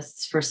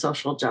activists for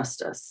social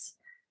justice.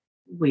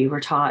 We were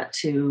taught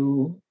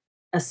to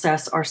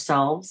assess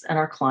ourselves and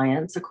our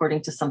clients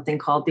according to something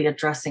called the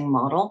addressing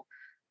model.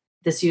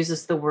 This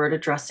uses the word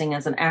addressing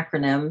as an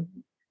acronym,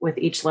 with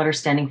each letter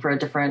standing for a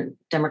different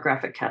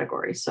demographic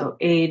category. So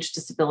age,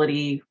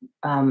 disability,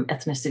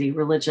 ethnicity,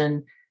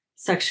 religion,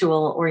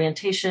 sexual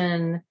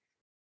orientation,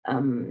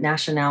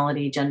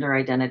 nationality, gender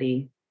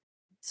identity,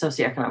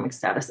 socioeconomic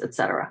status,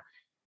 etc.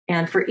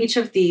 And for each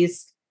of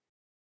these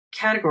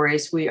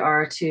categories, we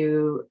are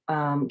to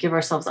give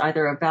ourselves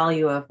either a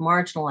value of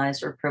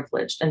marginalized or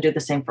privileged, and do the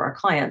same for our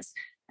clients,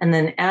 and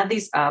then add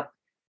these up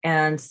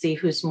and see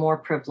who's more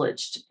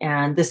privileged.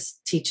 And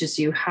this teaches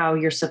you how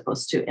you're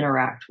supposed to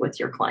interact with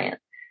your client.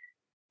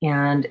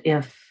 And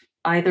if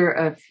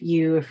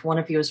one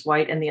of you is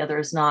white and the other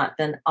is not,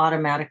 then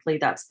automatically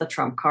that's the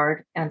trump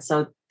card. And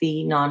so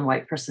the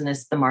non-white person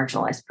is the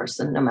marginalized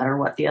person, no matter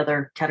what the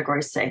other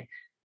categories say.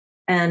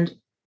 And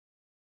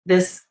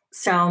this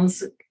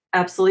sounds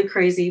absolutely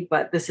crazy,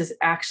 but this is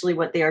actually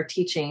what they are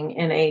teaching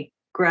in a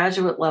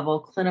graduate level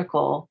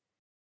clinical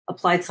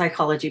applied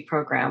psychology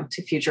program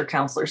to future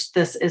counselors.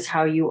 This is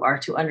how you are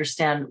to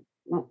understand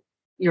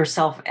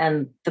yourself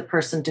and the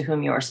person to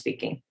whom you are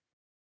speaking.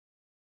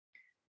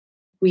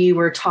 We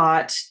were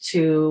taught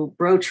to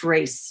broach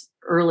race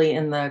early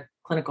in the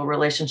clinical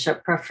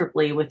relationship,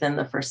 preferably within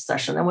the first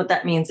session. And what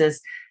that means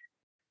is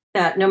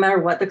that no matter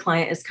what the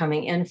client is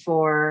coming in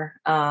for,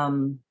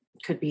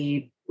 could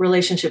be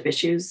relationship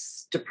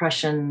issues,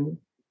 depression,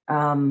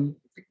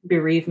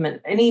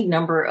 bereavement, any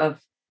number of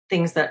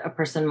things that a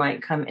person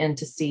might come in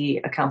to see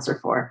a counselor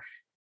for,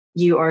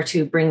 you are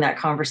to bring that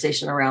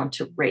conversation around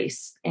to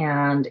race.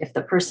 And if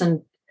the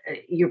person,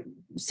 you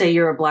say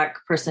you're a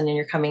Black person and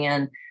you're coming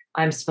in,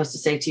 I'm supposed to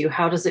say to you,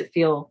 how does it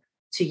feel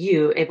to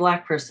you, a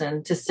Black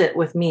person, to sit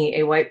with me,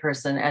 a white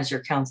person, as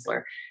your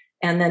counselor?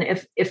 And then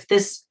if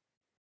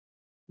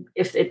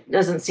it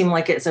doesn't seem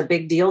like it's a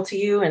big deal to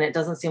you, and it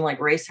doesn't seem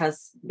like race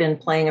has been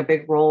playing a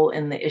big role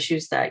in the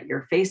issues that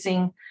you're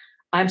facing,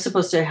 I'm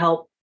supposed to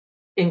help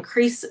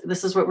increase,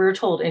 this is what we were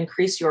told,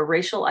 increase your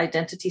racial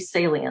identity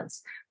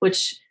salience,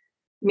 which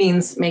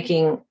means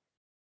making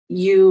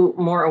you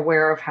more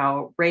aware of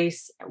how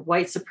race,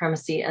 white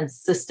supremacy, and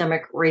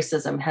systemic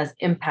racism has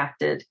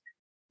impacted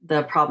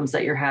the problems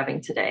that you're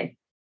having today.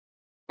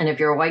 And if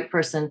you're a white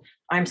person,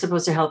 I'm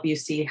supposed to help you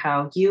see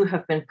how you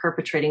have been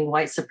perpetrating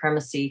white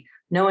supremacy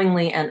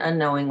knowingly and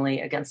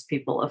unknowingly against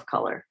people of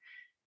color,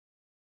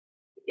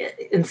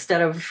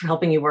 instead of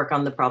helping you work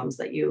on the problems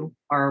that you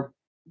are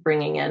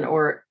bringing in,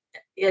 or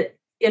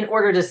in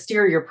order to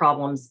steer your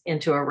problems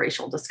into a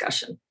racial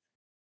discussion.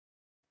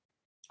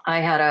 I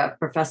had a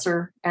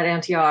professor at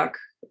Antioch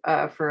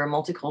for a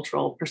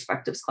multicultural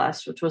perspectives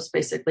class, which was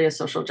basically a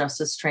social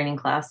justice training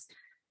class,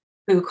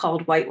 who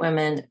called white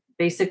women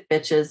basic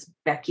bitches,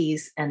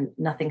 Beckies, and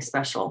nothing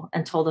special,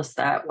 and told us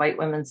that white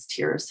women's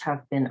tears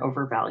have been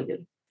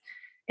overvalued.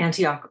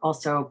 Antioch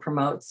also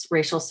promotes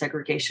racial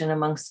segregation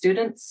among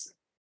students,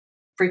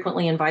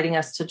 frequently inviting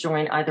us to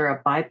join either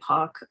a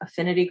BIPOC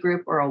affinity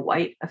group or a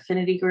white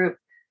affinity group.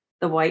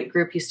 The white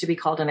group used to be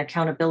called an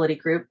accountability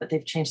group, but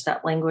they've changed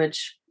that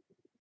language.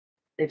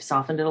 They've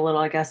softened it a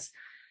little, I guess.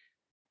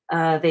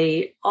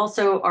 They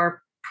also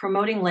are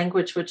promoting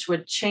language which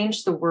would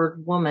change the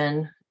word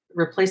woman,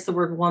 replace the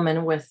word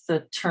woman with the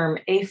term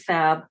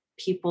AFAB,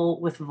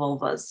 people with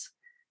vulvas.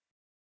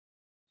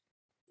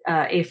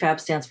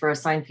 AFAB stands for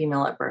assigned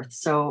female at birth.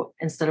 So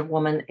instead of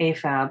woman,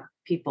 AFAB,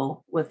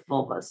 people with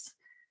vulvas.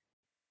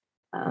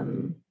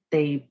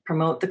 They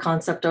promote the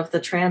concept of the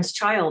trans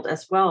child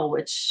as well,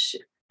 which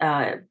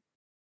means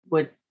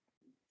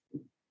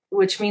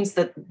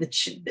that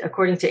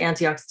according to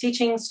Antioch's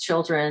teachings,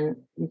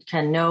 children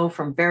can know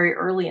from very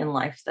early in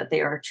life that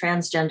they are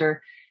transgender,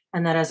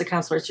 and that as a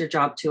counselor, it's your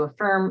job to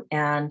affirm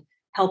and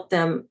help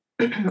them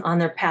on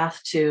their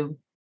path to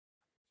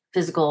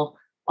physical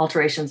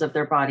alterations of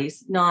their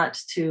bodies, not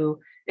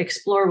to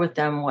explore with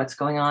them what's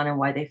going on and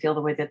why they feel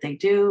the way that they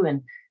do,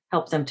 and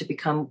help them to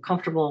become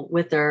comfortable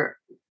with their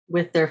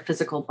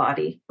physical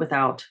body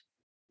without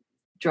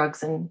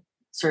drugs and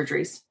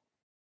surgeries.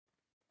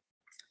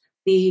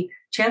 The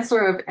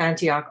Chancellor of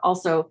Antioch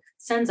also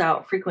sends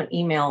out frequent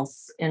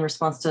emails in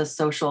response to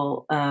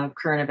social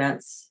current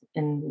events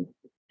in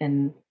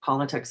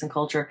politics and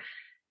culture.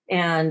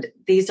 And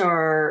these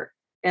are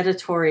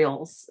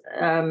editorials.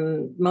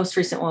 Most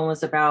recent one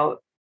was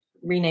about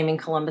renaming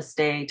Columbus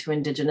Day to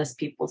Indigenous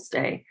Peoples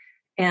Day.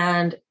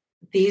 And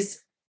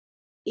these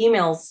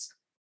emails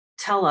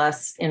tell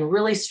us in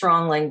really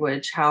strong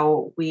language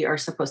how we are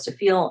supposed to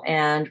feel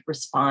and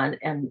respond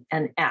and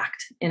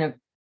act in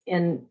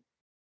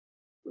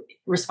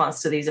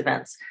response to these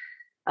events.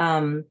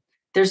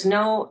 There's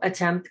no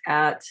attempt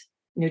at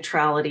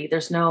neutrality.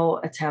 There's no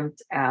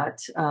attempt at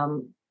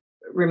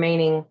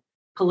remaining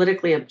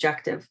politically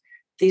objective.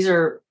 These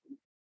are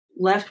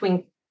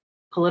left-wing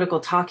political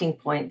talking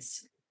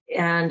points.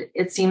 And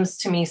it seems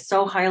to me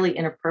so highly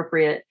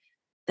inappropriate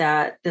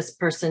that this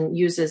person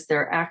uses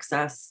their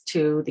access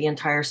to the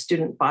entire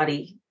student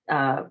body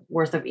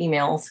worth of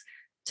emails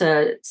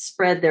to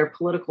spread their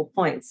political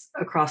points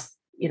across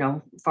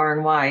far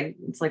and wide.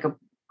 It's like a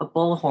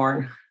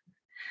bullhorn.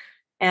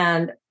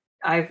 And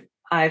I've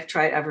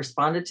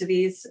responded to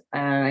these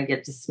and I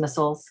get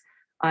dismissals.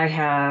 I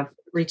have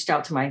reached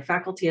out to my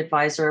faculty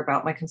advisor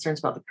about my concerns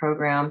about the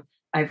program.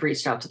 I've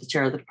reached out to the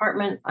chair of the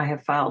department. I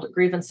have filed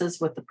grievances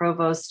with the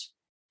provost.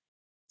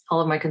 All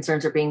of my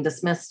concerns are being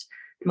dismissed.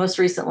 Most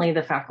recently,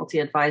 the faculty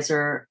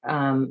advisor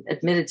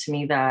admitted to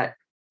me that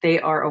they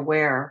are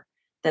aware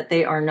that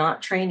they are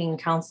not training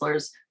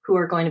counselors who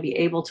are going to be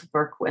able to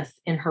work with,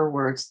 in her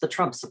words, the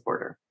Trump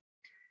supporter.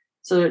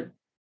 So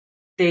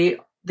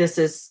this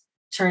is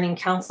turning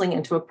counseling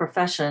into a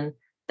profession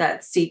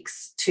that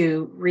seeks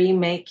to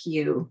remake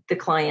you, the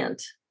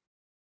client,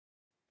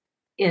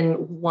 in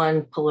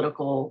one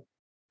political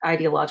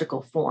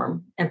ideological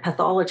form and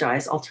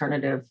pathologize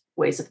alternative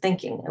ways of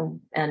thinking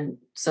and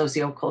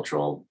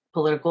sociocultural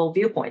political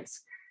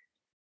viewpoints.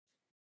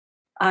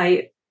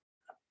 I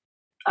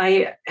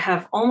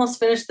have almost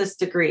finished this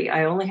degree.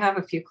 I only have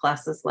a few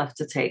classes left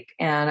to take,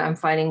 and I'm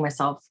finding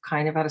myself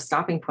kind of at a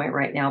stopping point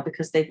right now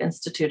because they've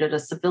instituted a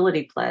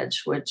civility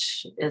pledge,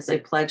 which is a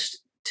pledge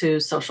to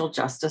social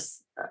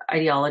justice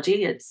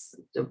ideology. It's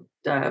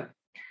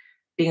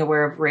being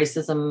aware of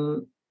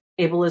racism,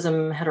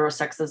 ableism,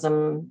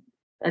 heterosexism,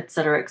 et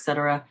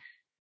cetera,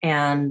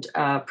 and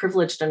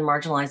privileged and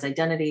marginalized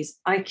identities.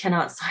 I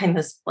cannot sign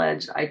this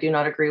pledge. I do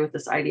not agree with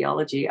this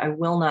ideology. I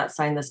will not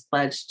sign this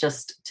pledge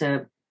just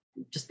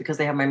because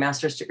they have my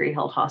master's degree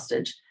held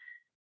hostage.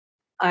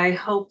 I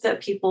hope that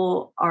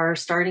people are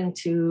starting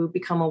to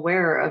become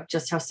aware of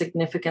just how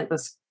significant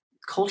this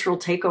cultural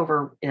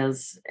takeover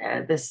is,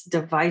 this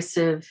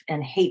divisive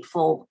and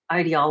hateful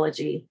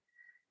ideology.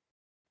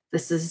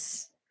 This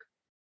is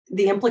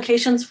the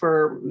implications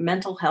for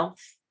mental health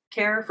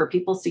care, for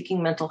people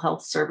seeking mental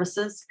health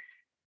services,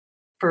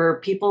 for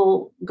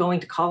people going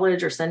to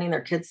college or sending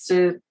their kids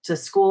to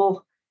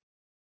school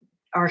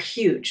are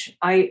huge.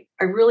 I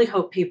really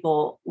hope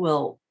people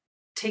will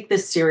take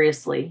this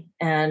seriously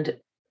and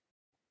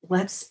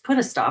let's put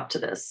a stop to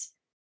this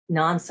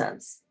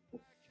nonsense.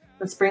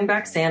 Let's bring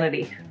back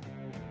sanity.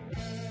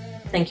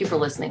 Thank you for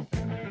listening.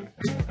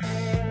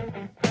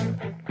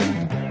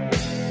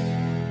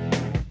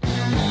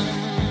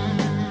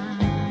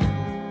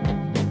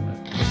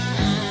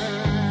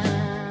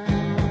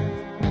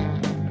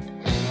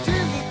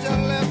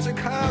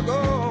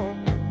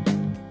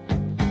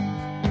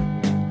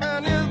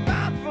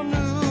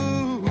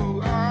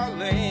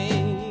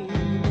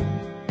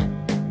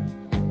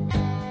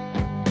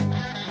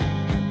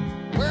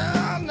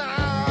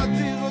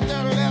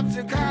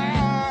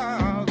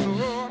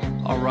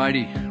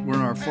 Alrighty, we're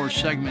in our fourth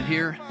segment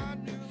here,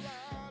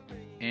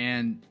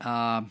 and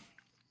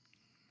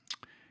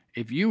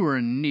if you are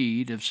in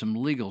need of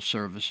some legal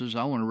services,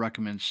 I want to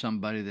recommend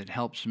somebody that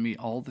helps me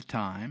all the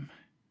time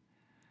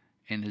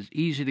and is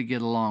easy to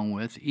get along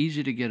with,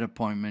 easy to get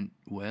appointment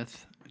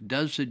with,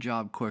 does the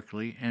job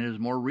quickly, and is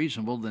more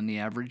reasonable than the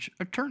average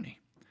attorney.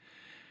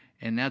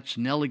 And that's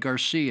Nellie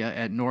Garcia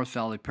at North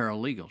Valley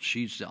Paralegal.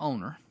 She's the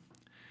owner,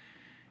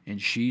 and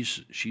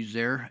she's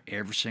there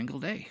every single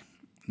day.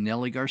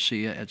 Nellie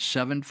Garcia at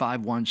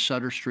 751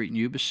 Sutter Street in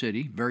Yuba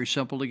City. Very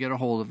simple to get a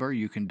hold of her.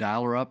 You can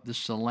dial her up. This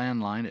is the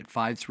landline at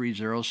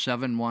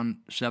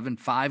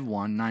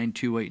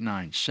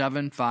 530-751-9289.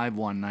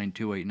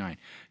 751-9289.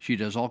 She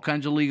does all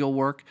kinds of legal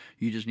work.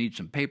 You just need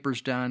some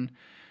papers done.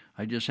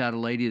 I just had a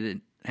lady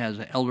that has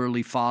an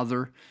elderly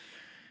father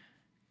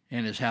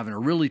and is having a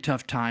really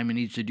tough time and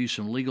needs to do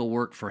some legal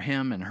work for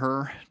him and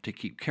her to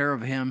keep care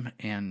of him.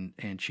 And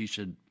she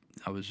said,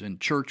 I was in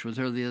church with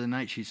her the other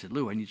night. She said,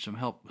 Lou, I need some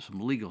help with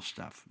some legal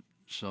stuff.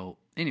 So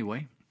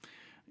anyway,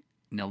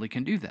 Nellie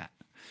can do that.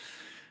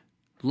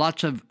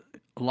 Lots of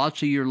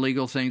your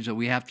legal things that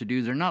we have to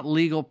do. They're not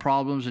legal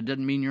problems. It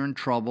doesn't mean you're in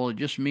trouble. It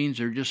just means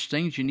they're just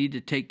things you need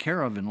to take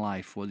care of in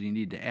life. Whether you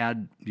need to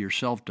add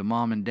yourself to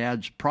mom and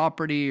dad's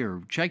property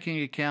or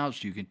checking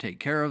accounts, you can take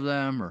care of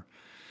them,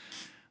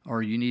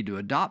 or you need to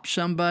adopt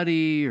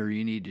somebody, or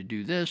you need to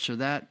do this or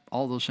that.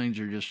 All those things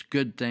are just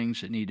good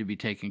things that need to be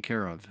taken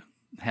care of.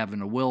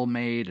 Having a will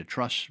made, a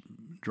trust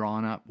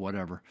drawn up,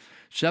 whatever.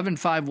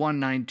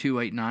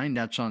 751-9289,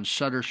 that's on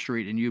Sutter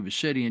Street in Yuba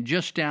City. And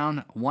just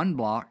down one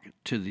block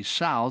to the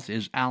south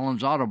is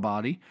Allen's Auto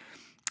Body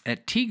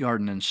at Tea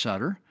Garden in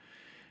Sutter.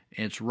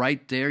 It's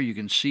right there. You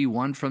can see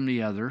one from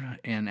the other.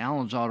 And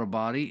Allen's Auto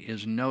Body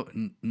is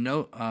notorious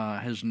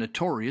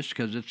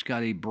because it's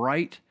got a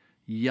bright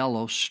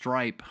yellow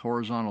stripe,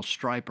 horizontal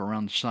stripe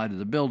around the side of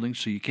the building,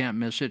 so you can't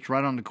miss it. It's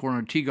right on the corner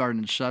of Tea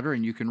Garden and Sutter,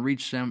 and you can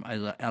reach them at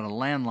a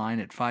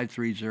landline at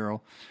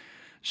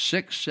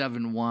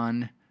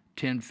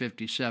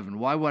 530-671-1057.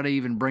 Why would I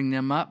even bring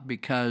them up?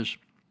 Because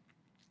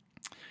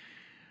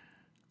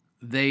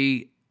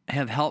they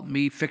have helped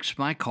me fix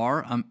my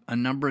car a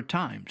number of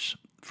times,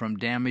 from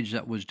damage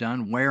that was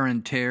done, wear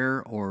and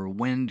tear, or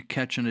wind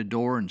catching a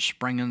door and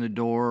springing the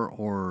door,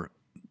 or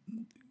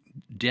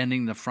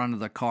denting the front of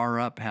the car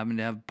up, having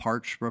to have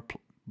parts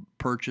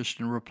purchased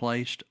and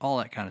replaced, all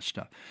that kind of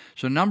stuff.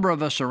 So a number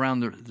of us around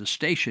the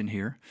station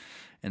here,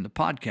 and the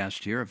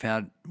podcast here have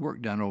had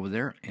work done over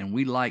there, and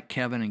we like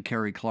Kevin and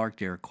Carrie Clark.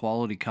 They're a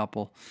quality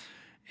couple,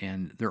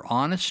 and they're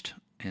honest,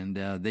 and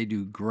they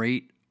do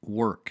great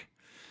work.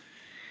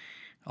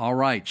 All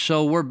right,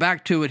 so we're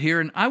back to it here,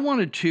 and I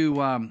wanted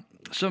to,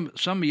 some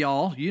of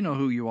y'all, you know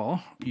who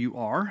you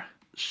are,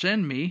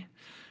 send me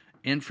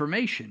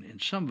information,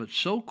 and some of it's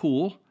so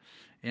cool,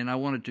 and I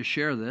wanted to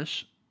share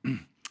this.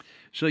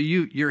 So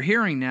you're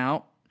hearing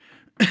now,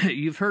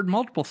 you've heard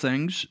multiple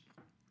things,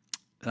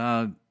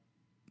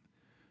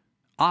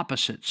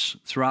 opposites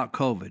throughout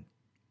COVID.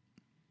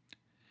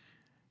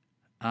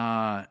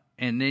 And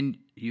then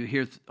you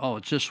hear,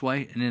 it's this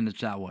way, and then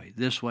it's that way.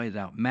 This way,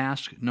 that.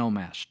 Mask, no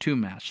mask. 2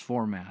 masks,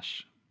 4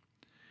 masks.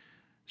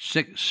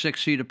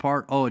 6 feet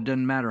apart. It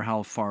doesn't matter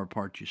how far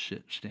apart you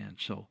stand.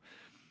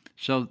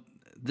 So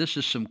this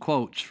is some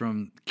quotes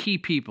from key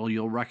people.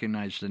 You'll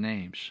recognize the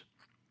names.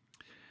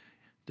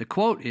 The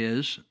quote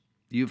is,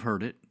 you've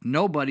heard it,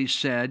 nobody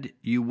said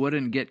you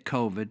wouldn't get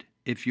COVID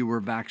if you were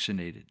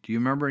vaccinated. Do you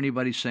remember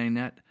anybody saying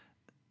that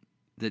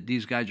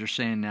these guys are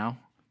saying now?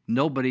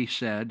 Nobody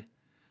said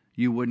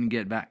you wouldn't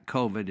get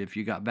COVID if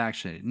you got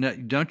vaccinated. No,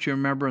 don't you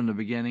remember in the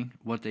beginning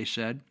what they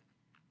said?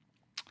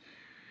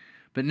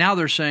 But now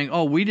they're saying,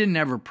 we didn't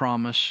ever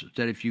promise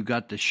that if you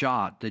got the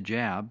shot, the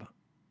jab,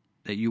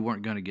 that you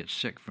weren't going to get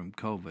sick from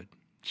COVID.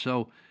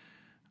 So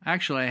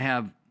actually I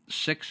have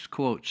 6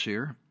 quotes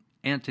here.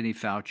 Anthony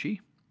Fauci.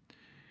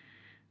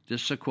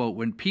 This is a quote.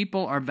 When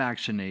people are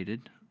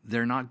vaccinated,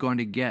 they're not going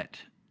to get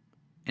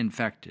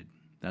infected.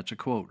 That's a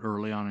quote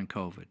early on in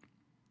COVID.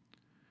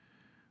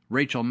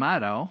 Rachel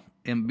Maddow,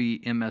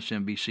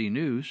 MSNBC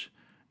News.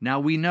 Now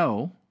we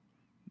know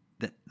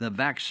that the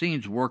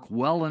vaccines work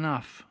well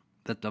enough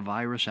that the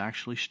virus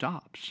actually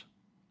stops.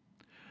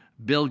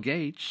 Bill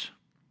Gates,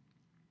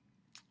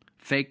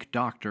 fake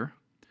doctor,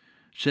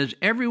 says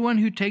everyone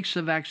who takes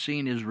the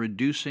vaccine is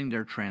reducing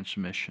their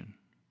transmission.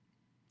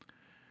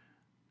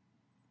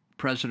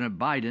 President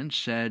Biden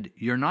said,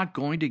 you're not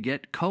going to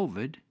get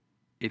COVID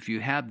if you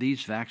have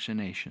these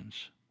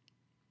vaccinations.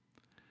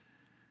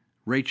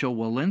 Rachel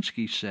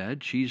Walensky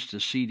said, she's the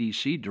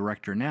CDC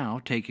director now,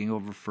 taking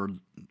over for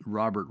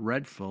Robert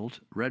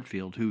Redfield,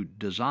 who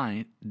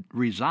resigned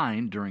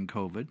during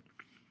COVID.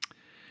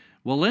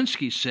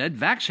 Walensky said,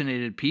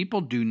 vaccinated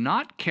people do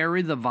not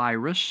carry the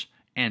virus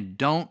and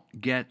don't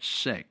get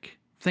sick.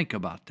 Think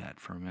about that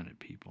for a minute,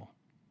 people.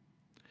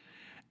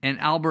 And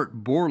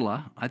Albert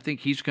Bourla, I think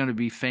he's going to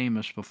be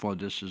famous before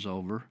this is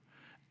over.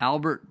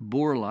 Albert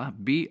Bourla,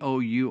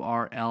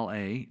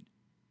 Bourla,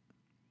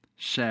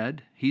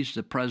 said, he's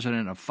the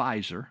president of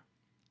Pfizer,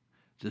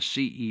 the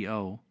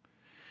CEO,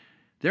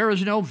 there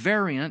is no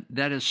variant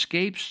that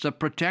escapes the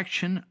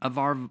protection of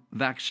our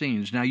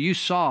vaccines. Now, you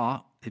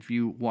saw, if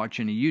you watch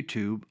any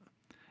YouTube,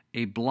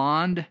 a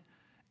blonde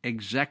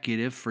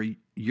executive for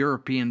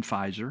European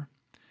Pfizer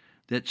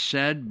that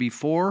said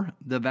before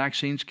the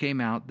vaccines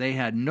came out, they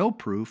had no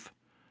proof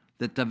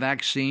that the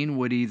vaccine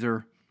would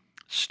either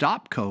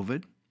stop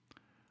COVID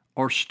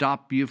or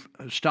stop you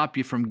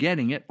from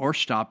getting it or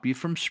stop you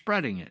from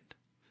spreading it.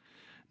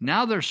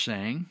 Now they're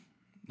saying,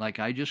 like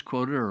I just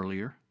quoted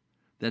earlier,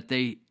 that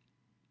they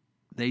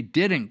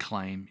didn't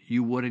claim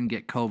you wouldn't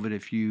get COVID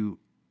if you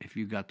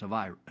got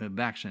the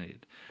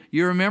vaccinated.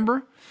 You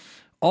remember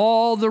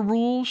all the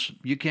rules?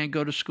 You can't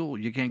go to school.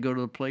 You can't go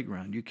to the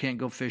playground. You can't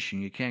go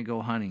fishing. You can't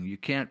go hunting. You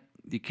can't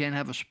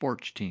have a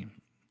sports team.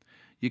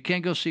 You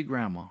can't go see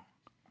grandma.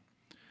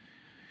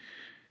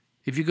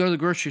 If you go to the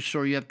grocery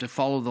store, you have to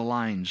follow the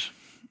lines.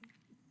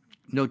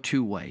 No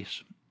 2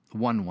 ways.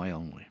 1 way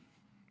only.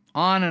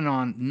 On and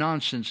on.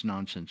 Nonsense,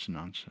 nonsense,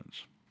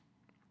 nonsense.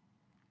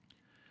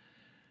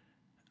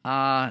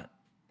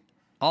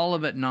 All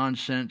of it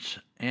nonsense.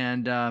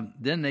 And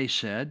then they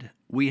said,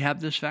 we have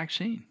this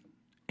vaccine.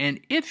 And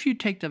if you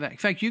take the vaccine, in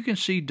fact, you can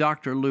see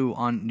Dr. Lou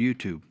on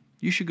YouTube.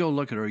 You should go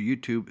look at her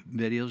YouTube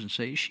videos and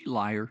say, is she a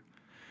liar?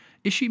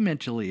 Is she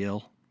mentally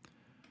ill?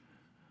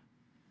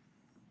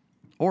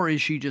 Or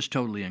is she just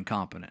totally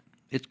incompetent?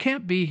 It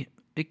can't be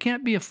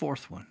a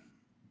fourth one.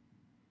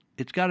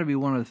 It's got to be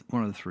one of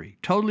the 3.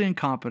 Totally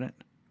incompetent,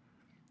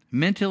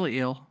 mentally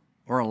ill,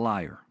 or a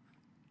liar.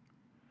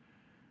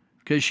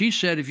 Because she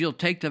said if you'll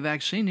take the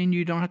vaccine, then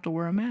you don't have to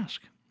wear a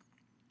mask.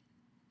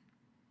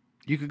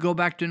 You could go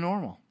back to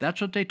normal.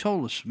 That's what they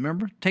told us.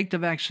 Remember? Take the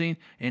vaccine,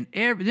 and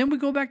then we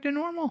go back to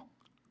normal.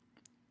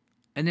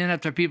 And then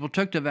after people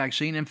took the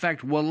vaccine, in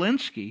fact,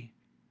 Walensky,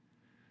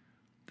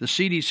 the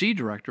CDC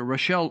director,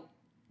 Rochelle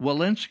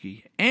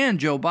Walensky, and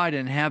Joe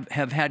Biden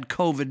have had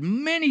COVID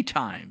many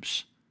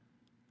times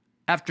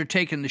after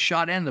taking the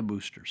shot and the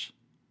boosters.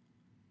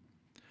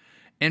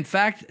 In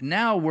fact,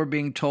 now we're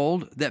being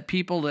told that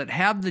people that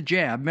have the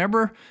jab,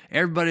 remember,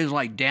 everybody's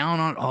like down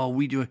on,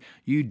 we do,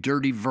 you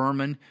dirty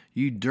vermin,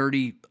 you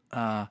dirty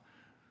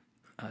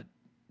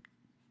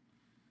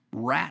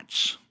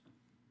rats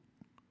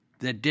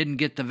that didn't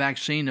get the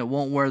vaccine, that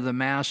won't wear the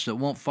mask, that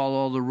won't follow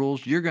all the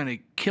rules. You're going to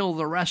kill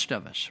the rest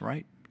of us,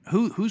 right?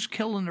 Who's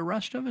killing the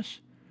rest of us?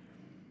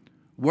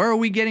 Where are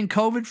we getting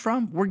COVID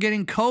from? We're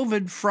getting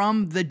COVID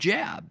from the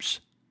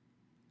jabs.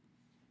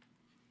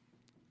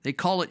 They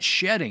call it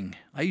shedding.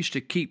 I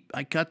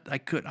got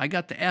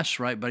the S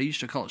right, but I used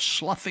to call it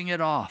sloughing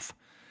it off.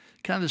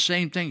 Kind of the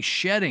same thing,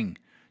 shedding.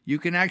 You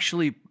can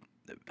actually,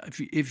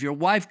 if your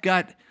wife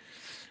got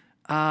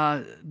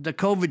the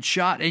COVID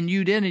shot and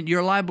you didn't,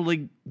 you're liable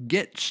to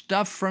get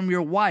stuff from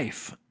your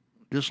wife,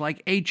 just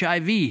like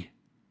HIV. It's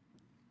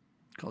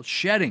called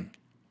shedding.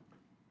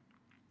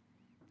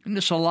 Isn't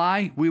this a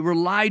lie? We were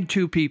lied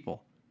to,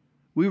 people.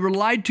 We were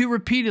lied to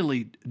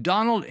repeatedly.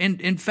 Donald,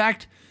 in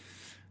fact,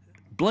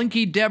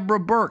 Blinky Deborah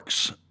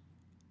Birx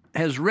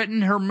has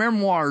written her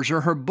memoirs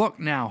or her book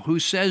now, who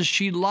says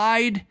she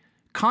lied,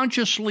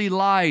 consciously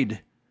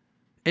lied,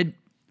 it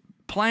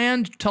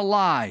planned to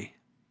lie,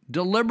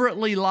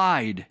 deliberately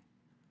lied.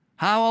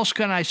 How else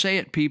can I say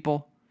it,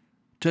 people?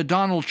 To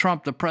Donald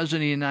Trump, the President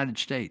of the United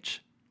States.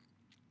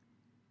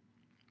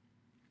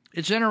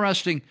 It's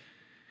interesting.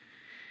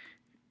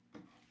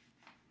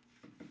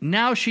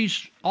 Now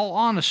she's all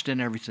honest in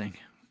everything.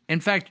 In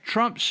fact,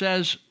 Trump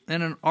says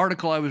in an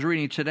article I was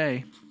reading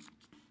today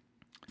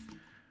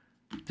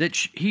that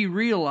he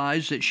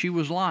realized that she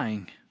was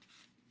lying.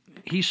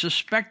 He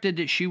suspected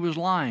that she was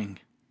lying.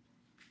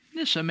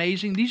 Isn't this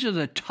amazing? These are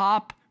the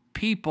top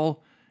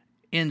people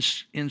in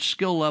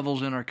skill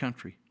levels in our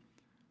country.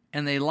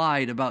 And they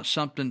lied about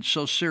something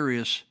so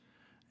serious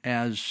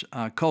as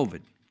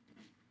COVID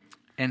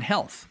and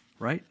health,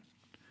 right?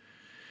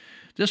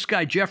 This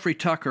guy, Jeffrey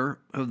Tucker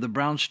of the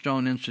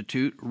Brownstone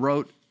Institute,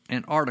 wrote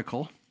an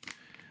article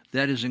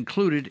that is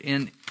included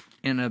in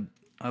a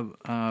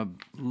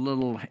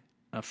little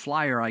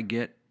flyer I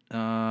get.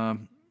 I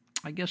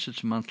guess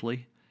it's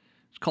monthly.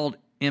 It's called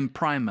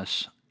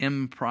Imprimis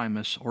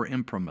or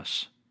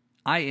Imprimis.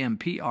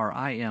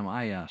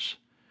 IMPRIMIS.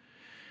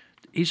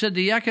 He said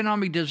the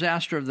economic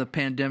disaster of the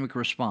pandemic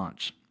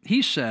response.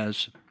 He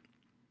says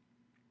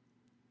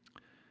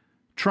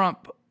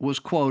Trump was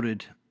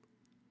quoted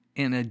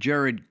in a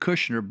Jared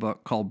Kushner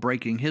book called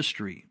Breaking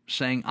History,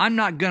 saying, "I'm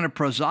not going to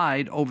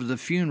preside over the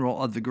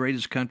funeral of the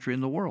greatest country in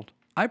the world."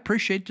 I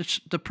appreciate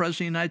the President of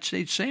the United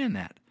States saying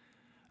that.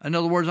 In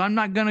other words, I'm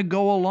not going to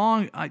go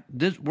along.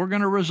 We're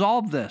going to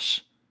resolve this.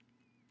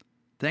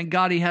 Thank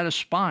God he had a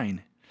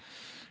spine.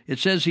 It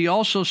says he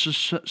also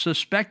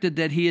suspected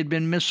that he had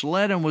been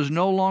misled and was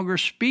no longer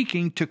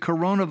speaking to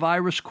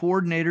coronavirus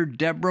coordinator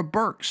Deborah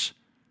Birx.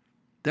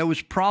 There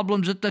was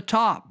problems at the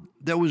top.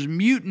 There was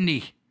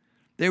mutiny.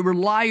 They were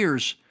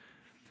liars.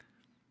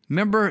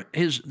 Remember,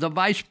 the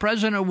vice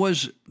president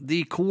was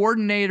the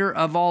coordinator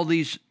of all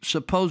these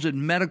supposed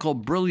medical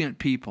brilliant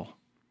people.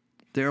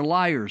 They're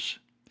liars.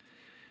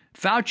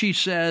 Fauci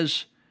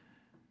says,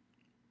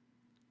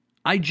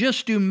 I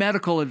just do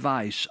medical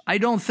advice. I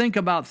don't think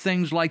about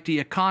things like the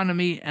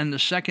economy and the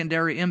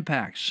secondary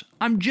impacts.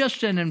 I'm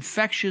just an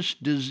infectious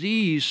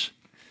disease.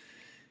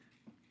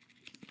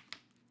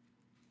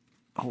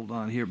 Hold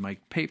on here, my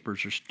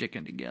papers are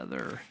sticking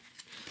together.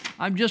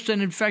 I'm just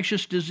an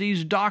infectious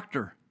disease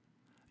doctor.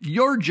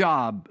 Your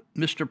job,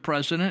 Mr.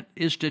 President,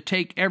 is to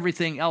take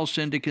everything else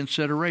into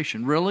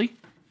consideration. Really?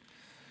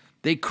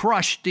 They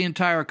crushed the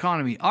entire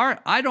economy.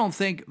 I don't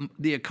think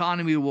the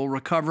economy will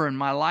recover in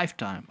my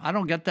lifetime. I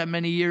don't get that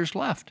many years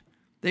left.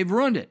 They've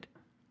ruined it.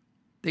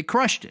 They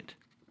crushed it.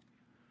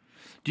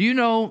 Do you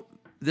know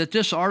that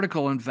this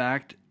article, in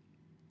fact,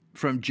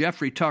 from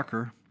Jeffrey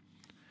Tucker,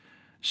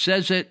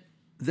 says that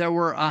there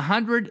were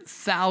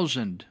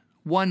 100,000,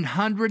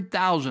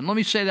 let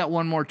me say that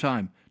one more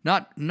time,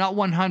 not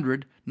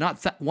 100,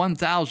 not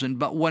 1,000,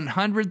 but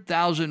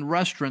 100,000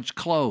 restaurants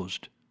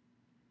closed.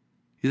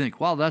 You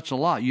think, wow, that's a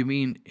lot. You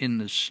mean in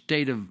a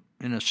state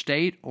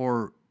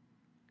or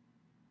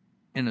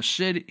in a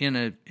city,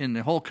 in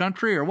the whole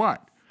country, or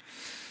what?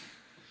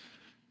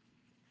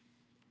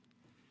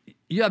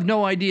 You have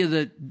no idea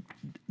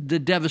the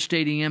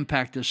devastating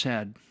impact this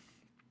had.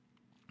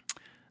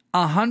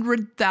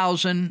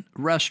 100,000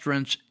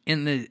 restaurants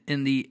in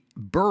the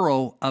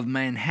borough of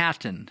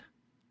Manhattan,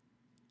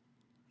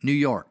 New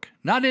York.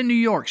 Not in New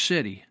York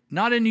City,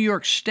 not in New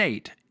York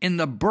State, in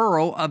the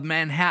borough of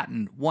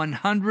Manhattan.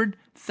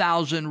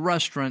 100,000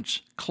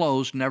 restaurants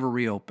closed, never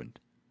reopened.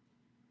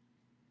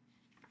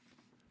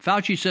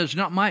 Fauci says,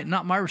 not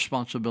my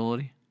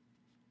responsibility.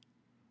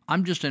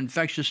 I'm just an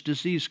infectious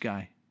disease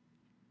guy.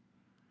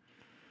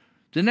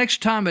 The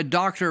next time a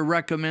doctor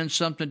recommends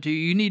something to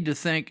you, you need to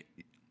think,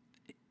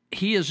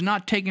 he is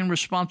not taking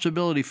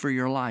responsibility for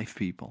your life,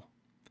 people.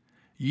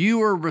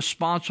 You are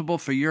responsible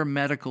for your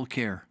medical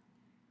care.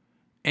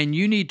 And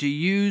you need to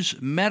use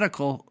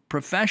medical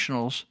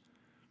professionals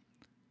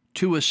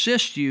to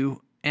assist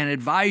you and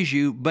advise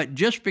you, but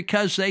just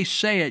because they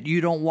say it,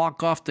 you don't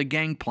walk off the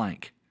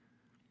gangplank.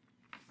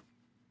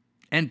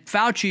 And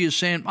Fauci is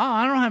saying,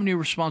 I don't have any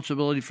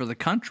responsibility for the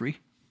country.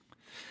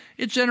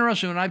 It's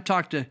interesting when I've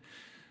talked to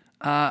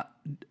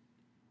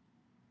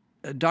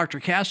Dr.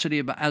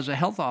 Cassidy as a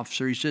health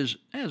officer. He says,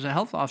 as a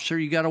health officer,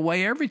 you got to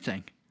weigh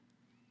everything.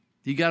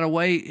 You got to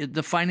weigh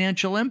the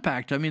financial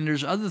impact. I mean,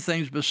 there's other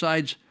things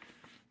besides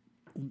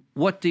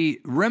what the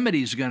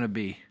remedy is going to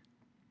be.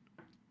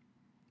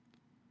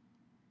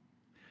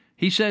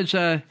 He says,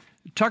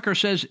 Tucker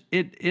says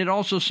it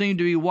also seemed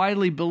to be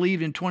widely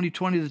believed in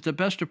 2020 that the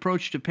best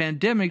approach to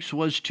pandemics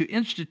was to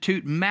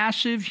institute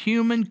massive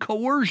human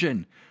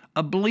coercion,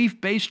 a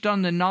belief based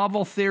on the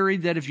novel theory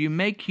that if you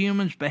make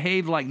humans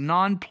behave like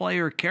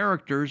non-player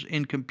characters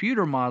in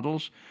computer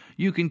models,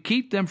 you can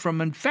keep them from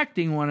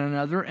infecting one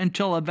another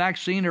until a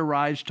vaccine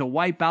arrives to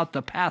wipe out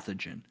the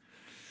pathogen.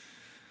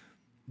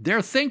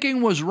 Their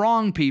thinking was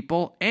wrong,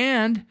 people,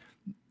 and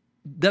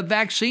the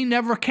vaccine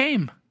never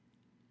came.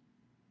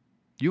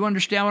 You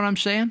understand what I'm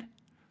saying?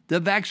 The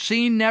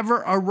vaccine never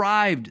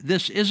arrived.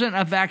 This isn't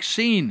a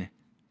vaccine.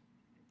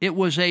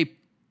 It's a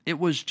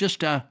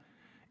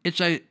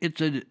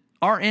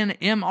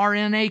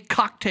mRNA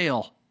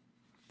cocktail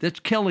that's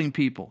killing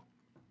people.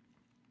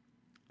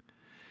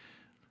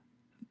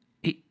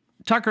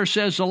 Tucker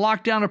says the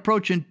lockdown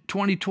approach in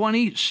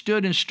 2020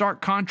 stood in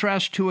stark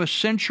contrast to a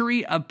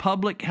century of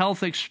public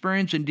health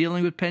experience in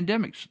dealing with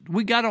pandemics.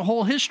 We got a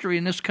whole history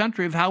in this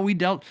country of how we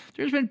dealt.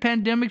 There's been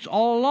pandemics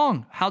all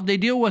along. How'd they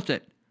deal with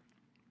it?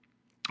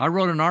 I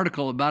wrote an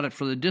article about it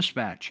for the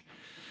Dispatch.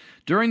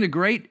 During the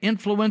great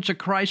influenza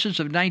crisis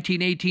of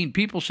 1918,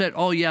 people said,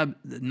 oh yeah,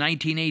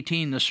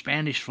 1918, the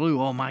Spanish flu,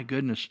 oh my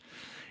goodness.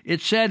 It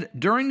said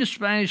during the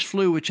Spanish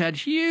flu, which had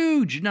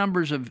huge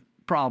numbers of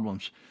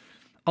problems,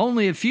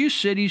 only a few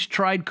cities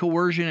tried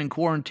coercion and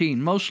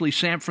quarantine, mostly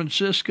San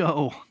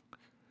Francisco.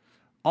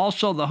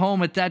 Also the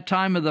home at that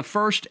time of the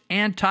first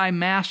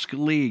anti-mask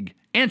league.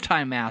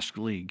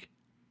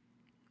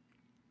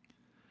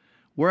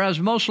 Whereas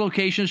most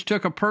locations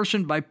took a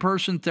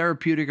person-by-person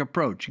therapeutic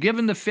approach.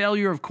 Given the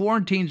failure of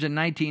quarantines in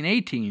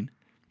 1918,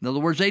 in other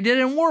words, they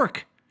didn't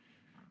work.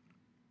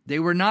 They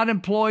were not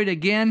employed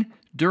again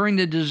during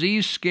the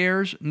disease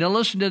scares. Now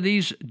listen to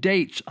these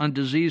dates on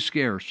disease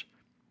scares.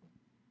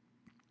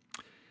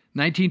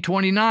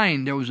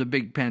 1929, there was a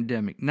big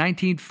pandemic.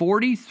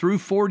 1940 through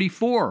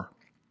 44.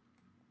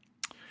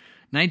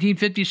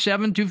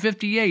 1957 to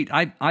 58.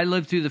 I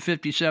lived through the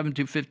 57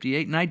 to 58.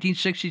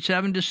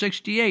 1967 to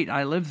 68.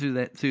 I lived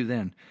through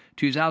then.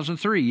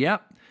 2003,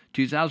 yep.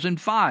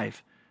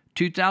 2005.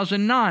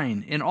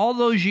 2009. In all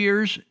those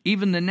years,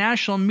 even the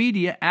national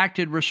media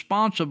acted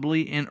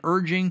responsibly in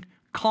urging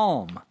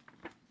calm.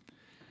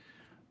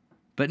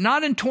 But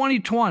not in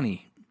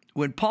 2020.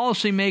 When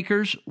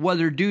policymakers,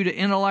 whether due to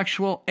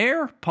intellectual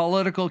error,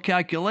 political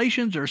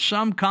calculations, or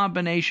some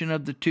combination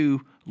of the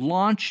two,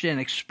 launched an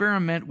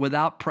experiment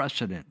without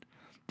precedent.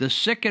 The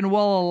sick and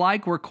well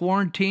alike were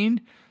quarantined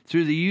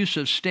through the use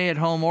of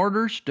stay-at-home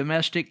orders,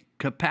 domestic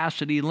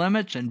capacity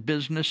limits, and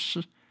business,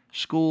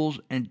 schools,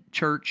 and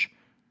church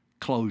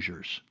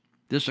closures.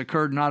 This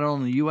occurred not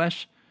only in the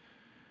U.S.,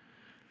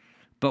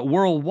 but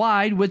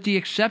worldwide, with the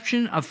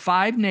exception of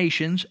 5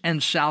 nations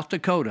and South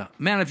Dakota.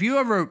 Man,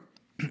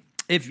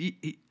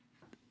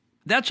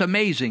 that's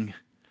amazing.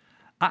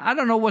 I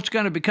don't know what's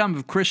going to become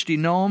of Kristi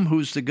Noem,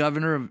 who's the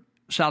governor of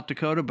South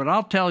Dakota, but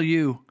I'll tell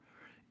you,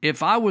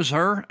 if I was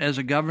her as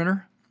a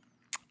governor,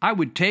 I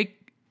would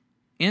take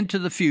into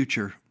the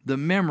future the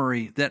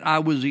memory that I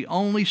was the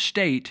only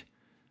state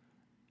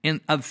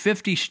of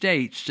 50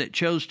 states that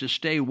chose to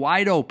stay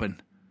wide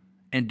open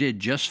and did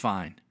just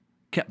fine.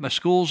 Kept my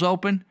schools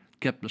open,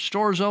 kept the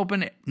stores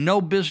open,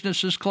 no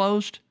businesses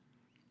closed.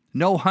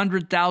 No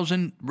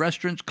 100,000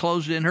 restaurants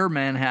closed in her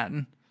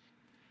Manhattan.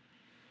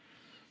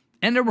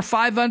 And there were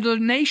 5 other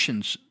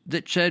nations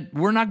that said,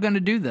 we're not going to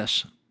do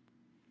this.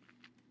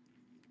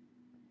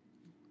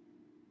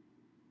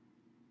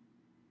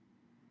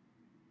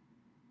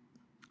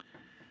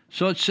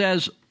 So it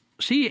says,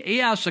 see,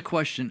 he asked the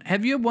question,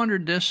 have you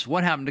wondered this?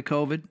 What happened to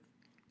COVID?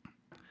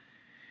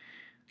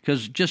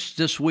 Because just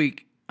this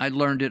week, I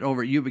learned it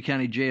over at Yuba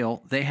County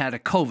Jail. They had a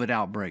COVID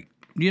outbreak.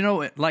 You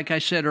know, like I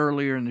said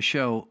earlier in the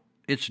show,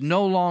 it's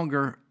no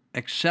longer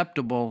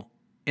acceptable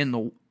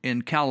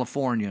in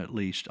California, at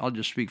least. I'll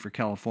just speak for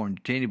California.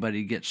 To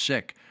anybody who gets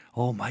sick,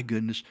 oh my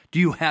goodness, do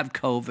you have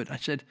COVID? I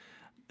said,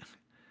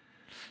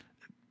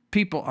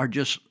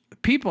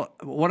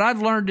 what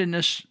I've learned in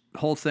this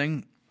whole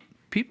thing,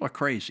 people are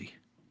crazy.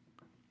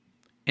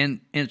 And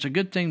it's a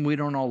good thing we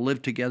don't all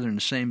live together in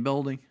the same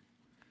building,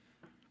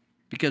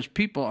 because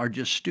people are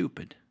just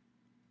stupid.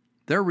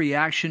 Their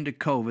reaction to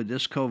COVID,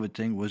 this COVID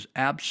thing, was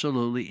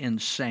absolutely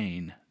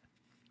insane.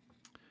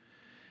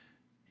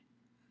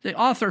 The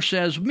author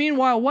says,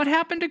 meanwhile, what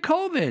happened to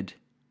COVID?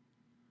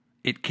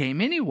 It came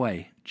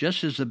anyway,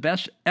 just as the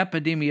best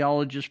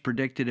epidemiologists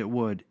predicted it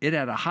would. It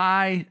had a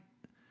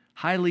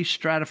highly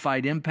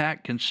stratified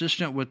impact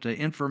consistent with the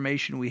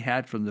information we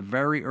had from the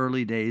very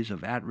early days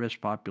of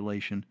at-risk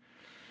population.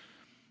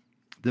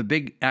 The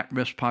big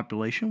at-risk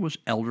population was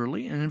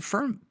elderly and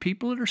infirm,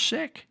 people that are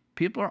sick.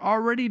 People are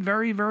already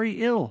very,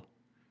 very ill.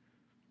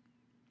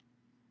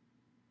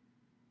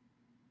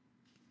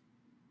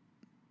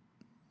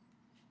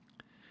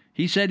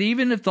 He said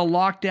even if the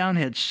lockdown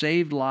had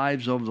saved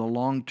lives over the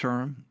long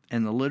term,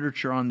 and the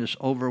literature on this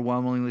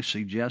overwhelmingly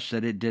suggests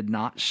that it did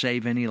not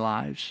save any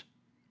lives,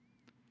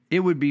 it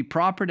would be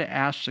proper to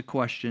ask the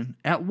question,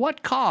 at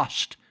what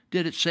cost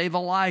did it save a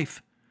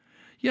life?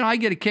 I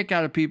get a kick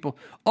out of people.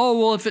 Oh,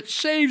 well, if it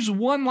saves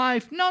one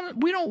life. No,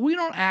 we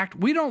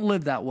don't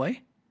live that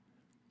way.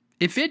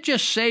 If it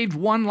just saved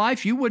one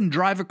life, you wouldn't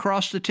drive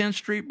across the 10th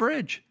Street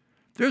Bridge.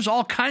 There's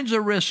all kinds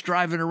of risks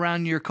driving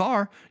around your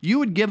car. You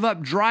would give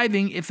up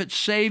driving if it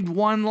saved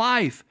one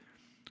life.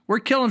 We're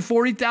killing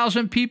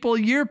 40,000 people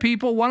a year,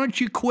 people. Why don't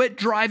you quit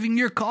driving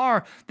your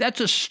car? That's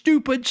a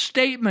stupid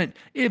statement.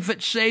 If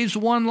it saves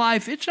one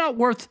life, it's not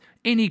worth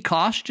any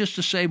cost just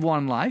to save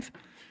one life.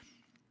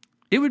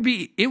 It would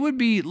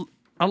be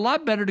a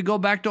lot better to go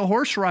back to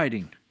horse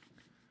riding.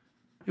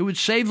 It would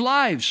save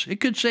lives. It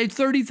could save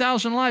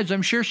 30,000 lives.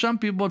 I'm sure some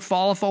people would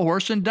fall off a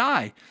horse and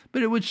die,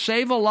 but it would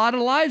save a lot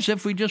of lives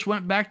if we just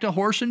went back to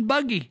horse and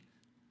buggy.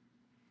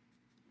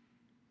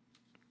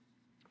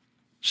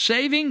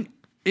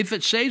 If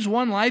it saves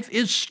one life,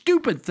 is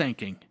stupid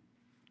thinking.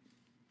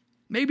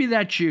 Maybe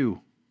that's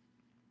you.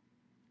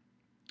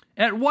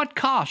 At what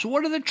cost?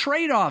 What are the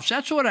trade-offs?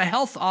 That's what a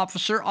health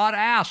officer ought to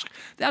ask.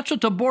 That's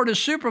what the Board of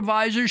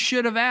Supervisors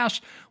should have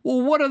asked.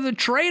 Well, what are the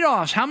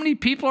trade-offs? How many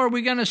people are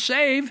we going to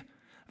save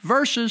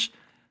versus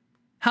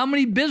how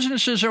many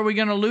businesses are we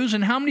going to lose,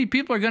 and how many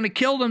people are going to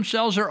kill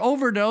themselves or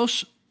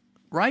overdose,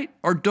 right?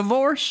 Or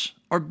divorce,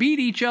 or beat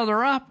each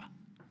other up,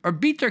 or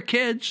beat their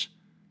kids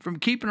from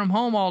keeping them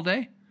home all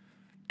day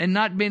and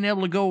not being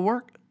able to go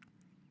work?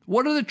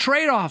 What are the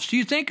trade-offs? Do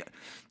you think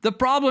the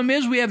problem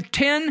is we have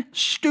 10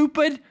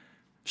 stupid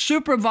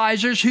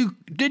supervisors who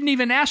didn't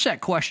even ask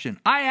that question?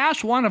 I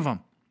asked one of them,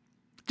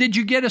 did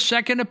you get a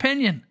second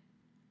opinion?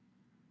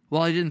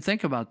 Well, I didn't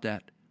think about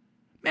that.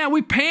 Man,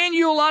 we paying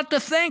you a lot to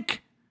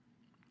think.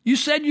 You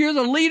said you're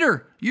the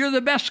leader. You're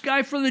the best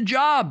guy for the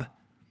job.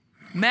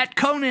 Matt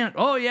Conant.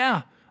 Oh,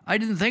 yeah. I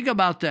didn't think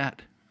about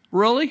that.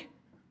 Really?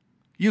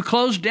 You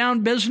closed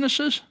down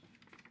businesses?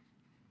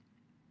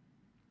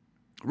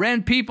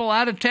 Ran people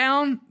out of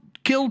town?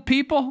 Killed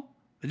people?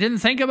 I didn't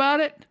think about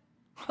it?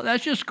 Well,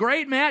 that's just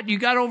great, Matt. You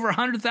got over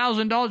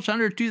 $100,000,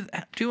 under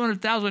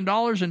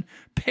 $200,000 in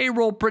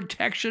payroll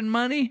protection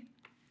money.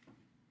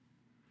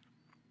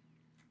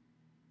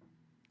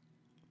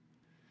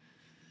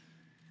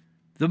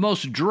 The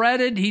most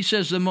dreaded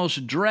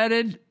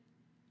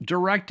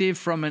directive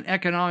from an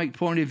economic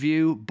point of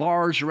view,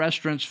 bars,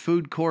 restaurants,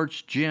 food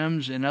courts,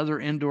 gyms, and other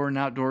indoor and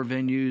outdoor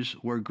venues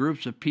where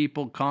groups of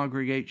people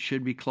congregate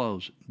should be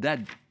closed. That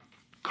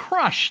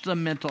crushed the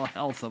mental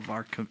health of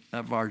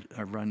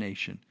our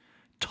nation.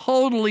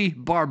 Totally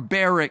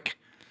barbaric.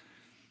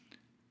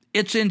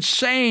 It's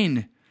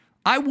insane.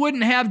 I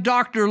wouldn't have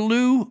Dr.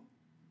 Lou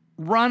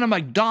run a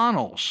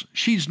McDonald's.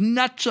 She's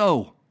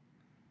nutso.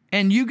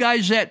 And you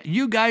guys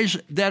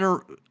that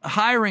are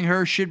hiring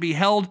her should be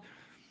held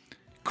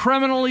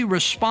criminally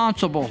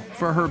responsible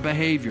for her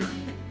behavior.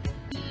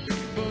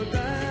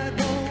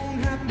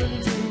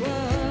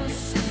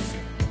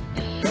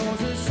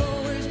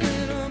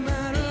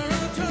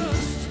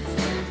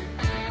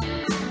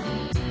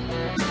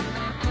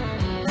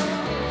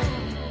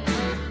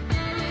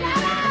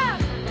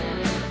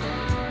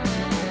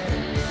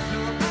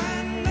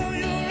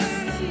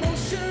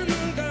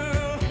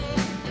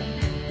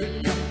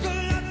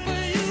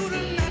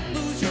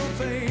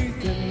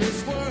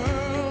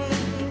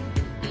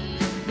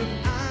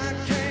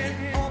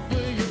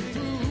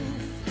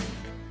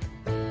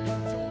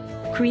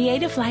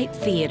 Creative Light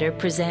Theater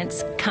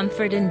presents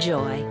Comfort and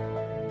Joy.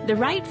 The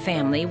Wright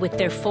family, with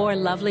their 4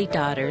 lovely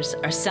daughters,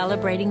 are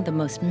celebrating the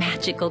most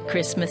magical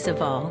Christmas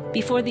of all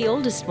before the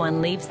oldest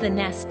one leaves the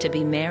nest to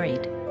be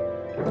married.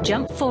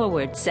 Jump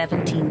forward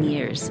 17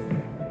 years.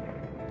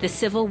 The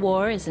Civil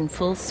War is in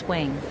full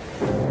swing.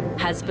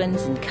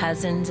 Husbands and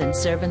cousins and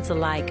servants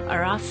alike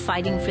are off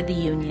fighting for the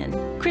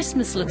Union.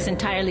 Christmas looks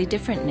entirely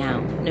different now.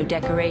 No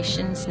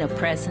decorations, no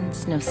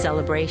presents, no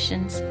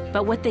celebrations.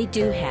 But what they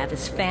do have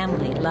is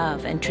family,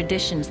 love, and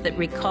traditions that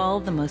recall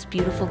the most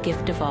beautiful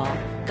gift of all,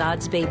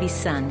 God's baby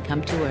son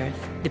come to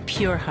earth, the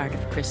pure heart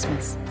of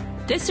Christmas.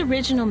 This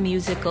original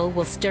musical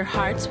will stir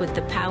hearts with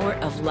the power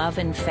of love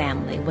and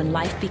family when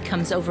life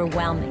becomes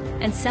overwhelming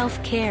and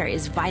self-care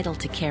is vital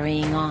to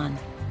carrying on.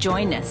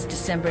 Join us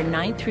December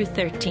 9th through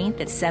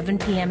 13th at 7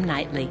 p.m.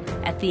 nightly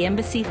at the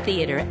Embassy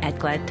Theater at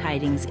Glad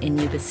Tidings in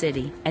Yuba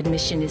City.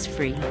 Admission is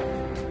free.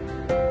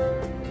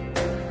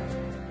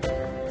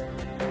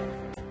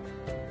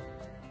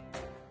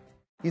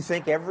 You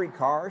think every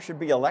car should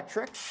be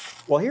electric?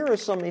 Well, here are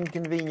some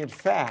inconvenient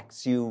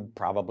facts you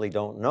probably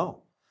don't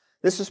know.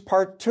 This is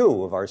part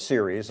 2 of our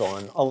series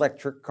on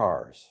electric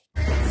cars.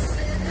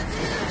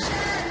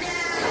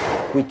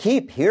 We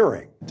keep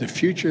hearing the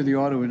future of the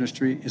auto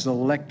industry is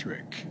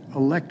electric,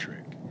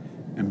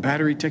 and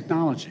battery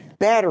technology.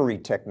 Battery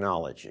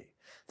technology.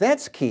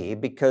 That's key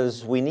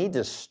because we need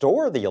to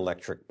store the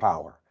electric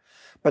power.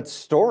 But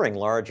storing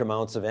large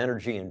amounts of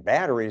energy in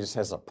batteries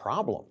has a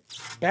problem.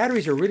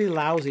 Batteries are really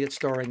lousy at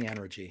storing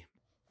energy.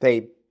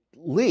 They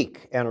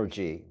leak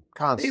energy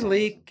constantly. They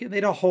leak, and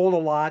they don't hold a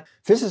lot.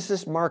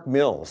 Physicist Mark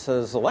Mills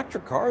says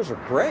electric cars are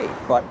great,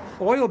 but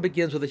oil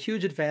begins with a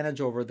huge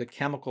advantage over the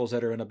chemicals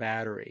that are in a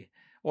battery.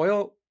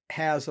 Oil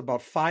has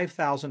about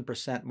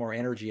 5,000% more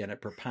energy in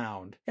it per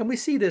pound. And we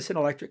see this in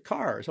electric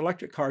cars.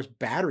 Electric cars'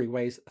 battery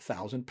weighs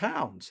 1,000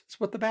 pounds. That's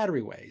what the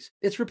battery weighs.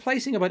 It's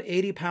replacing about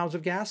 80 pounds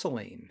of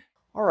gasoline.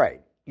 All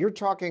right, you're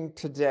talking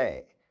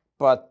today,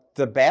 but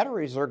the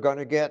batteries are going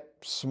to get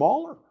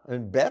smaller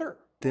and better.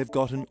 They've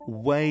gotten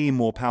way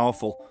more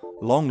powerful,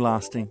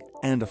 long-lasting,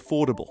 and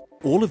affordable.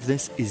 All of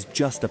this is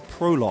just a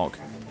prologue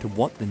to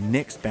what the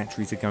next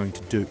batteries are going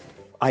to do.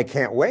 I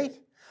can't wait.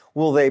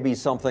 Will they be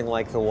something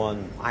like the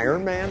one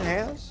Iron Man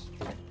has?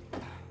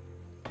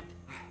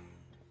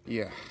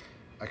 Yeah,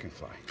 I can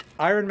fly.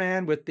 Iron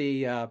Man with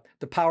the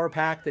power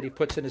pack that he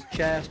puts in his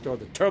chest, or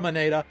the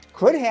Terminator.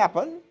 Could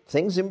happen.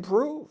 Things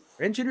improve.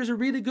 Engineers are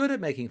really good at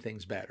making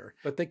things better,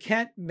 but they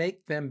can't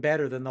make them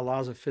better than the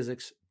laws of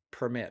physics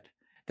permit.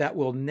 That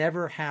will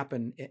never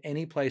happen in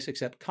any place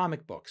except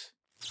comic books.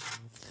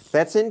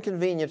 That's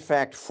inconvenient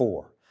fact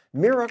 4.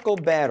 Miracle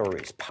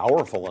batteries,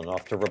 powerful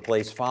enough to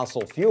replace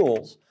fossil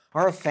fuels,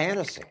 are a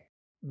fantasy.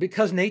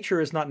 Because nature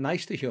is not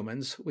nice to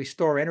humans, we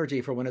store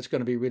energy for when it's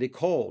going to be really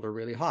cold or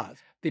really hot.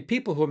 The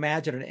people who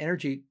imagine an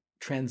energy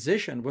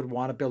transition would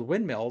want to build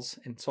windmills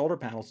and solar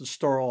panels and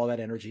store all that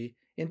energy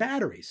in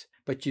batteries.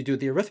 But you do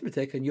the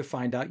arithmetic and you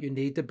find out you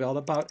need to build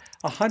about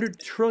 $100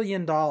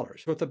 trillion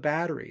worth of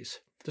batteries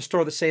to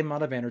store the same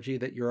amount of energy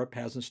that Europe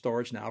has in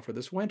storage now for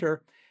this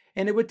winter.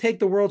 And it would take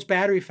the world's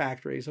battery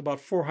factories about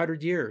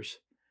 400 years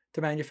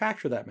to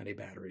manufacture that many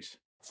batteries.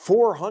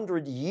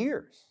 400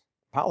 years?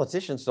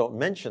 Politicians don't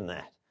mention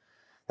that.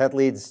 That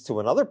leads to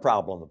another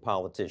problem the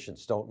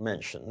politicians don't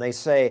mention. They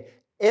say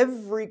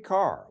every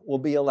car will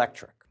be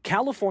electric.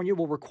 California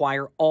will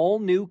require all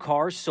new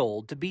cars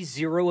sold to be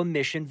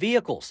zero-emission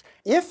vehicles.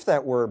 If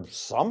that were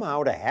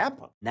somehow to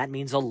happen. That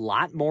means a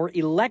lot more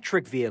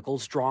electric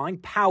vehicles drawing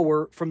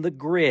power from the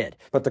grid.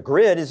 But the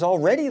grid is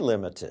already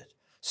limited.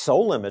 So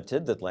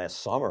limited that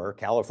last summer,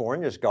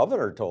 California's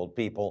governor told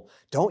people,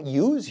 don't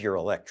use your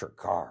electric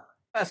car.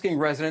 Asking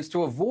residents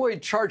to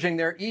avoid charging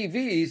their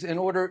EVs in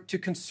order to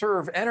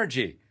conserve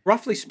energy.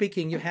 Roughly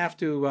speaking, you have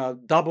to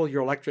double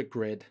your electric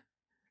grid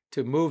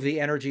to move the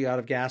energy out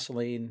of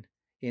gasoline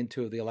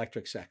into the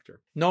electric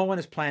sector. No one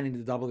is planning to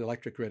double the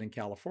electric grid in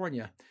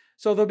California,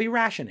 so there'll be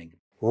rationing.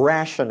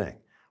 Rationing.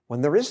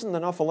 When there isn't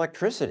enough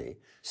electricity,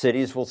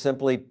 cities will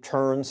simply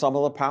turn some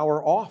of the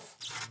power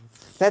off.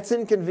 That's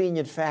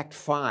inconvenient fact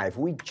 5.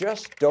 We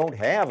just don't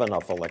have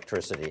enough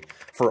electricity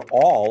for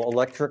all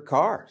electric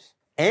cars.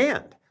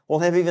 And we'll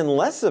have even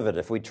less of it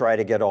if we try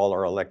to get all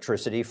our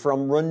electricity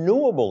from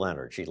renewable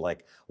energy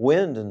like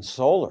wind and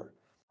solar.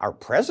 Our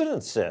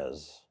president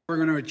says we're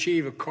going to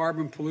achieve a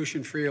carbon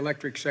pollution-free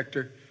electric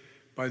sector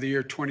by the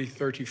year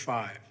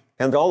 2035.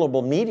 And all of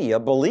the media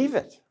believe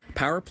it.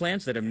 Power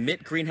plants that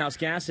emit greenhouse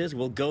gases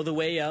will go the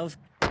way of,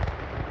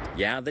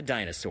 the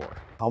dinosaur.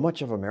 How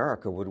much of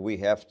America would we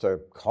have to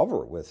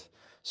cover with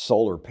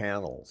solar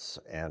panels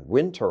and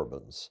wind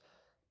turbines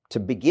to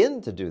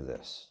begin to do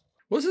this?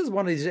 Well, this is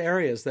one of these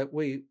areas that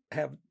we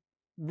have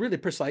really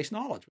precise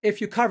knowledge. If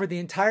you cover the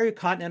entire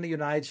continental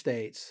United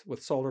States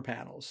with solar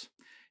panels,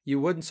 you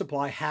wouldn't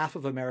supply half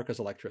of America's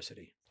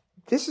electricity.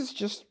 This is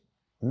just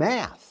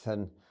math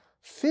and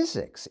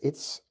physics.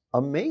 It's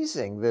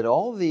amazing that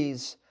all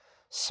these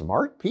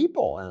smart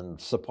people and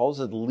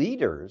supposed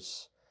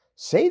leaders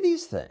say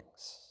these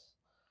things.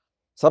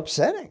 It's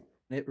upsetting.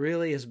 It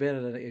really has been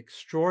an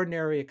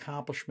extraordinary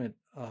accomplishment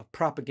of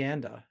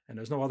propaganda, and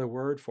there's no other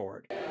word for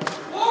it.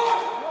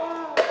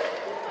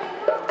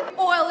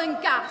 Oil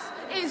and gas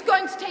is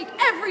going to take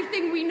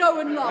everything we know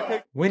and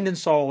love. Wind and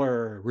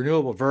solar,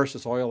 renewable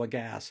versus oil and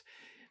gas.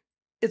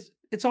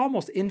 It's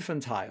almost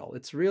infantile.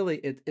 It's really,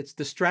 it's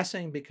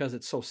distressing because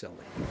it's so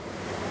silly.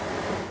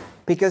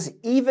 Because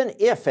even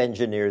if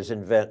engineers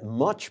invent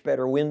much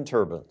better wind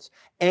turbines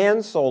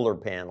and solar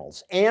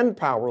panels and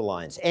power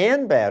lines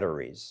and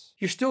batteries,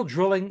 you're still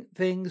drilling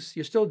things,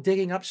 you're still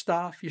digging up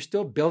stuff, you're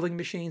still building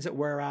machines that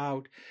wear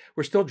out,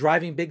 we're still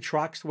driving big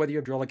trucks, whether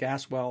you drill a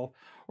gas well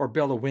or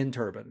build a wind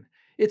turbine.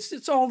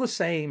 It's all the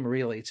same,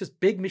 really. It's just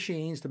big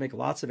machines to make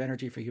lots of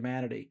energy for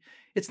humanity.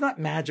 It's not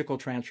magical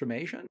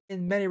transformation.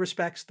 In many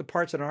respects, the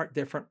parts that aren't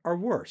different are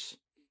worse,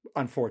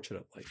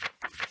 unfortunately.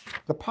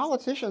 The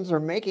politicians are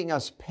making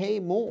us pay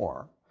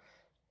more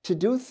to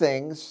do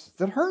things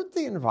that hurt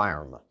the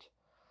environment.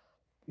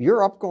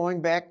 Europe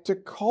going back to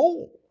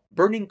coal.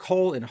 Burning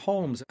coal in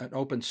homes and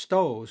open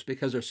stoves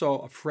because they're so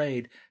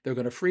afraid they're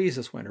going to freeze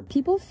this winter.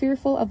 People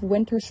fearful of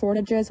winter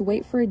shortages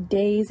wait for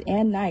days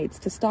and nights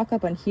to stock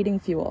up on heating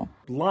fuel.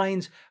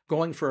 Lines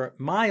going for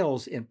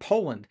miles in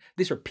Poland.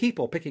 These are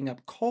people picking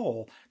up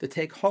coal to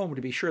take home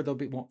to be sure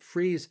they won't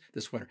freeze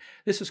this winter.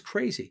 This is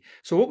crazy.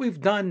 So what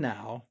we've done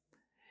now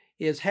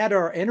is had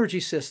our energy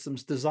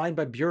systems designed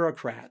by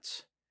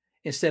bureaucrats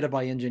instead of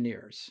by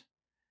engineers.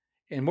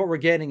 And what we're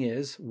getting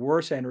is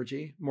worse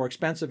energy, more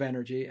expensive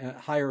energy, and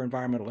higher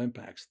environmental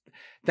impacts.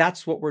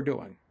 That's what we're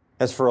doing.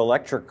 As for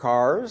electric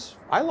cars,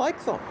 I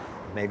like them.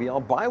 Maybe I'll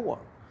buy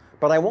one.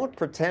 But I won't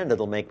pretend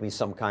it'll make me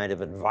some kind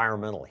of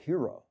environmental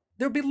hero.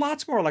 There'll be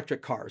lots more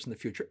electric cars in the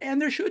future,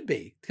 and there should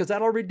be, because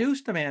that'll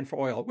reduce demand for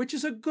oil, which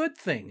is a good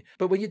thing.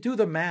 But when you do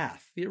the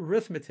math, the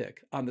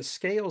arithmetic on the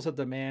scales of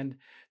demand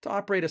to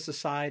operate a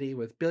society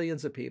with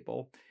billions of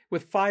people,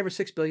 with 5 or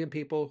 6 billion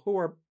people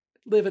who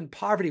live in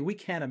poverty we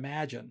can't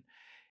imagine,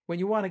 when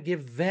you want to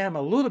give them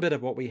a little bit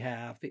of what we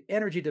have, the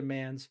energy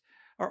demands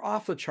are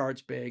off the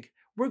charts big.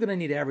 We're going to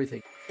need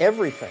everything.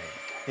 Everything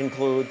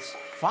includes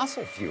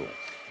fossil fuels.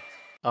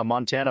 A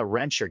Montana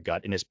rancher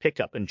got in his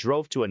pickup and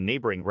drove to a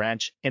neighboring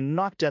ranch and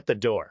knocked at the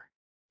door.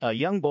 A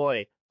young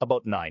boy,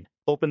 about 9,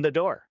 opened the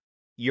door.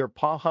 "Your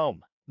pa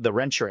home?" the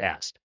rancher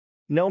asked.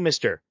 "No,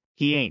 mister,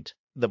 he ain't,"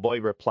 the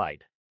boy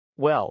replied.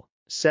 "Well,"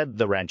 said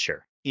the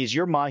rancher, "is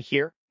your ma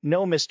here?"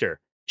 "No, mister,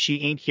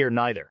 she ain't here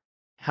neither."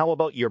 "How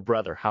about your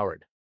brother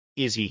Howard?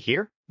 Is he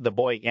here?" the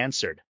boy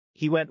answered.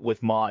 "He went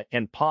with ma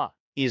and pa."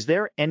 "Is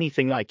there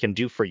anything I can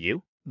do for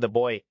you?" the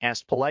boy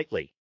asked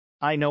politely.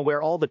 "I know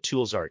where all the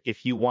tools are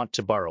if you want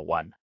to borrow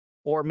one.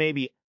 Or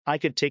maybe I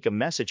could take a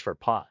message for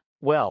pa."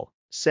 "Well,"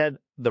 said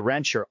the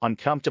rancher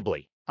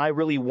uncomfortably, "I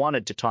really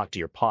wanted to talk to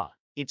your pa.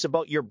 It's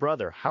about your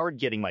brother Howard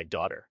getting my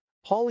daughter,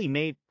 Polly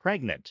Mae,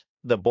 pregnant."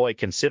 The boy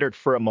considered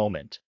for a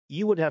moment.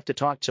 "You would have to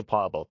talk to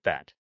pa about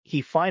that."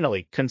 He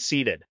finally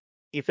conceded.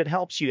 "If it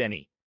helps you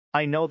any,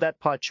 I know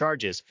that pa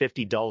charges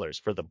 $50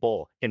 for the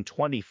bull and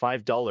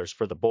 $25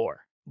 for the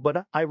boar,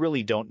 but I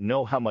really don't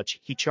know how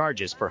much he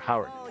charges for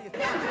Howard."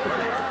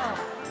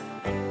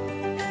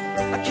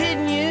 I'm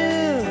kidding you.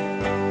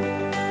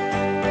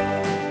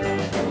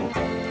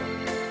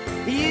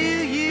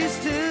 You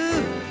used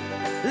to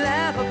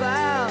laugh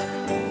about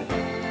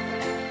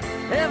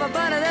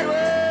everybody that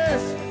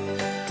was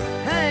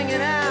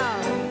hanging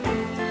out.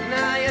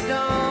 Now you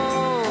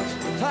don't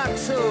talk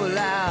so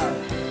loud.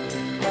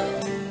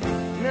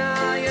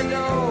 Now you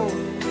don't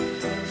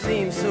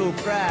seem so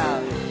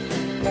proud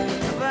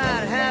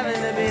about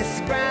having to be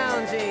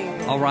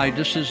scrounging. All right,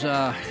 this is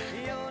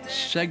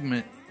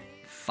segment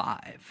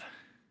 5.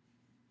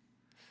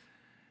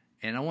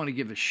 And I want to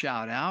give a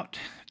shout out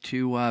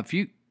to, if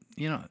you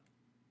know,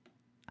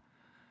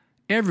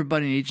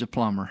 everybody needs a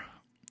plumber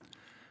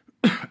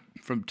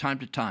from time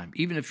to time,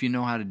 even if you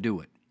know how to do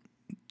it.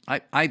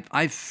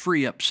 I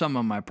free up some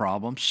of my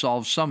problems,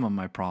 solve some of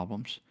my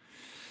problems,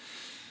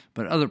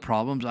 but other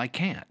problems I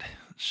can't.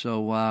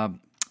 So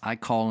I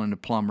call in a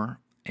plumber,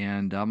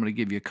 and I'm going to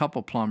give you a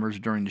couple plumbers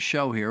during the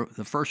show here.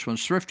 The first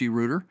one's Thrifty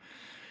Rooter,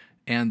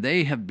 and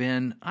they have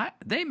been,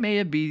 they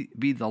may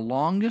be the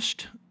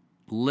longest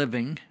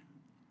living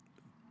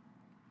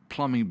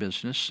plumbing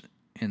business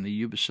in the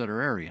Yuba Sutter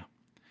area.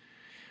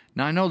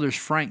 Now, I know there's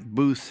Frank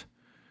Booth.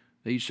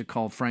 They used to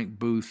call Frank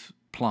Booth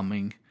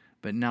Plumbing,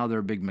 but now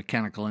they're big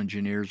mechanical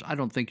engineers. I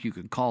don't think you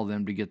can call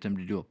them to get them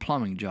to do a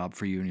plumbing job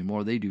for you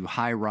anymore. They do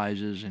high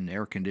rises and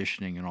air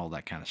conditioning and all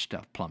that kind of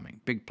stuff,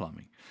 plumbing, big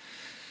plumbing.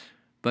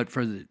 But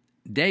for the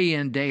day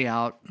in, day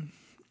out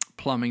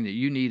plumbing that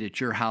you need at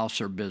your house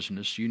or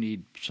business, you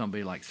need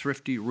somebody like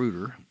Thrifty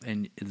Rooter,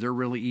 and they're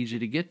really easy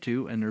to get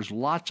to, and there's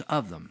lots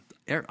of them.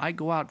 I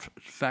go out,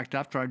 in fact,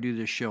 after I do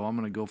this show, I'm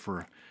going to go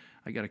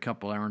I got a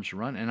couple errands to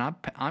run, and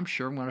I'm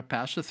sure I'm going to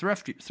pass the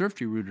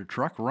Thrifty Rooter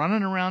truck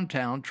running around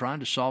town trying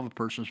to solve a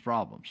person's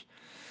problems.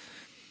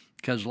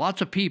 Because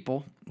lots of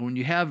people, when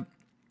you have,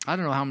 I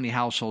don't know how many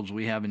households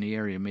we have in the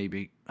area,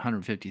 maybe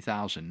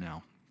 150,000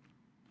 now.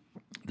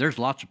 There's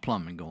lots of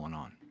plumbing going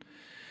on.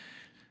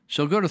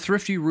 So go to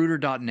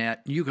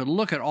thriftyrooter.net. You can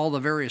look at all the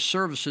various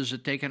services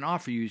that they can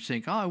offer you. You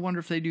think, oh, I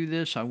wonder if they do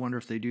this. I wonder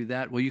if they do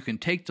that. Well, you can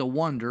take the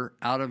wonder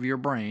out of your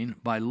brain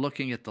by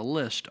looking at the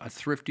list at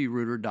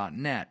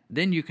thriftyrooter.net.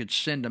 Then you could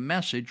send a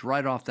message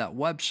right off that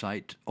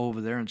website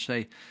over there and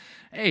say,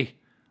 hey,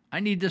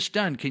 I need this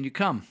done. Can you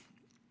come?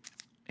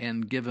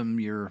 And give them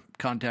your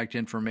contact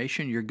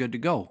information. You're good to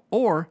go.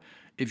 Or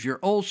if you're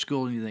old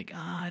school and you think,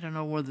 I don't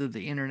know whether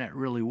the internet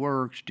really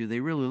works, do they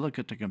really look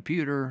at the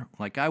computer?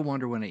 Like I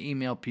wonder when I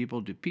email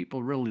people, do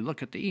people really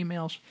look at the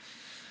emails?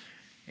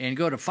 And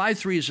go to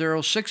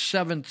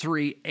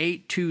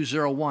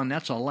 530-673-8201.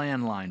 That's a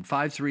landline,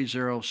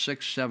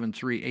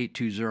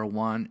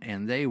 530-673-8201,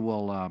 and they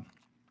will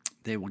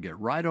get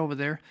right over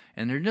there.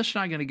 And they're just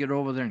not going to get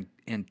over there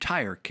and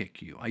tire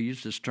kick you. I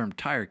used this term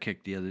tire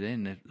kick the other day,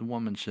 and the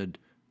woman said,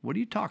 what are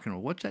you talking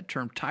about? What's that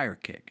term tire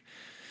kick?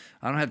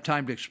 I don't have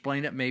time to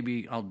explain it.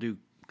 Maybe I'll do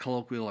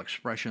colloquial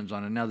expressions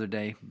on another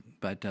day.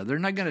 But they're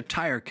not going to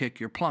tire kick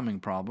your plumbing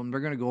problem.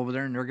 They're going to go over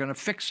there and they're going to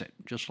fix it,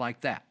 just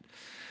like that.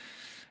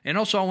 And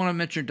also I want to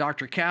mention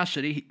Dr.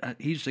 Cassidy.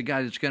 He's the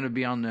guy that's going to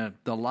be on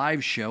the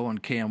live show on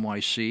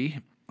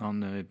KMYC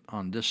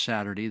on this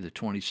Saturday, the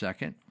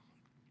 22nd.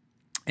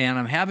 And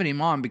I'm having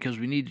him on because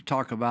we need to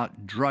talk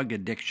about drug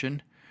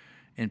addiction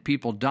and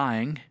people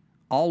dying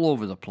all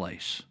over the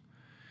place.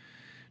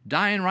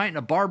 Dying right in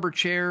a barber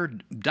chair,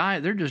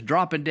 they're just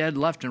dropping dead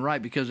left and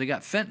right because they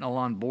got fentanyl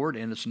on board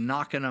and it's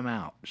knocking them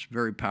out. It's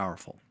very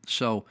powerful.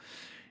 So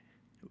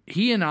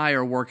he and I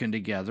are working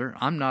together.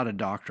 I'm not a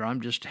doctor. I'm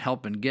just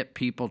helping get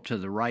people to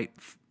the right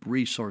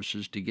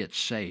resources to get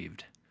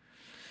saved.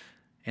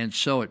 And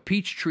so at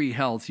Peachtree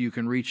Health, you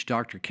can reach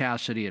Dr.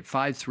 Cassidy at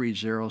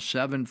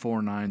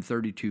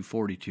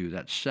 530-749-3242.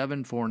 That's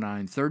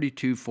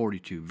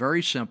 749-3242.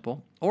 Very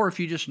simple. Or if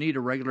you just need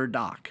a regular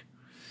doc,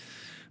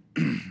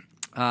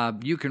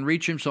 you can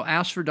reach him. So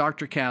ask for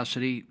Dr.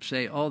 Cassidy.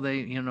 Say,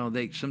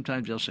 they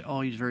sometimes they'll say,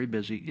 oh, he's very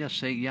busy. Yes,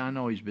 say, yeah, I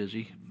know he's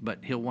busy, but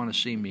he'll want to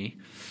see me.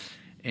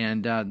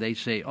 And they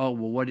say, oh,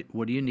 well,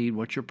 what do you need?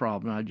 What's your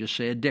problem? I just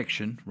say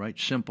addiction, right?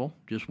 Simple,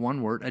 just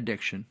one word,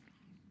 addiction.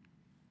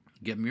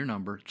 Give them your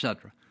number,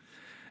 etc.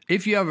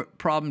 If you have a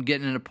problem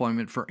getting an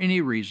appointment for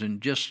any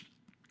reason,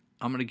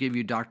 I'm going to give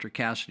you Dr.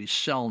 Cassidy's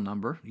cell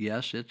number.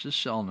 Yes, it's a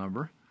cell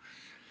number.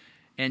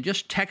 And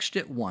just text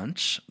it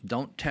once.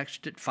 Don't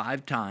text it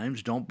 5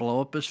 times. Don't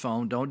blow up his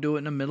phone. Don't do it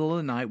in the middle of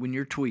the night when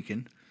you're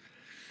tweaking.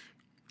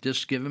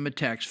 Just give him a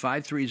text,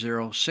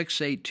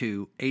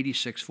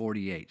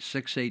 530-682-8648,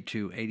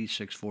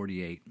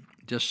 682-8648.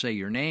 Just say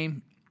your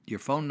name, your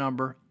phone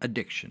number,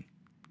 addiction.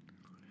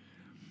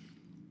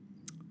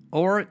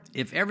 Or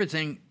if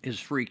everything is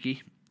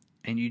freaky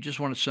and you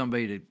just wanted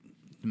somebody to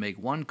make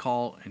one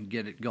call and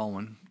get it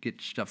going, get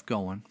stuff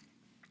going.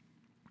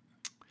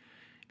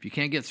 If you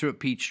can't get through at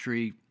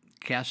Peachtree,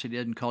 Cassidy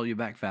didn't call you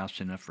back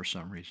fast enough for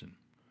some reason.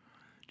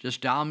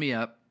 Just dial me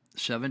up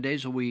 7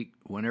 days a week,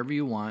 whenever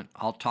you want.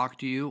 I'll talk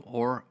to you,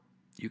 or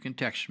you can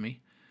text me.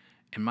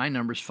 And my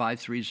number is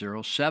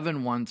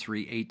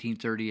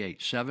 530-713-1838,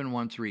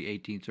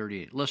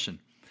 713-1838. Listen.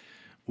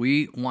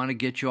 We want to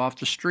get you off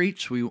the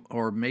streets,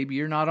 or maybe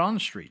you're not on the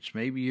streets.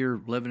 Maybe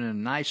you're living in a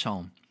nice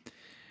home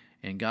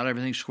and got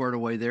everything squared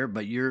away there,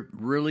 but you're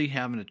really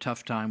having a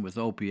tough time with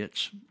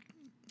opiates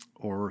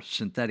or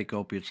synthetic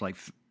opiates like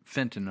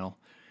fentanyl.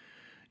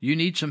 You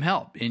need some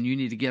help, and you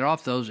need to get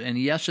off those. And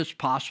yes, it's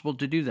possible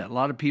to do that. A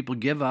lot of people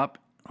give up.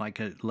 Like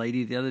a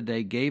lady the other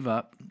day gave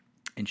up,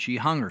 and she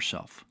hung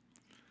herself.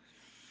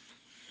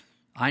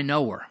 I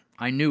know her.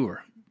 I knew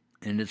her,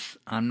 and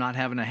I'm not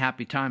having a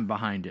happy time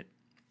behind it.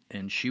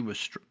 And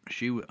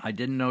I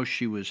didn't know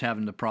she was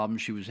having the problem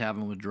she was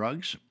having with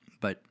drugs,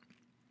 but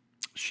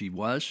she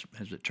was,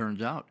 as it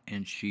turns out,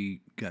 and she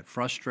got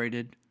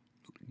frustrated,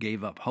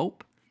 gave up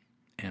hope,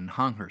 and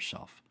hung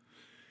herself.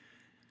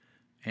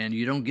 And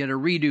you don't get a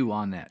redo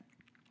on that.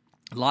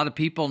 A lot of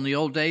people in the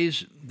old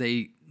days,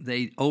 they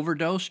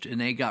overdosed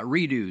and they got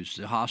redos.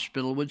 The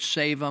hospital would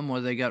save them,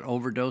 whether they got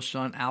overdosed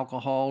on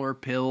alcohol or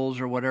pills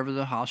or whatever.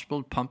 The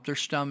hospital pumped their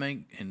stomach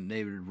and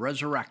they would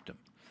resurrect them.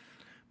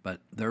 But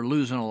they're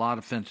losing a lot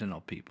of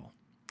fentanyl people.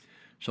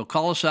 So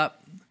call us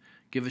up,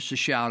 give us a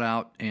shout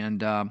out,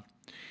 and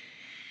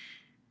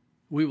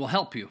we will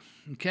help you.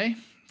 Okay?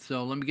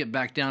 So let me get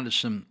back down to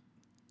some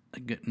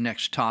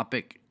next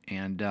topic.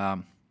 And I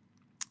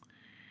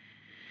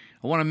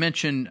want to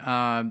mention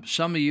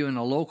some of you in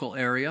the local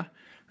area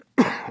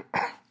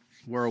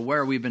we're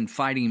aware we've been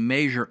fighting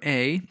Measure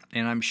A,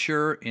 and I'm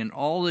sure in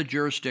all the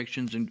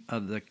jurisdictions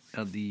of the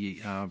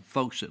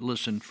folks that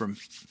listen from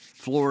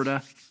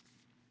Florida,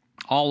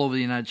 all over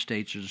the United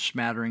States, there's a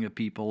smattering of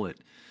people that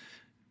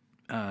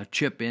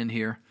chip in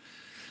here.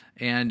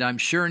 And I'm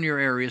sure in your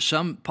area,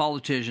 some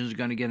politicians are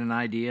going to get an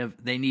idea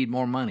of they need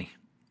more money.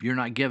 You're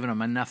not giving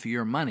them enough of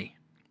your money.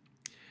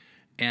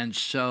 And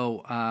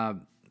so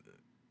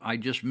I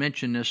just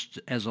mentioned this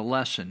as a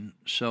lesson.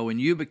 So in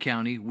Yuba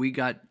County, we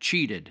got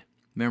cheated.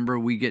 Remember,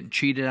 we get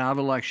cheated out of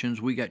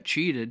elections. We got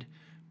cheated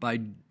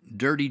by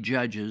dirty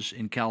judges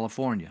in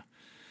California.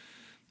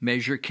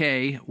 Measure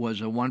K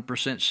was a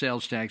 1%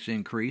 sales tax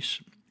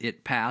increase.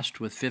 It passed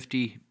with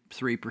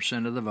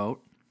 53% of the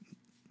vote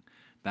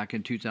back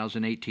in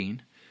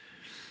 2018.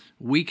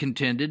 We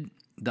contended,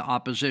 the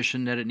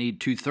opposition, that it need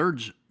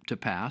 2/3 to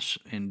pass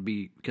and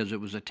because it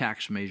was a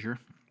tax measure.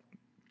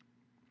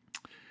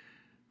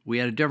 We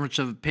had a difference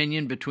of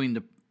opinion between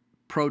the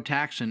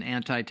pro-tax and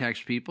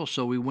anti-tax people,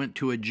 so we went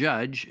to a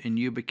judge in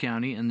Yuba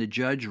County, and the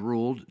judge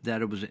ruled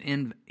that it was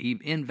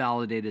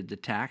invalidated the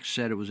tax,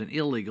 said it was an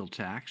illegal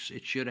tax.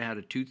 It should have had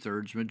a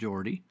 2/3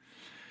 majority.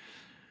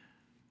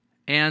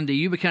 And the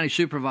Yuba County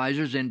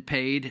supervisors then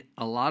paid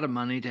a lot of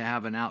money to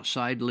have an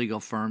outside legal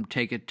firm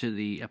take it to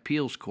the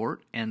appeals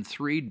court, and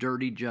 3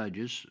 dirty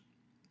judges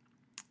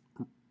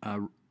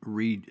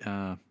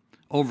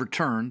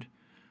overturned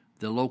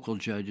the local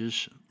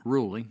judge's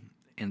ruling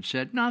and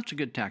said, no, it's a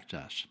good tax to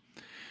us.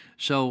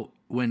 So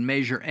when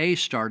Measure A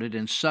started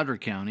in Sutter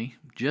County,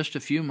 just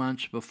a few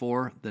months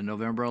before the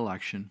November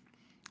election,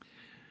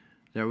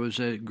 there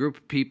was a group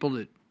of people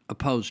that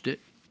opposed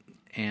it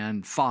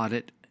and fought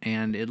it,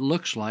 and it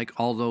looks like,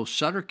 although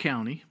Sutter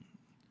County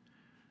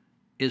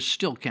is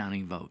still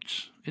counting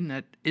votes, isn't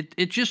that?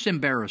 It's just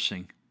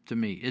embarrassing to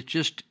me.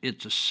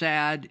 It's a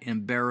sad,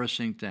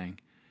 embarrassing thing.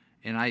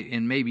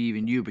 And maybe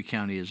even Yuba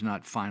County has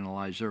not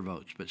finalized their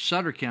votes, but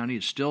Sutter County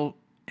is still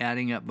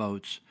adding up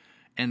votes,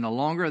 and the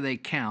longer they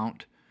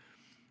count,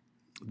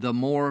 the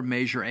more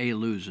Measure A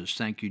loses.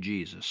 Thank you,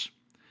 Jesus.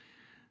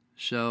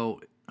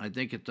 So I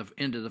think at the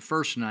end of the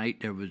first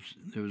night, there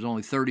was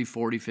only 30,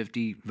 40,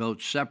 50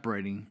 votes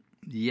separating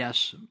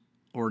yes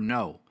or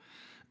no.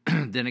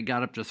 Then it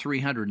got up to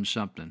 300 and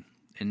something,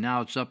 and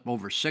now it's up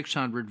over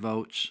 600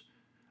 votes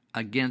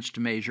against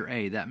Measure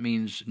A. That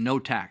means no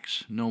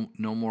tax, no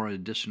more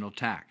additional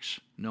tax,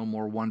 no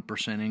more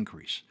 1%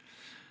 increase.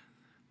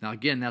 Now,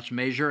 again, that's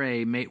Measure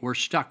A. We're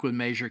stuck with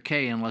Measure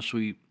K unless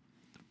we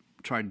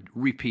try to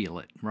repeal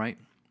it, right?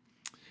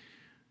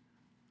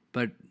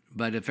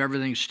 But if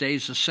everything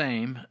stays the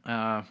same,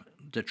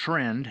 the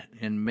trend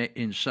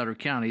in Sutter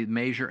County,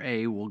 Measure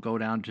A will go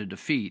down to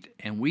defeat.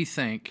 And we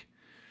think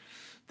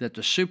that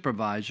the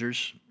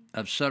supervisors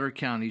of Sutter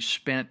County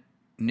spent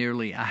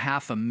nearly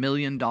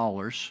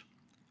 $500,000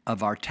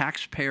 of our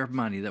taxpayer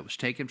money that was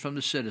taken from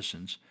the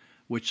citizens,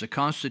 which the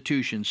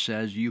Constitution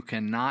says you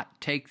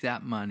cannot take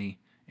that money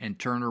and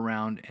turn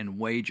around and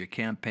wage a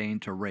campaign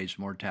to raise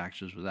more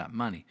taxes with that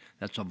money.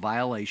 That's a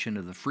violation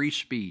of the free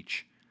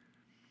speech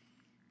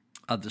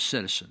of the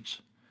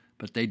citizens.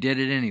 But they did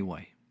it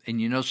anyway.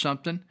 And you know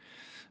something?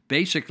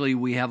 Basically,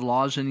 we have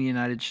laws in the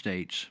United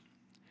States,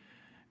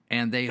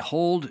 and they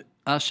hold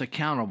us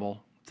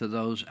accountable to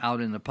those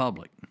out in the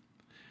public.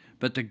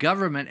 But the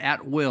government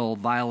at will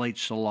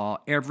violates the law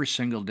every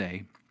single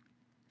day.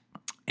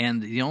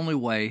 And the only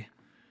way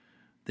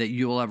that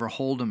you will ever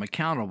hold them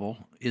accountable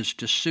is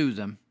to sue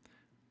them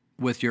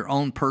with your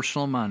own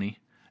personal money,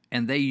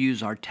 and they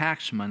use our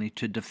tax money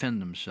to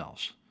defend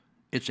themselves.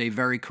 It's a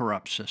very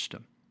corrupt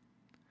system.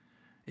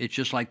 It's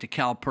just like the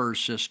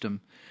CalPERS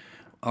system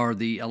or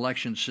the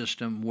election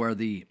system where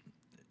the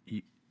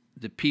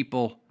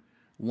people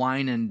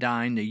wine and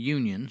dine the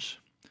unions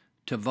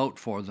to vote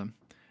for them,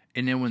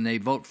 and then when they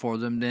vote for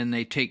them, then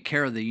they take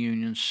care of the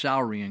union's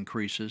salary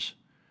increases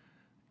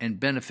and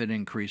benefit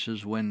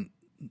increases when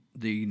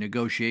the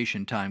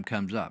negotiation time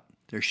comes up.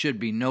 There should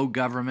be no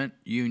government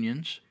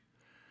unions,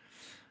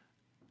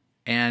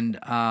 and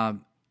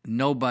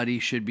nobody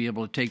should be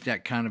able to take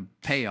that kind of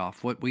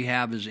payoff. What we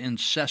have is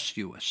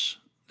incestuous.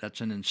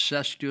 That's an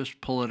incestuous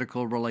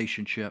political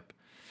relationship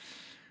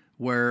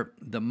where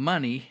the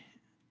money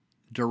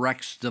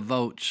directs the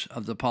votes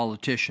of the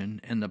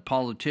politician, and the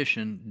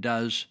politician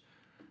does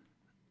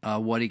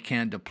what he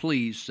can to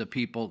please the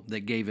people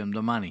that gave him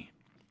the money.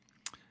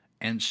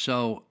 And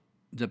so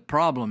the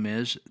problem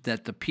is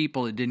that the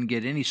people that didn't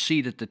get any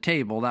seat at the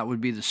table, that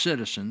would be the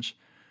citizens,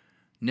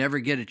 never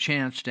get a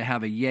chance to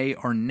have a yay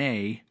or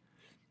nay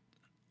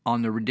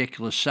on the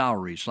ridiculous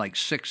salaries like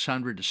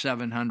 $600,000 to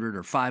 $700,000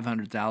 or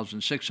 $500,000,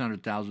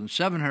 $600,000,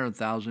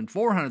 $700,000,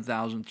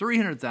 $400,000,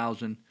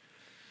 $300,000.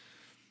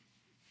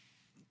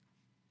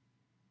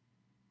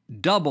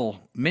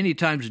 Double, many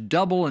times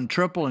double and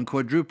triple and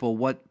quadruple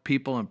what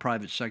people in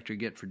private sector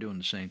get for doing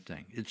the same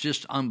thing. It's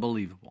just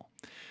unbelievable.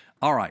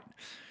 All right.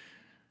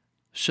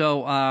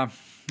 So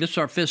this is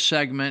our fifth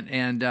segment,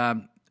 and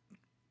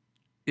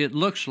it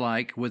looks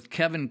like with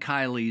Kevin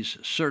Kiley's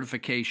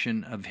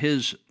certification of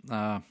his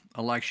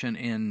election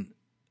in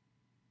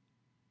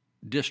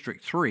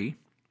District 3,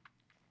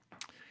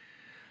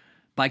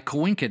 by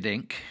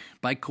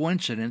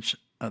coincidence,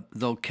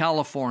 though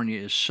California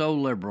is so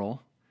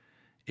liberal,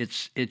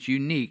 it's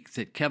unique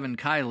that Kevin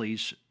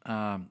Kiley's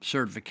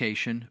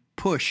certification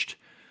pushed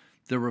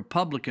the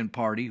Republican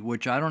Party,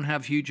 which I don't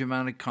have a huge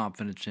amount of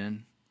confidence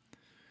in.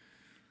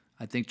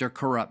 I think they're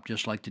corrupt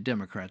just like the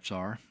Democrats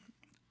are.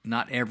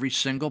 Not every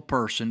single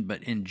person,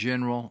 but in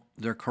general,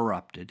 they're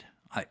corrupted.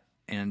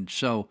 And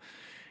so,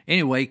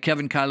 anyway,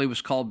 Kevin Kiley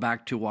was called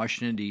back to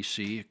Washington,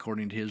 D.C.,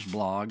 according to his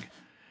blog.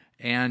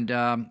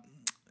 And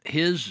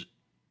his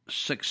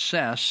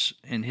success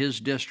in his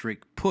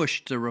district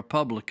pushed the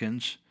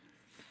Republicans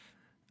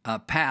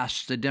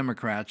past the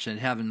Democrats and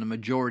having the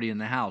majority in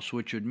the House,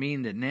 which would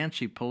mean that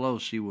Nancy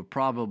Pelosi would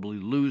probably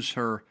lose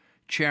her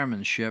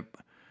chairmanship,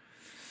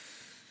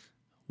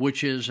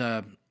 which is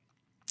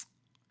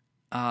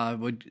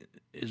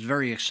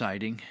very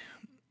exciting.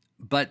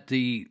 But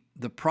the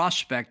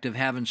prospect of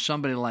having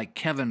somebody like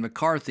Kevin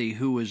McCarthy,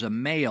 who is a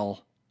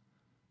male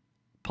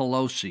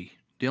Pelosi,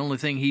 the only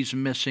thing he's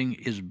missing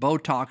is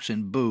Botox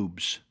and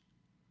boobs.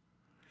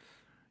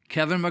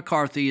 Kevin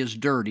McCarthy is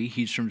dirty.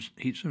 He's from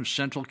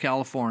Central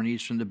California.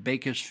 He's from the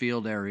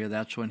Bakersfield area.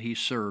 That's when he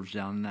serves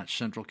down in that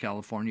Central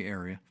California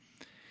area.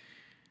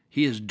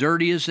 He is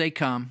dirty as they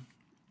come.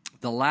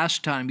 The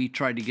last time he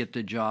tried to get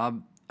the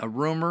job, a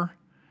rumor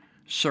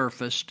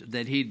surfaced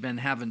that he'd been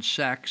having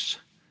sex,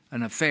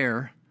 an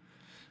affair,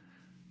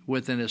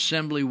 with an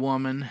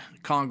assemblywoman,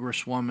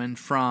 congresswoman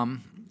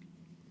from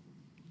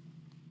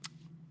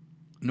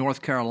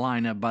North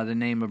Carolina by the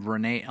name of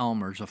Renee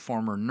Elmers, a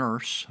former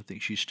nurse. I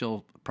think she's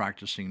still a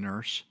practicing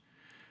nurse.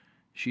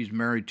 She's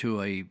married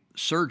to a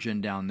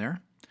surgeon down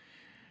there.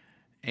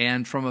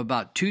 And from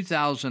about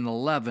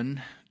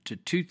 2011 to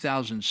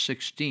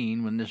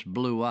 2016, when this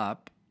blew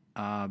up,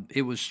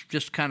 it was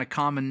just kind of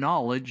common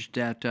knowledge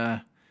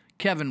that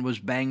Kevin was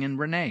banging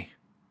Renee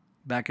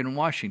back in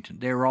Washington.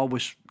 They were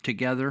always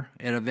together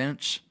at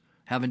events,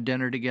 having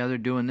dinner together,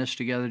 doing this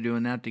together,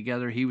 doing that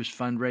together. He was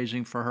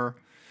fundraising for her.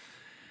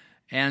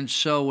 And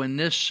so when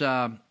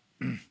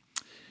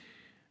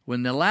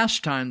when the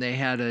last time they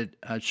had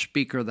a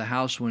Speaker of the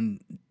House, when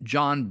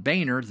John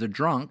Boehner, the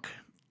drunk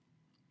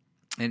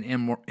and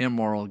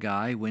immoral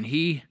guy, when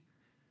he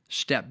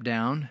stepped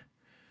down,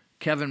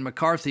 Kevin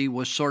McCarthy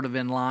was sort of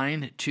in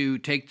line to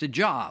take the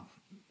job.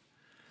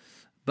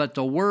 But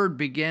the word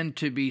began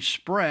to be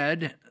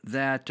spread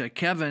that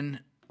Kevin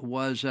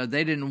was,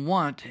 they didn't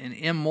want an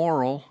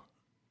immoral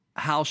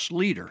House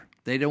leader.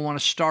 They didn't want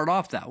to start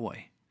off that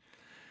way.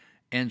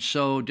 And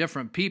so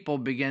different people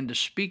began to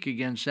speak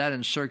against that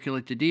and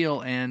circulate the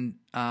deal, and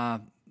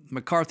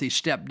McCarthy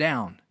stepped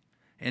down.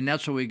 And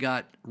that's when we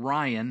got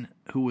Ryan,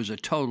 who was a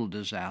total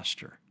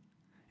disaster,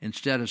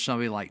 instead of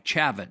somebody like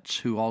Chavez,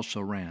 who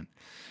also ran.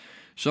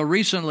 So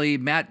recently,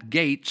 Matt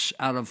Gaetz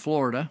out of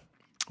Florida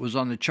was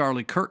on the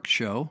Charlie Kirk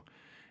show,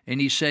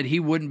 and he said he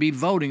wouldn't be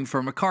voting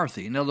for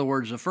McCarthy. In other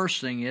words, the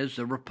first thing is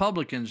the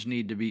Republicans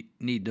need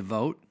to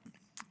vote,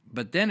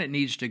 but then it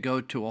needs to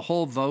go to a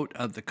whole vote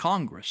of the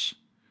Congress.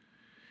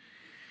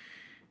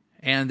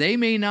 And they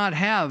may not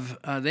have,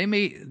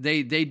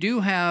 they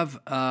do have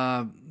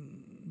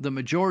the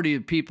majority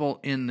of people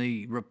in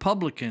the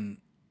Republican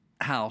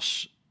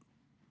House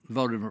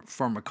voted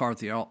for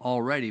McCarthy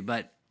already,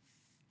 but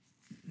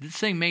this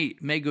thing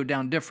may go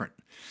down different.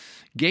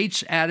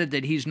 Gaetz added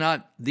that he's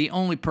not the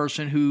only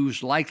person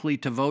who's likely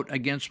to vote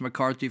against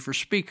McCarthy for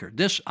Speaker.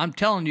 This, I'm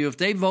telling you, if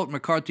they vote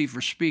McCarthy for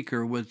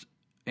Speaker with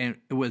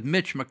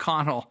Mitch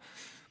McConnell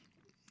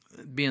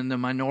being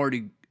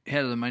the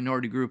head of the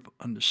minority group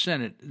on the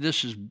Senate,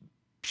 this is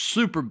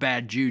super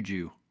bad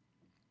juju.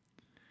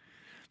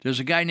 There's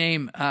a guy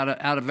named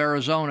out of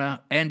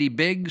Arizona, Andy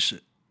Biggs.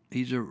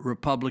 He's a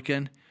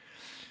Republican.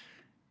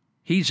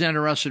 He's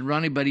interested in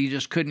running, but he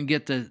just couldn't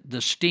get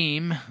the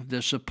steam,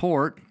 the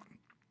support.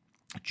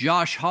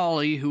 Josh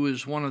Hawley, who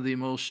is one of the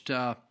most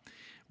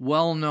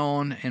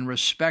well-known and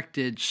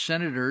respected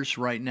senators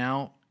right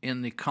now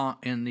in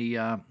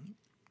the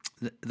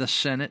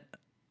Senate.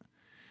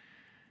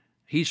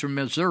 He's from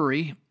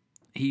Missouri.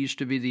 He used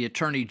to be the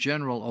Attorney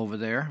General over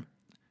there.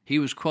 He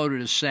was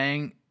quoted as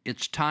saying,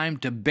 "It's time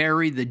to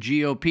bury the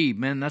GOP."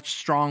 Man, that's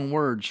strong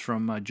words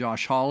from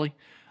Josh Hawley.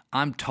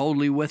 I'm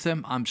totally with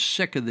him. I'm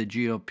sick of the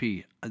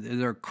GOP.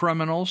 They're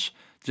criminals,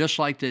 just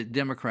like the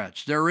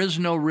Democrats. There is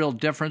no real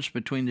difference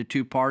between the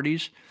two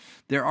parties.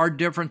 There are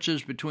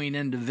differences between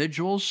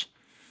individuals,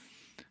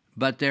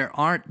 but there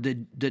aren't.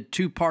 The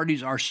two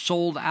parties are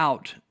sold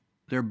out.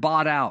 They're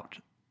bought out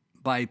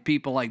by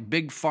people like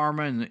Big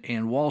Pharma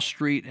and Wall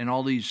Street and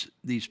all these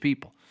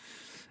people,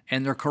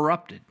 and they're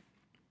corrupted.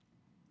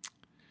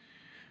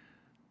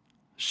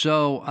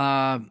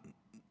 So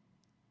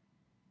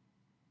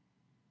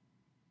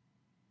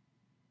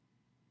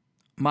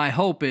my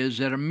hope is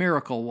that a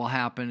miracle will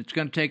happen. It's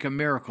going to take a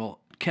miracle.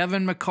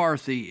 Kevin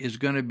McCarthy is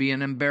going to be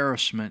an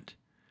embarrassment.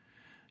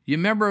 You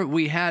remember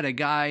we had a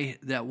guy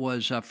that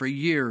was, for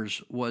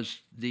years, was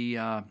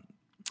the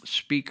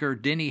speaker,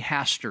 Denny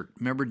Hastert.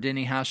 Remember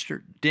Denny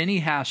Hastert? Denny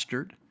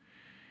Hastert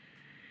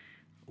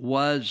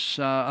was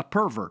a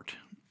pervert.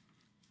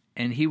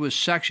 And he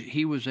was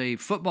a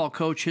football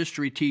coach,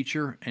 history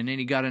teacher, and then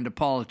he got into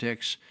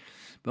politics.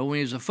 But when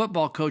he was a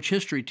football coach,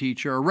 history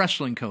teacher, or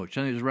wrestling coach,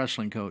 I think he was a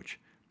wrestling coach,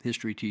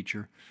 history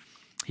teacher,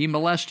 he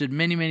molested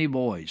many, many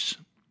boys,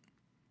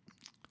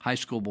 high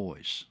school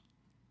boys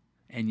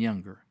and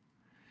younger.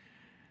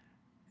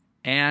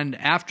 And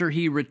after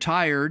he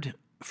retired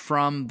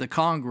from the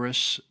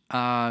Congress,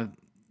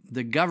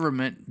 the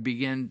government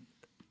began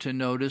to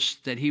notice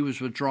that he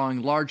was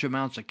withdrawing large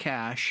amounts of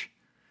cash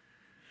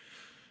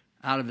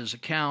out of his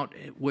account,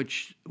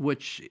 which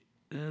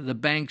the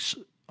banks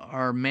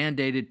are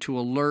mandated to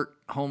alert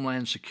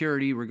Homeland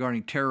Security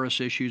regarding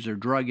terrorist issues or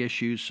drug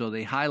issues, so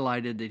they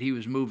highlighted that he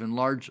was moving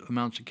large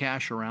amounts of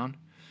cash around.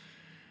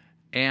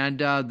 And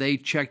they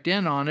checked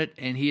in on it,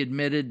 and he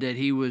admitted that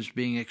he was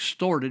being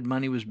extorted.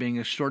 Money was being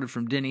extorted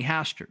from Denny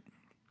Hastert.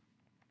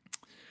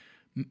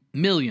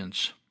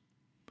 Millions.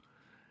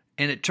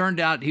 And it turned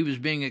out he was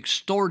being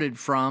extorted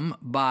from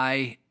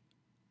by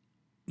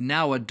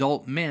now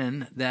adult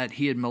men that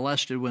he had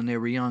molested when they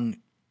were young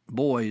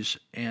boys,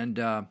 and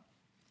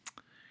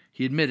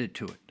he admitted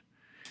to it.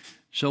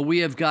 So we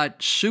have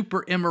got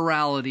super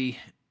immorality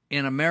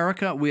in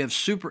America. We have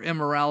super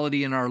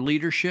immorality in our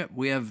leadership.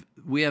 We have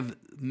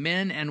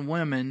men and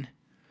women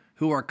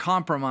who are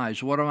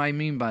compromised. What do I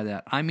mean by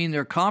that? I mean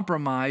they're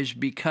compromised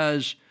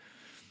because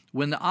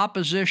when the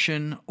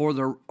opposition or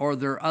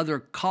their other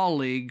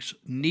colleagues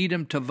need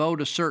them to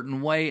vote a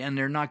certain way and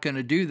they're not going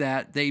to do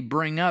that, they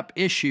bring up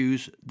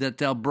issues that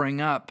they'll bring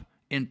up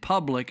in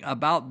public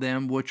about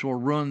them, which will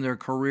ruin their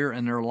career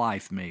and their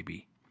life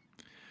maybe.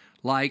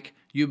 Like,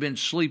 you've been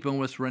sleeping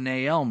with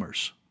Renee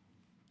Elmers.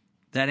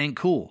 That ain't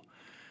cool.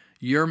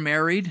 You're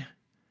married.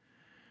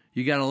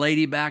 You got a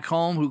lady back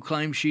home who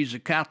claims she's a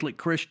Catholic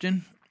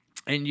Christian,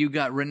 and you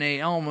got Renee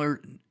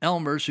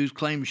Elmers who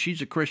claims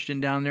she's a Christian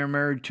down there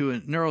married to a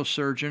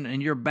neurosurgeon,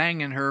 and you're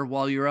banging her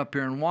while you're up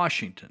here in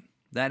Washington.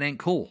 That ain't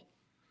cool.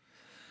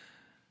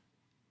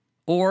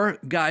 Or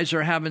guys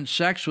are having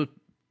sex with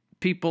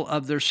people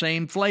of their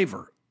same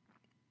flavor.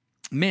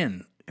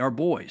 Men or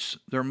boys.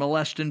 They're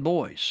molesting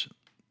boys.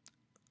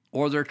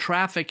 Or they're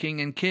trafficking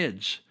in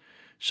kids.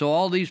 So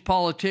all these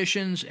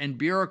politicians and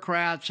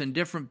bureaucrats and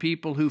different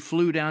people who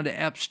flew down to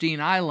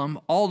Epstein Island,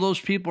 all those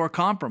people are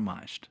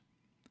compromised.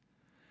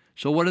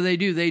 So what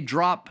do? They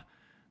drop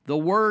the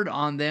word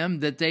on them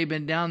that they've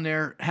been down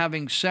there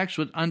having sex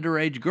with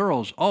underage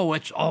girls.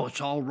 It's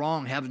all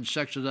wrong having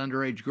sex with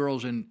underage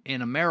girls in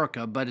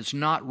America, but it's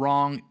not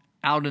wrong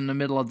out in the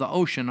middle of the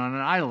ocean on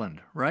an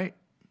island, right?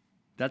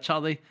 That's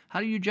how do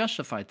you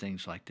justify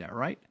things like that,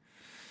 right?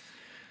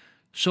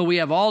 So we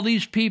have all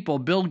these people,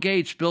 Bill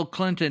Gates, Bill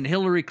Clinton,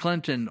 Hillary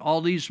Clinton,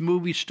 all these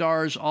movie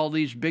stars, all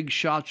these big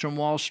shots from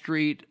Wall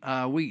Street.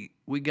 We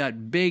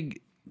got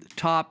big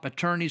top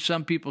attorneys.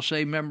 Some people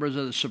say members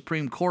of the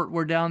Supreme Court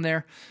were down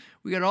there.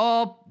 We got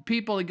all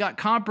people that got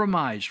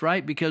compromised,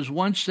 right? Because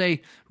once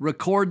they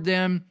record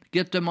them,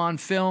 get them on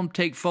film,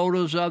 take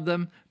photos of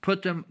them,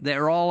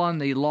 they're all on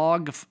the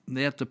log.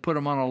 They have to put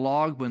them on a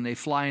log when they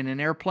fly in an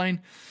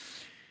airplane.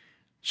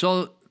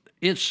 So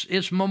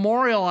it's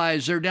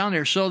memorialized. They're down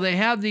there. So they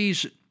have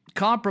these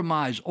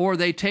compromise, or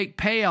they take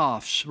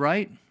payoffs,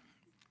 right?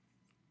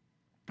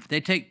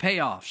 They take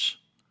payoffs.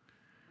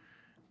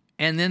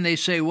 And then they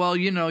say, well,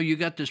 you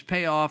got this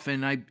payoff,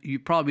 and you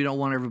probably don't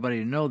want everybody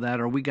to know that,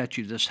 or we got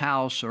you this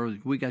house, or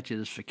we got you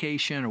this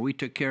vacation, or we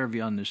took care of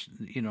you on this,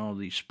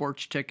 these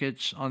sports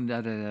tickets, on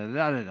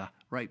da-da-da-da-da-da,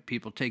 right?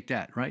 People take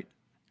that, right?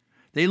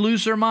 They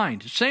lose their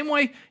mind. Same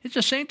way, it's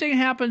the same thing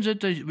happens at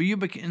the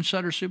Ubick and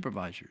Sutter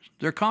supervisors.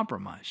 They're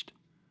compromised.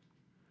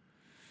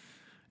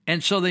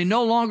 And so they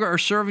no longer are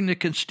serving the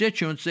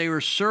constituents. They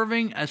are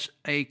serving as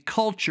a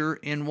culture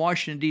in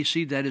Washington,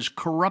 D.C. that is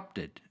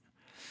corrupted.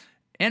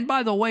 And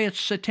by the way, it's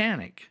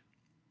satanic.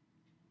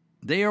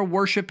 They are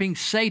worshiping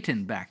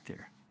Satan back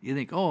there. You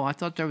think, I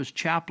thought there was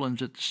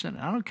chaplains at the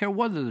Senate. I don't care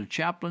whether they're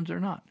chaplains or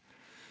not.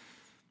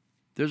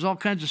 There's all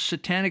kinds of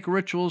satanic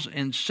rituals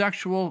and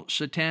sexual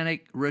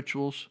satanic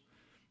rituals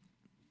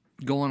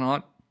going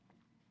on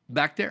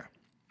back there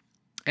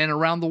and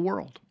around the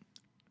world.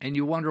 And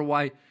you wonder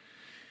why.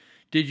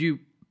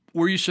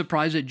 Were you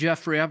surprised that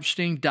Jeffrey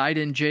Epstein died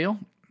in jail?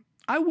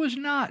 I was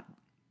not.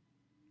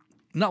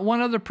 Not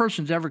one other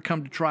person's ever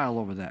come to trial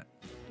over that.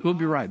 We'll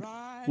be right back.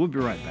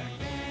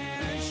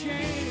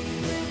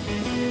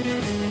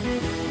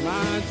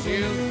 My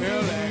tears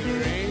feel like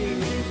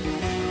rain.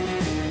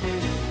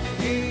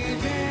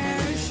 Ain't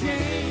that a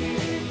shame?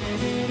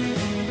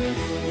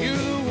 You're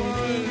the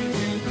one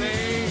to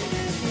blame.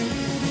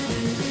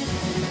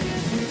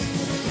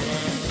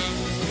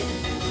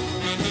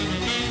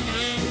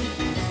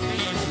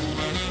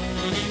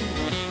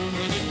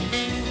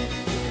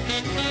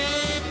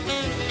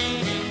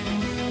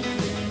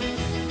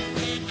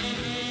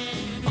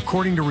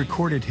 According to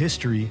recorded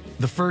history,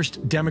 the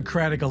first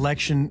democratic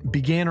election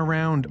began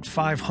around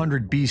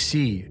 500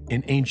 BC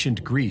in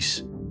ancient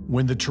Greece,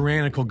 when the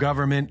tyrannical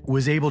government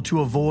was able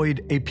to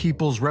avoid a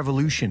people's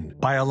revolution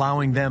by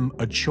allowing them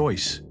a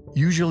choice,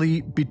 usually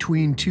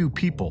between two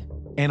people,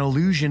 an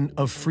illusion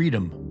of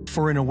freedom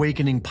for an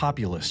awakening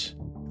populace.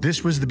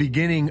 This was the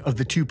beginning of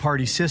the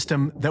two-party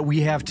system that we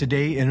have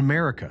today in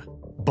America.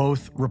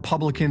 Both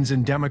Republicans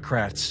and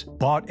Democrats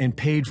bought and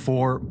paid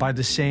for by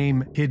the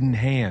same hidden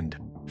hand.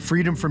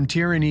 Freedom from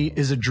tyranny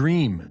is a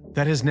dream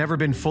that has never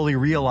been fully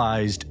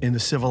realized in the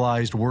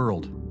civilized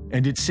world.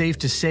 And it's safe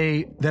to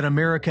say that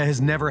America has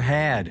never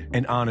had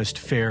an honest,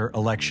 fair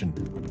election.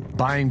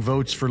 Buying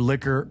votes for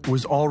liquor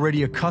was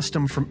already a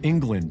custom from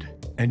England,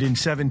 and in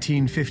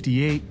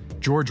 1758,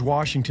 George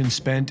Washington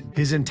spent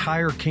his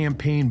entire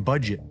campaign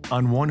budget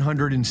on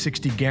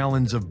 160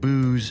 gallons of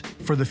booze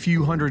for the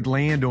few hundred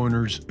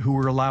landowners who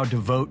were allowed to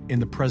vote in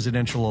the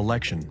presidential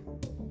election.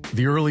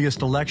 The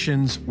earliest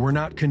elections were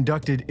not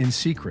conducted in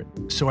secret,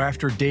 so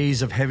after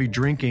days of heavy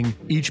drinking,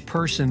 each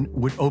person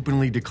would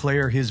openly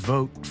declare his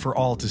vote for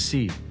all to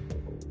see.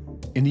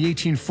 In the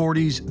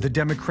 1840s, the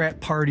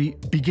Democrat Party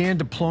began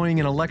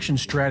deploying an election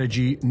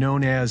strategy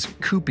known as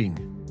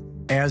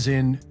cooping, as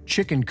in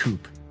chicken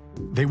coop.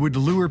 They would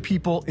lure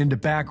people into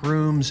back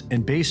rooms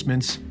and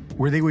basements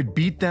where they would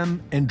beat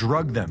them and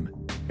drug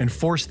them and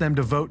force them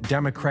to vote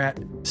Democrat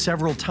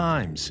several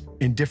times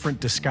in different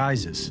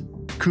disguises.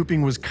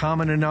 Cooping was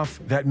common enough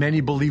that many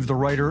believe the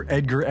writer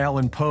Edgar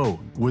Allan Poe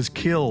was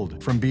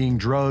killed from being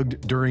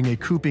drugged during a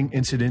cooping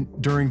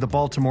incident during the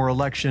Baltimore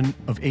election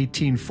of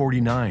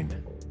 1849.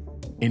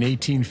 In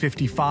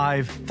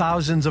 1855,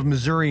 thousands of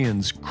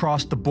Missourians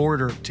crossed the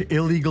border to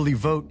illegally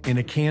vote in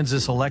a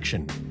Kansas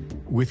election.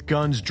 With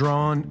guns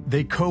drawn,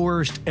 they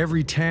coerced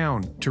every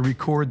town to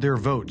record their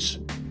votes.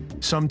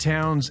 Some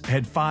towns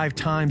had 5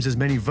 times as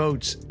many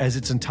votes as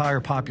its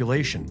entire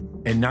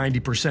population, and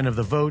 90% of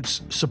the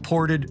votes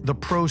supported the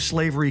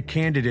pro-slavery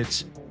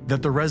candidates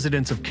that the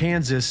residents of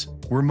Kansas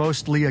were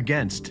mostly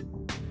against.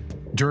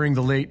 During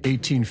the late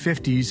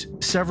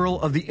 1850s, several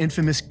of the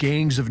infamous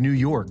gangs of New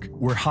York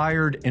were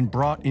hired and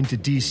brought into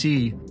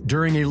D.C.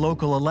 during a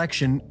local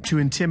election to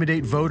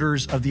intimidate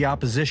voters of the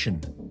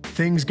opposition.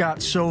 Things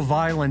got so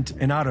violent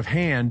and out of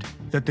hand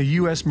that the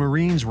U.S.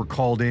 Marines were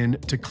called in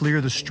to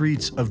clear the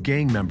streets of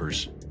gang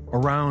members.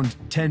 Around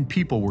 10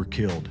 people were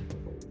killed.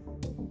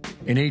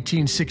 In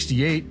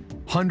 1868,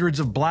 hundreds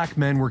of black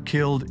men were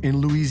killed in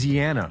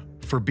Louisiana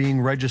for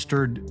being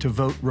registered to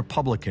vote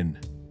Republican.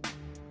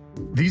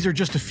 These are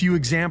just a few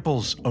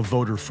examples of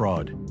voter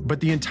fraud, but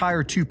the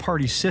entire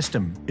two-party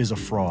system is a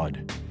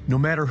fraud. No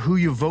matter who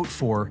you vote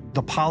for,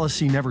 the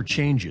policy never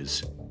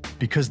changes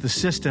because the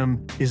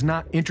system is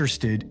not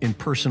interested in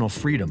personal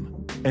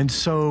freedom, and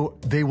so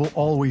they will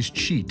always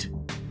cheat.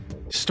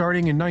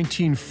 Starting in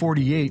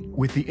 1948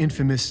 with the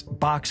infamous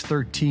Box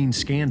 13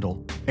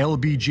 scandal,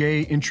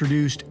 LBJ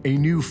introduced a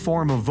new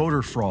form of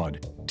voter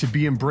fraud to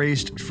be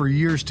embraced for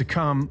years to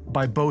come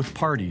by both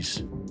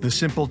parties. The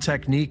simple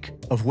technique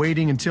of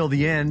waiting until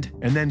the end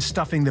and then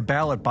stuffing the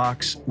ballot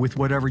box with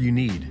whatever you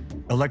need.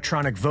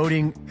 Electronic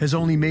voting has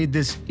only made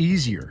this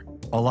easier,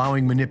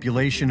 allowing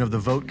manipulation of the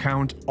vote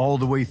count all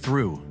the way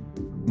through.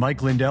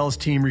 Mike Lindell's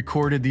team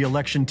recorded the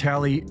election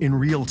tally in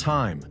real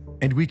time,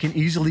 and we can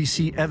easily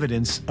see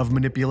evidence of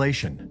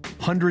manipulation.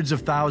 Hundreds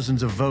of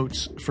thousands of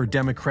votes for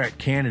Democrat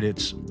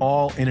candidates,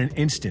 all in an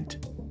instant.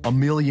 1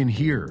 million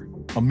here,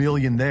 1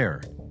 million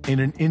there, in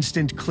an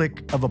instant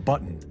click of a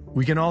button.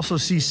 We can also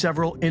see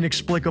several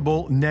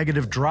inexplicable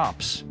negative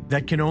drops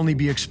that can only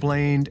be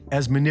explained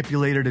as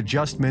manipulated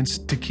adjustments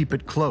to keep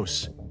it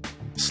close.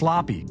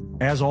 Sloppy,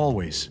 as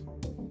always.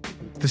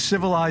 The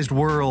civilized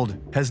world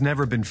has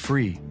never been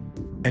free,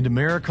 and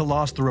America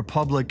lost the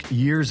republic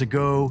years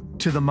ago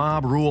to the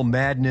mob rule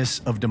madness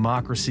of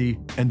democracy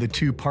and the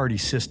two-party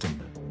system.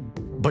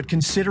 But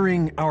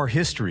considering our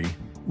history,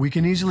 we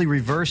can easily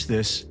reverse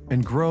this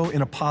and grow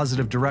in a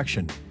positive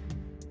direction,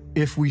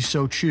 if we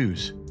so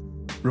choose.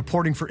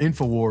 Reporting for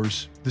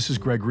InfoWars, this is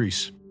Greg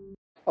Reese.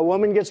 A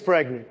woman gets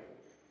pregnant.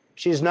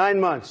 She's 9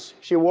 months.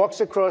 She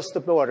walks across the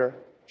border.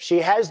 She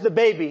has the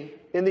baby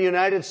in the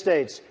United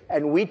States,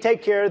 and we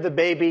take care of the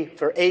baby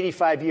for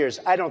 85 years.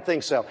 I don't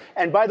think so.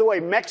 And by the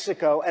way,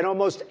 Mexico and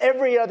almost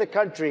every other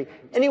country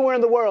anywhere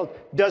in the world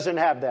doesn't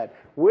have that.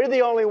 We're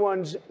the only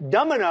ones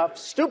dumb enough,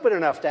 stupid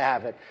enough to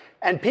have it.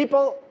 And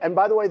people, and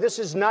by the way, this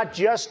is not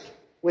just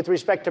with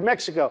respect to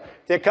Mexico.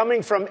 They're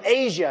coming from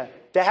Asia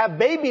to have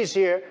babies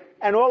here,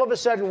 and all of a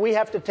sudden we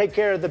have to take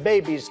care of the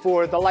babies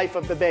for the life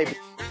of the baby.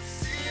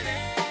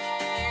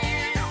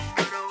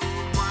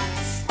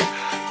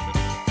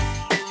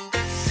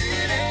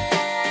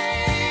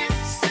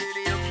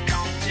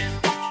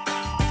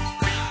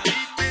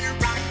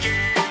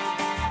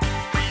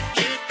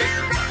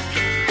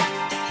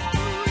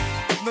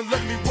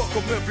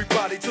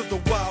 Everybody to the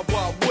Wild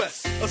Wild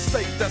West, a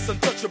state that's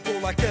untouchable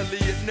like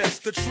Elliot Ness.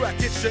 The track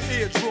hits your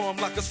eardrum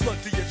like a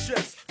slug to your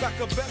chest. Back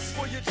a vest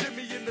for your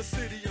Jimmy in the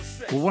city of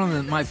sex. Well, one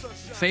of my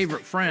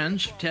favorite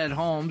friends, Ted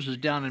Holmes, is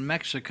down in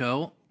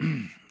Mexico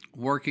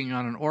working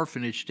on an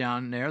orphanage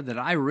down there that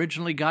I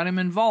originally got him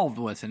involved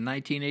with in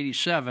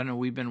 1987, and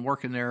we've been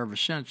working there ever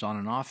since on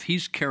and off.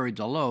 He's carried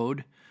the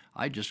load.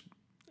 I just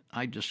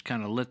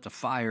kind of lit the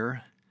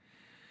fire,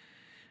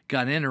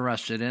 got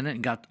interested in it,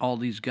 and got all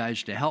these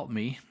guys to help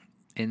me.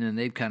 And then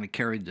they've kind of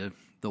carried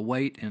the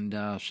weight, and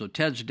so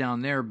Ted's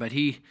down there, but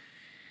he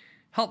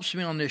helps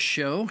me on this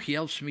show. He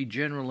helps me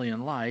generally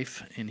in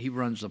life, and he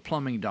runs the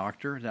Plumbing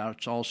Doctor.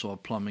 That's also a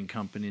plumbing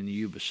company in the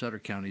Yuba Sutter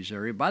counties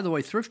area. By the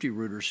way, Thrifty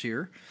Rooters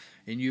here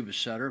in Yuba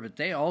Sutter, but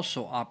they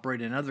also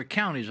operate in other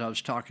counties. I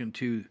was talking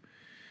to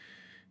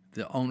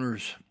the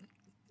owners.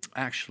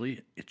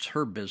 Actually, it's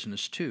her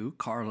business too,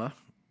 Carla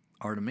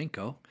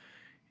Artemenko.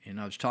 And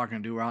I was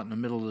talking to her out in the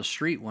middle of the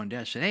street one day.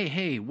 I said,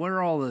 hey, what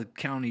are all the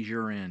counties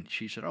you're in?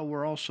 She said, oh,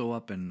 we're also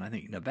up in, I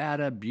think,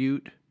 Nevada,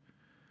 Butte,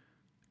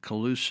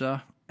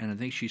 Colusa, and I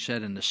think she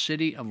said in the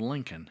city of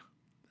Lincoln.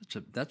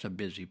 That's a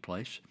busy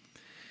place.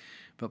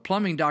 But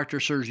Plumbing Doctor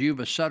serves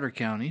Yuba Sutter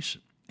counties,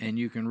 and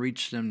you can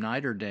reach them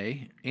night or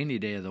day, any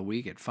day of the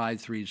week at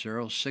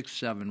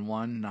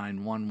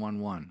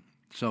 530-671-9111.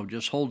 So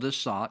just hold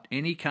this thought.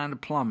 Any kind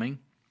of plumbing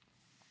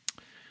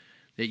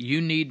that you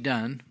need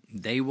done,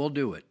 they will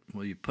do it.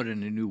 Well, you put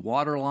in a new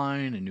water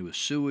line, a new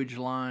sewage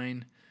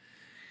line.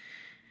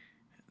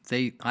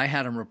 I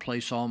had them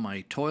replace all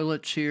my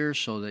toilets here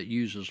so that it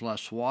uses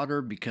less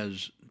water,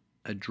 because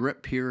a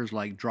drip here is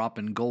like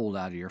dropping gold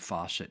out of your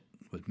faucet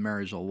with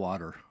Marysville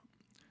water,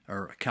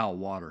 or Cal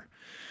water.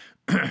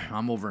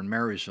 I'm over in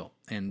Marysville,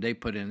 and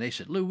they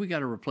said, Lou, we got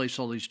to replace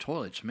all these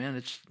toilets, man.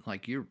 It's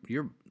like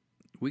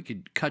we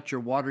could cut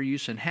your water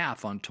use in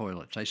half on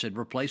toilets. I said,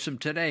 replace them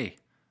today.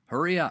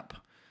 Hurry up.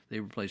 They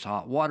replace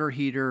hot water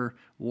heater,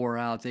 wore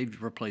out.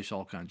 They've replaced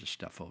all kinds of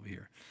stuff over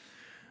here.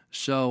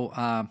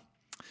 So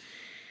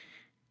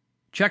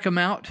check them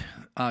out.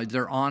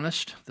 They're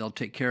honest. They'll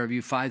take care of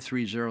you.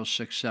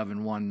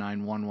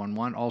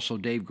 530-671-9111. Also,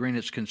 Dave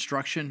Greenitz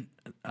Construction,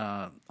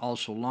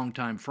 also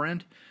longtime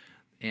friend.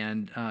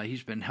 And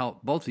he's been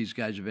both these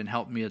guys have been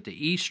helping me at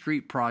the E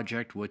Street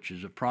project, which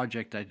is a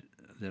project that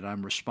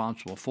I'm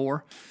responsible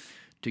for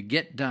to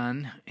get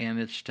done, and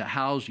it's to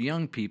house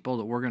young people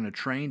that we're going to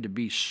train to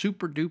be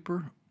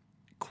super-duper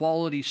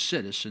quality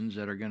citizens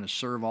that are going to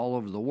serve all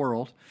over the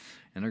world,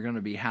 and they're going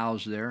to be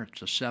housed there.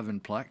 It's a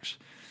 7-plex.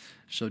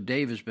 So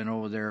Dave has been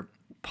over there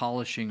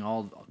polishing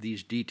all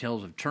these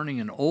details of turning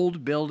an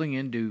old building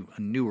into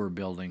a newer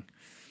building.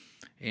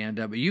 And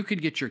but you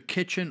could get your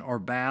kitchen or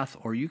bath,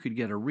 or you could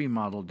get a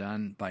remodel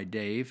done by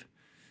Dave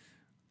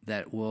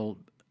that will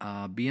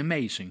be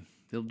amazing.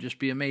 They'll just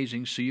be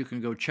amazing. So you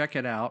can go check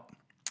it out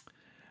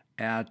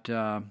at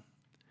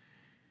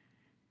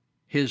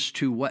his has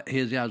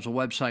a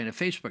website and a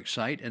Facebook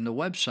site, and the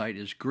website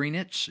is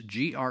Greenetz,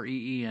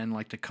 Green,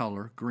 like the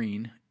color,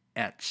 green,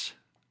 Etz,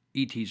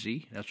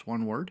 E-T-Z, that's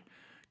one word,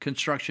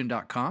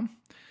 construction.com.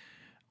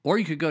 Or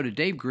you could go to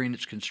Dave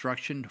Greenetz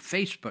Construction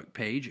Facebook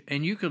page,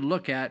 and you could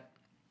look at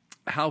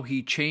how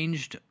he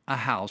changed a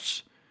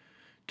house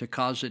to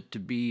cause it to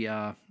be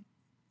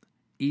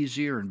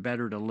easier and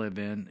better to live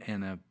in,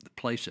 and a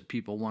place that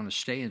people want to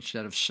stay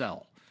instead of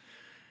sell.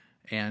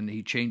 And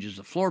he changes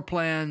the floor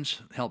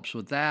plans, helps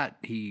with that.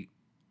 He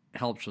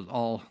helps with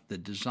all the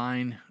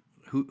design.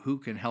 Who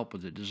can help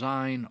with the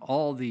design?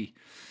 All the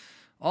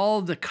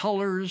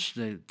colors,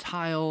 the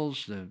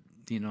tiles,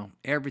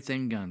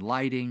 everything done,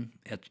 lighting,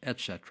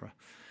 etc.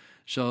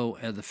 So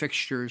the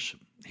fixtures,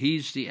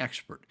 he's the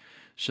expert.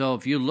 So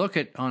if you look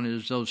at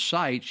those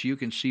sites, you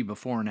can see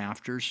before and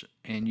afters,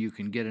 and you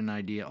can get an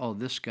idea. Oh,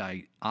 this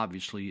guy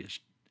obviously is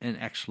an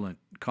excellent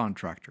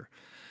contractor.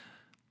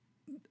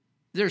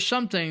 There's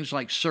some things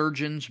like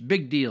surgeons,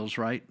 big deals,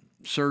 right?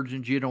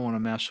 Surgeons you don't want to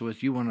mess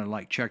with. You want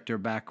to check their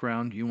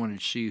background. You want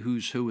to see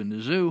who's who in the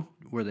zoo.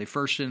 Were they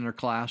first in their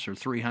class or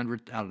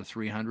 300 out of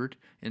 300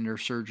 in their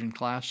surgeon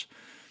class?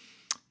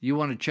 You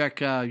want to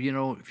check,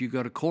 if you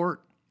go to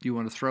court, you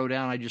want to throw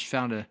down. I just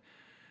found a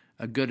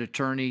good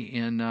attorney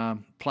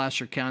in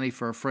Placer County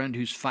for a friend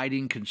who's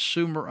fighting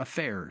consumer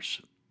affairs.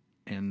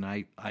 And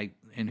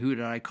and who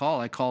did I call?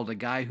 I called a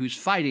guy who's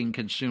fighting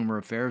consumer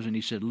affairs, and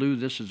he said, Lou,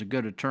 this is a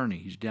good attorney.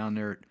 He's down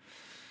there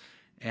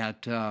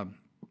at a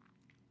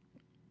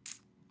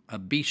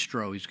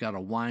bistro. He's got a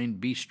wine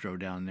bistro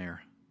down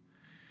there.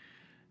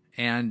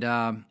 And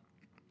I'm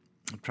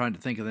trying to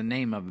think of the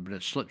name of it, but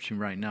it slips me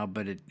right now.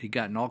 But he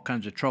got in all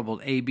kinds of trouble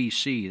with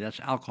ABC.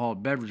 That's Alcohol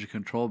Beverage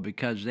Control,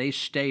 because they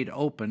stayed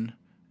open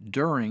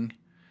during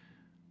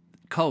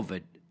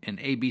COVID, and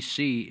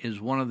ABC is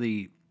one of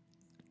the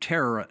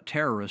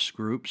terrorist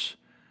groups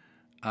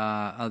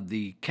of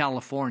the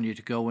California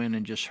to go in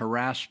and just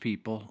harass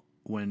people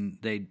when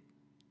they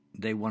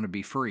want to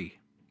be free,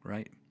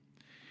 right?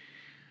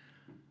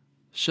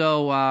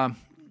 So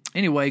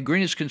anyway,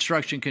 Greenetz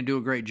Construction can do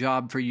a great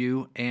job for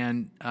you,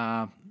 and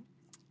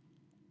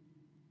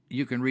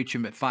you can reach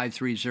him at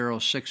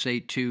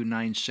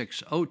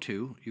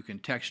 530-682-9602. You can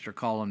text or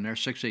call him there,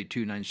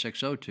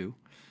 682-9602.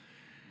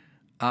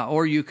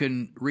 Or you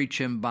can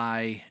reach him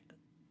by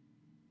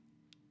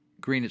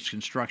Greenetz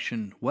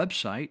Construction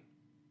website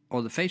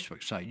or the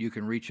Facebook site. You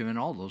can reach him in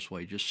all those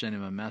ways. Just send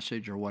him a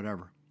message or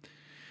whatever.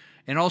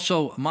 And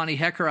also, Monty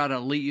Hecker out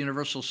of Elite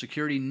Universal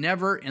Security.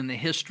 Never in the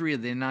history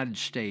of the United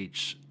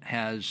States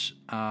has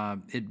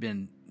it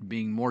been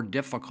being more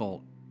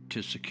difficult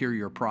to secure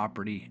your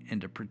property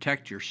and to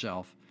protect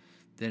yourself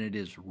than it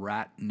is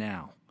right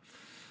now.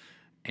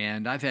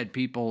 And I've had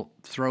people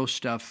throw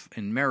stuff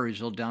in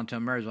Marysville,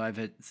 downtown Marysville. I've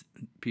had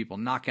people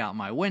knock out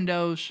my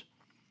windows,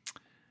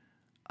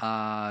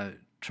 try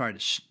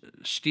to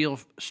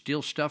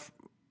steal stuff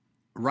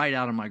right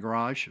out of my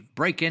garage,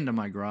 break into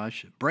my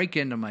garage, break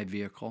into my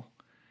vehicle,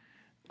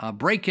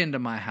 break into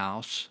my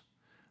house,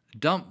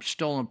 dump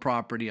stolen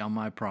property on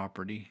my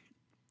property,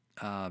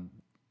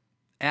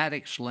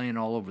 addicts laying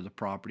all over the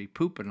property,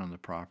 pooping on the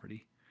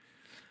property.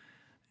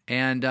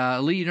 And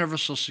Elite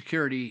Universal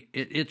Security,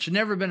 it's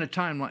never been a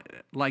time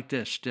like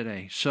this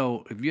today.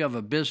 So if you have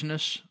a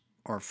business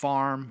or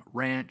farm,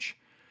 ranch,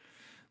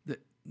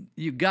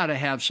 you've got to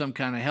have some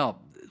kind of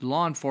help.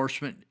 Law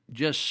enforcement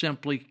just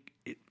simply,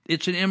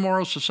 it's an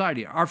immoral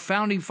society. Our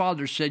founding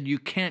fathers said you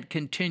can't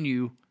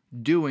continue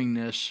doing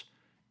this.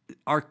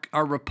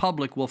 Our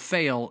republic will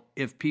fail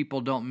if people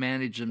don't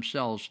manage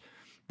themselves.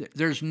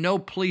 There's no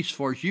police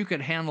force. You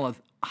could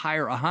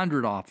hire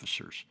 100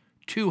 officers,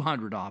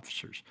 200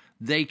 officers.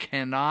 They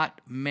cannot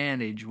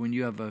manage when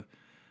you have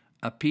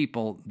a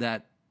people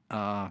that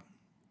are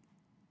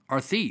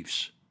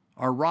thieves,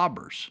 are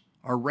robbers,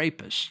 are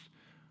rapists,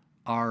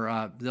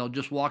 they'll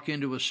just walk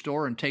into a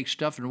store and take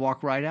stuff and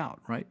walk right out,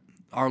 right?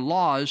 Our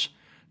laws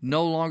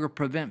no longer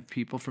prevent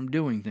people from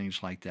doing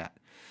things like that.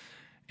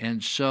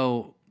 And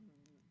so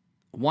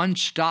one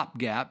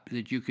stopgap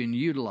that you can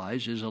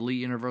utilize is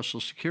Elite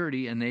Universal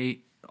Security, and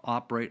they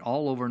operate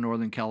all over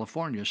Northern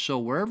California. So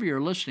wherever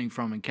you're listening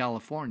from in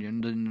California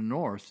and in the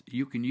north,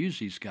 you can use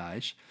these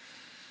guys,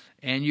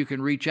 and you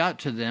can reach out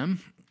to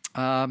them.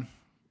 Let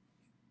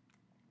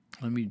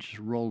me just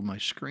roll my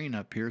screen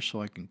up here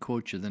so I can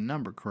quote you the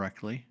number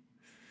correctly.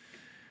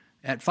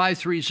 At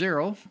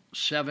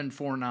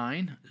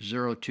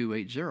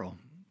 530-749-0280.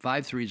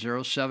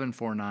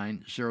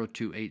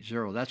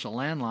 530-749-0280. That's a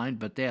landline,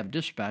 but they have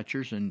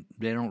dispatchers, and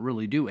they don't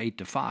really do 8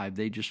 to 5.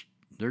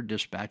 They're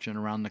dispatching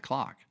around the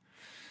clock.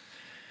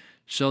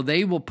 So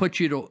they will put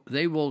you to,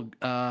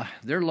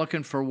 they're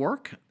looking for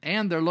work,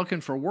 and they're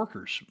looking for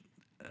workers.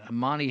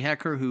 Monty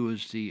Hecker, who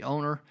is the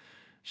owner,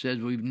 says,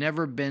 we've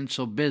never been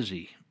so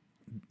busy.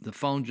 the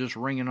phone just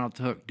ringing off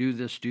the hook. Do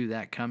this, do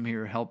that, come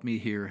here, help me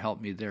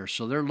there.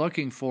 So they're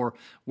looking for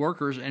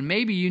workers, and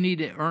maybe you need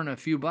to earn a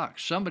few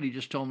bucks. Somebody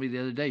just told me the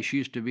other day, she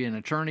used to be an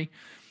attorney.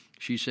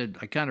 She said,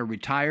 I kind of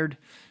retired,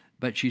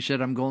 but she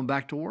said, I'm going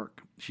back to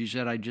work. She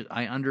said, I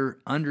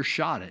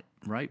undershot it,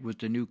 right, with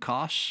the new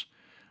costs,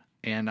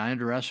 and I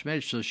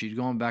underestimated, so she's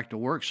going back to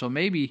work. So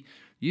maybe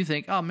you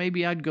think, oh,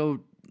 maybe I'd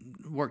go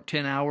work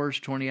 10 hours,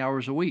 20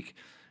 hours a week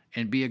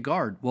and be a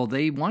guard. Well,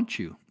 they want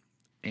you.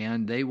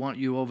 And they want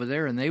you over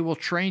there, and they will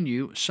train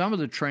you. Some of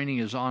the training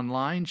is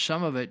online.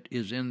 Some of it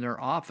is in their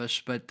office,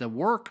 but the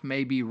work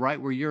may be right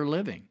where you're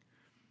living,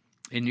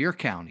 in your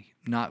county,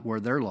 not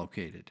where they're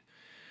located,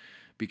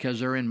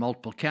 because they're in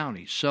multiple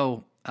counties.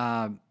 So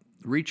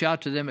reach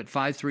out to them at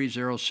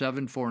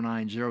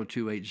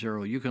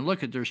 530-749-0280. You can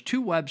look at, there's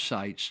two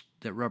websites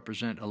that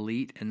represent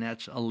Elite, and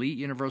that's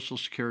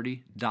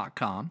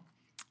EliteUniversalSecurity.com.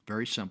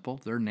 Very simple.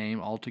 Their name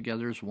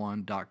altogether is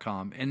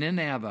one.com. And then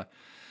they have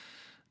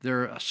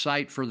their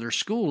site for their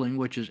schooling,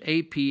 which is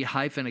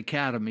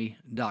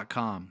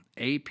ap-academy.com,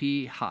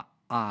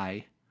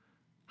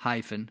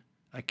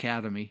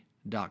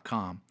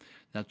 api-academy.com.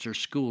 That's their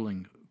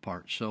schooling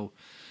part. So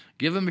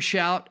give them a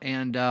shout,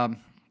 and they'll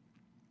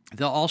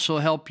also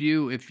help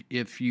you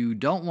if you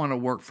don't want to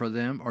work for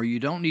them or you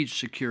don't need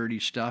security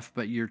stuff,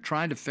 but you're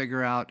trying to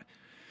figure out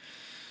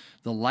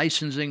the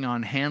licensing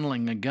on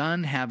handling a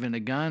gun, having a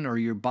gun, or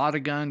you bought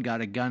a gun,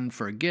 got a gun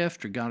for a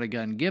gift, or got a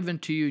gun given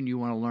to you and you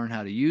want to learn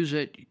how to use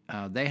it.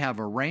 They have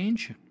a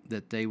range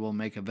that they will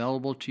make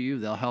available to you.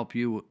 They'll help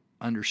you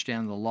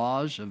understand the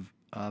laws of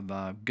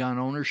gun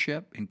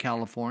ownership in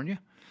California.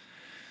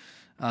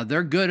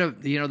 They're good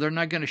at, they're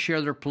not going to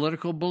share their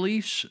political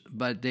beliefs,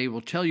 but they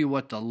will tell you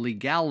what the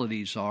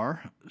legalities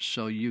are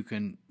so you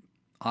can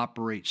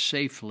operate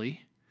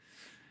safely.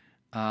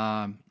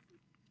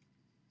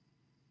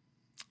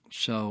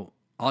 So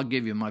I'll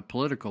give you my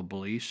political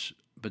beliefs,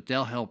 but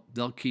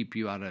they'll keep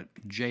you out of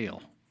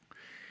jail.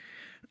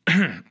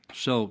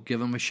 So give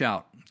them a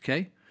shout,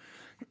 okay?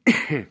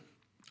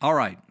 All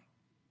right.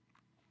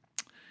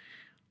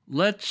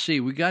 Let's see.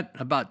 We got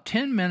about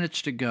 10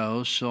 minutes to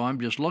go, so I'm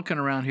just looking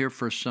around here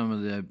for some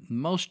of the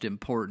most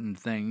important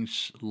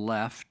things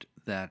left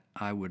that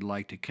I would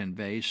like to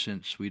convey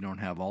since we don't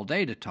have all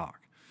day to talk.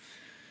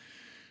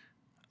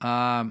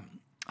 I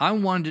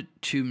wanted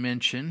to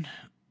mention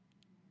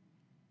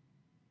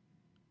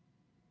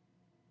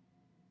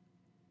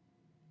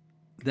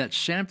that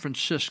San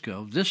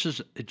Francisco,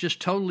 it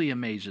just totally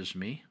amazes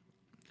me.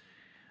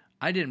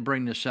 I didn't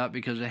bring this up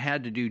because it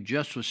had to do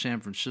just with San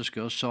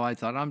Francisco, so I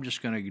thought I'm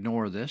just going to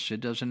ignore this. It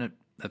doesn't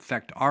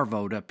affect our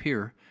vote up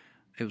here.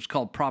 It was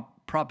called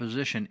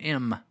Proposition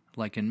M,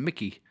 like in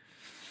Mickey.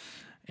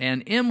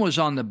 And M was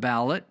on the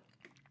ballot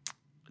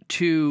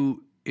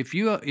to, if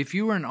you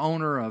were an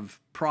owner of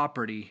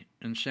property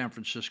in San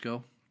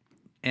Francisco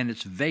and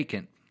it's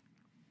vacant,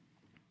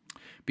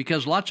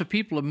 because lots of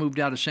people have moved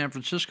out of San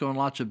Francisco and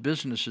lots of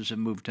businesses have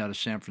moved out of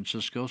San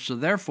Francisco. So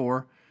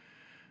therefore,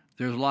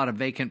 there's a lot of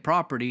vacant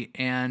property.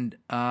 And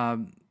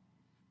so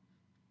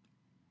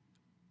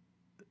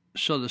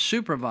the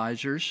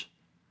supervisors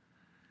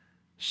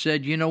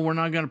said, we're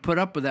not going to put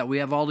up with that. We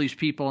have all these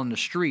people on the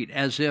street,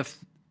 as if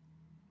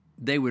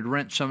they would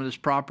rent some of this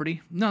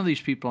property. None of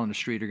these people on the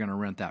street are going to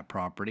rent that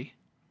property.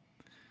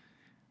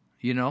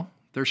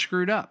 They're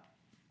screwed up.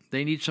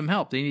 They need some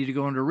help. They need to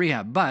go into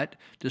rehab. But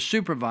the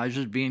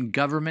supervisors, being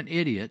government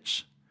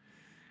idiots,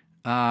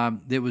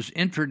 that was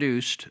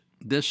introduced,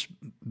 this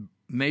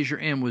Measure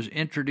M was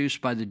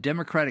introduced by the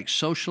Democratic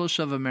Socialists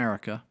of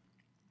America.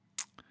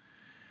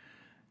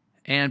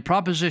 And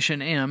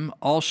Proposition M,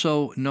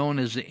 also known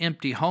as the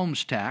empty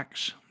homes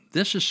tax,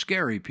 this is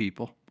scary,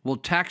 people, will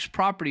tax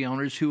property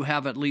owners who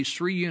have at least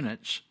 3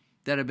 units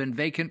that have been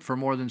vacant for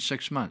more than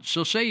 6 months.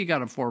 So say you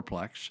got a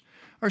 4-plex,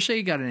 or say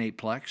you got an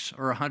 8-plex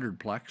or a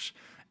 100-plex,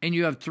 and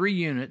you have 3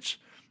 units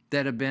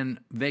that have been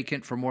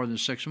vacant for more than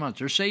 6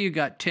 months. Or say you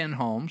got 10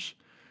 homes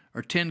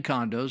or 10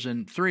 condos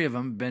and 3 of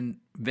them have been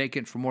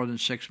vacant for more than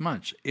 6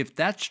 months. If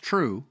that's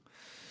true,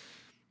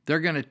 they're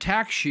going to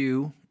tax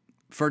you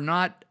for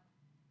not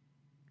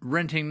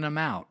renting them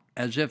out,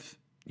 as if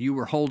you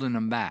were holding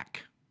them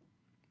back.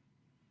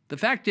 The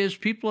fact is,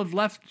 people have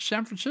left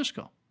San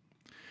Francisco.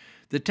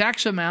 The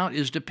tax amount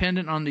is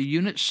dependent on the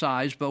unit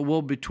size, but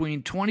will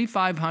between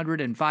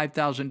 $2,500 and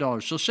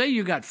 $5,000. So say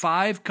you got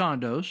 5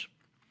 condos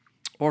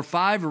or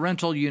 5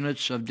 rental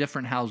units of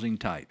different housing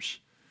types.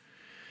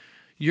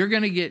 You're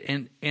going to get,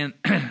 and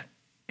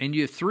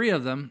you 3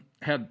 of them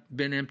have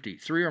been empty,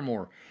 3 or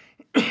more.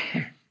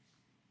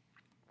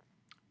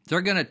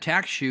 They're going to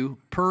tax you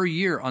per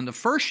year on the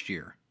first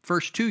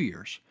 2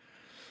 years.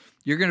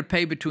 You're going to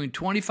pay between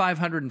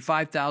 $2,500 and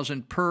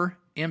 $5,000 per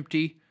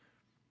empty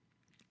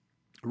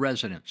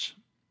residence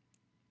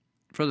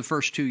for the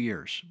first 2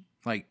 years.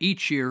 Like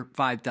each year,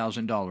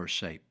 $5,000,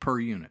 say, per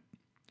unit.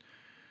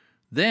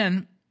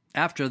 Then,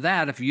 after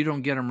that, if you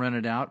don't get them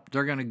rented out,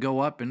 they're going to go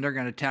up and they're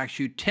going to tax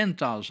you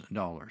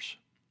 $10,000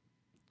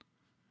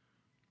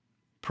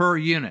 per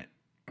unit.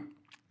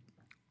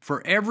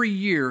 for every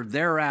year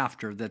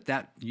thereafter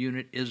that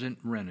unit isn't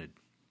rented.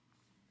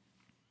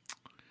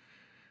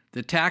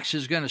 The tax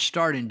is going to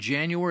start in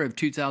January of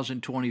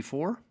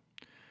 2024.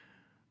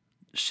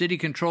 City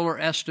Controller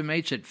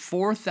estimates that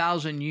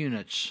 4,000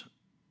 units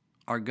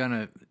are going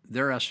to,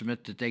 their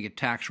estimate that they get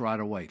taxed right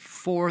away.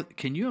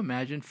 Can you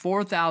imagine?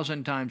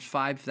 4,000 times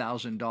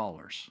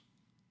 $5,000.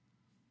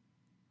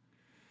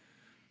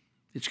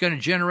 It's going to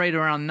generate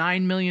around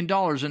 $9 million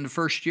in the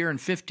first year and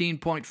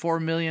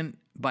 $15.4 million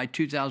by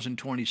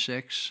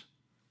 2026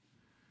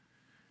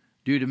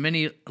 due to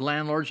many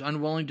landlords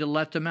unwilling to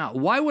let them out.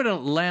 Why would a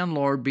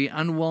landlord be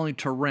unwilling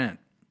to rent?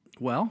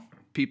 Well,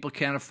 people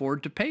can't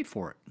afford to pay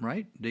for it,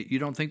 right? You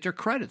don't think their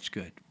credit's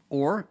good,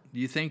 or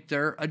you think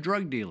they're a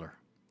drug dealer,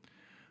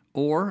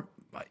 or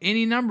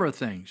any number of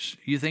things.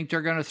 You think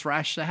they're going to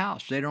thrash the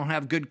house. They don't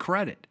have good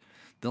credit.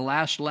 The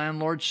last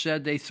landlord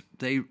said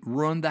they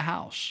ruined the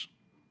house.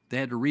 They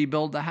had to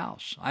rebuild the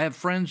house. I have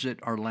friends that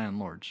are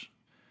landlords.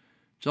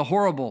 It's a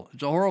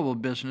horrible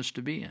business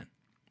to be in.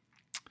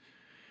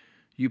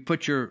 You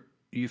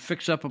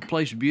fix up a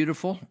place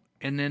beautiful,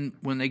 and then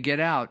when they get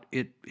out,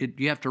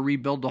 you have to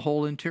rebuild the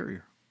whole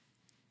interior.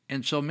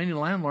 And so many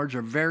landlords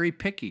are very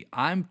picky.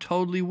 I'm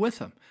totally with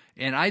them.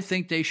 And I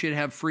think they should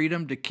have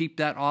freedom to keep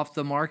that off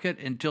the market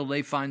until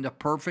they find the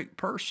perfect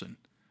person.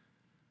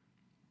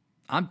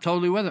 I'm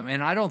totally with them.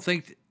 And I don't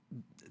think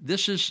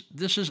this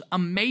is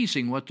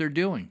amazing what they're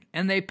doing.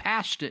 And they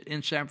passed it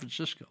in San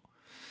Francisco.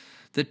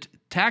 The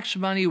tax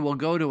money will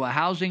go to a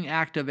housing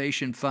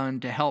activation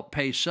fund to help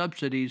pay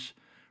subsidies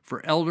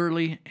for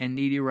elderly and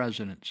needy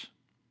residents.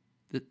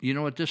 You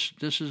know what this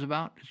is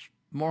about? It's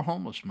more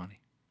homeless money.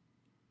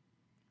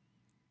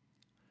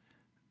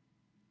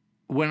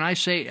 When I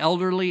say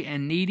elderly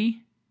and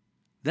needy,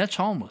 that's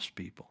homeless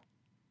people.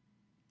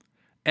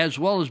 As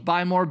well as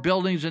buy more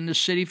buildings in the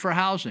city for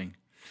housing.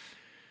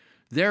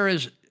 There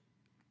is...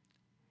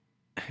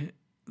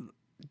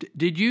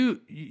 Did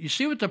you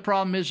see what the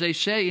problem is? They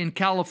say in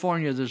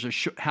California there's a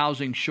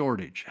housing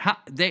shortage.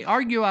 They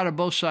argue out of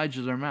both sides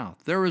of their mouth.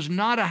 There is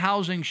not a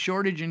housing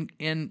shortage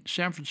in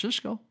San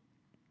Francisco.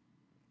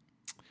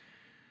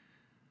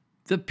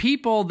 The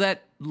people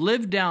that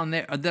live down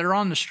there, that are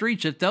on the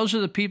streets, if those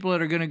are the people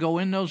that are going to go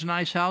in those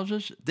nice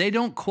houses, they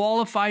don't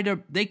qualify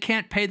they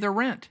can't pay their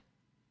rent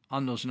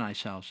on those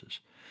nice houses.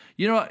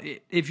 You know,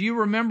 if you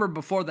remember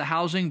before the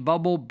housing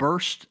bubble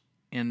burst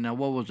in,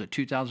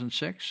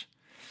 2006?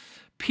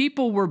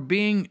 People were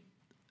being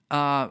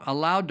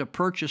allowed to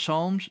purchase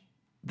homes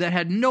that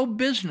had no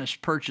business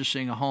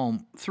purchasing a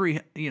home,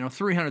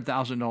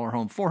 $300,000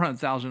 home,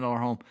 $400,000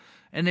 home,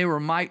 and they were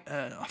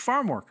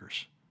farm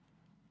workers.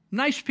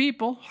 Nice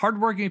people,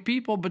 hardworking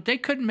people, but they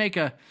couldn't make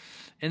and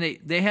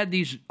they had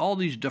all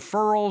these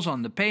deferrals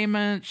on the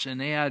payments, and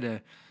they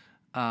had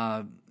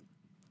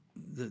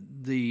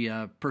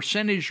the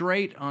percentage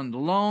rate on the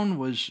loan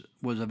was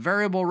a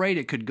variable rate.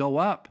 It could go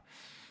up.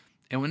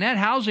 And when that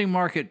housing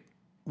market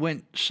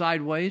went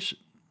sideways,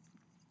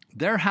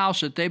 their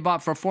house that they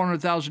bought for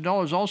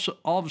 $400,000 also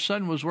all of a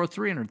sudden was worth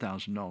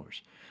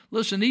 $300,000.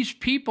 Listen, these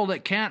people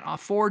that can't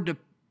afford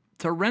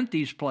to rent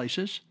these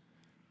places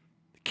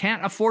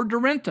can't afford to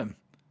rent them.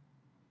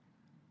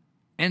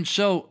 And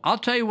so I'll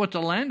tell you what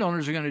the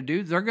landowners are going to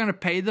do. They're going to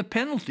pay the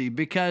penalty,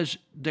 because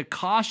the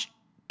cost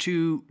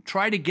to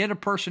try to get a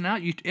person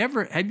out.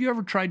 Have you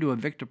ever tried to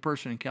evict a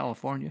person in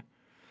California?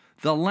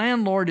 The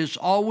landlord is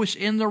always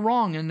in the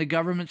wrong in the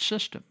government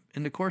system,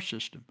 in the court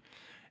system.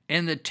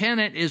 And the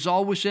tenant is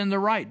always in the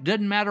right.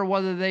 Doesn't matter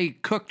whether they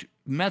cooked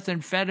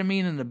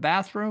methamphetamine in the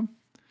bathroom.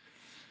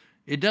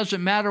 It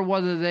doesn't matter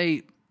whether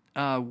they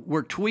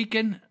were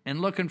tweaking and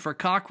looking for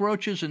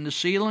cockroaches in the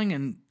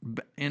ceiling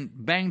and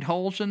banged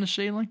holes in the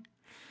ceiling.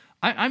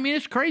 I mean,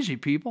 it's crazy,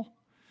 people.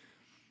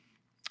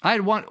 I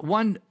had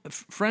one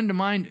friend of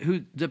mine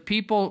who the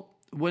people,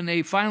 when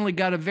they finally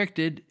got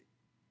evicted,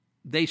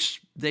 they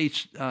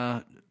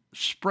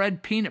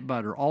spread peanut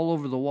butter all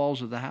over the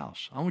walls of the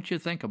house. I want you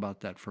to think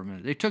about that for a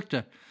minute.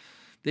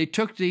 They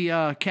took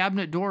the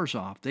cabinet doors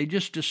off. They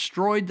just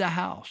destroyed the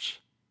house.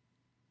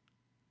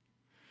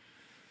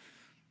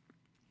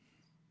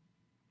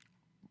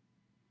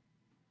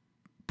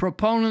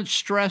 Proponents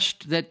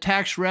stressed that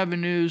tax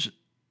revenues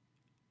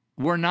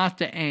were not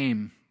the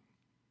aim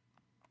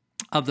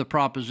of the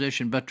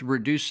proposition, but to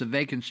reduce the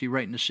vacancy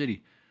rate in the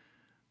city.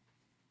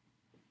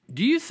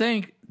 Do you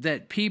think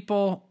that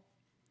people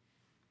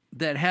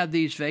that have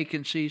these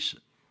vacancies,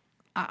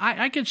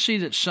 I could see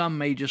that some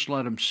may just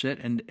let them sit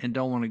and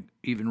don't want to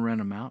even rent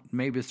them out.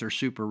 Maybe if they're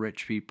super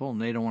rich people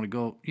and they don't want to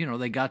go,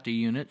 they got the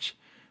units,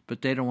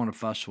 but they don't want to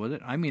fuss with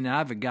it. I mean, I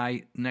have a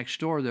guy next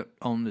door that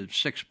owned the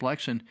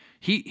sixplex, and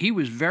he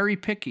was very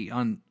picky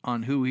on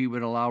who he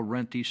would allow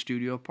rent these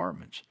studio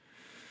apartments.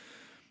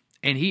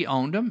 And he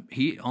owned them.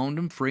 He owned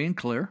them free and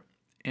clear,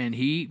 and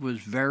he was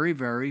very,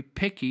 very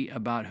picky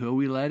about who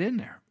he let in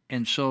there.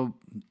 And so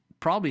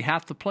probably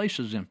half the place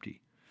is empty.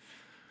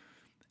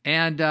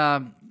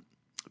 And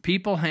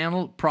people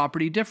handle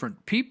property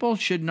different. People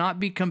should not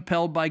be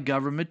compelled by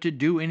government to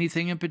do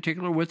anything in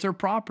particular with their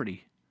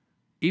property.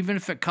 even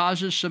if it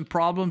causes some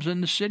problems in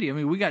the city. I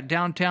mean, we got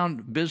downtown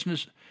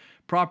business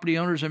property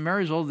owners in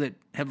Marysville that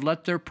have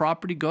let their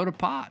property go to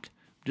pot,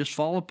 just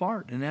fall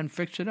apart, and then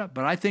fix it up.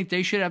 But I think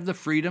they should have the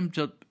freedom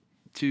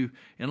to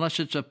unless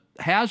it's a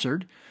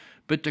hazard,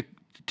 but to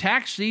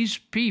tax these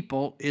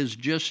people is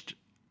just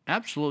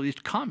absolutely,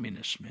 it's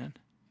communist, man.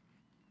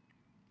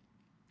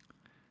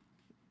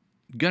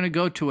 Going to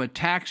go to a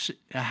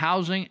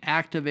housing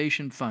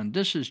activation fund.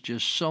 This is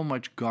just so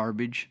much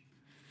garbage.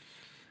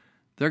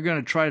 They're going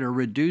to try to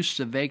reduce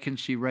the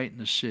vacancy rate in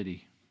the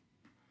city.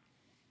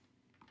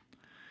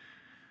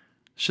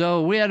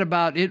 So we had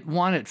it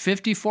won at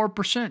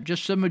 54%.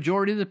 Just the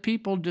majority of the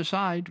people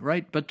decide,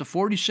 right? But the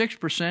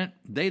 46%,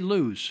 they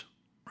lose,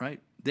 right?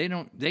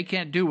 They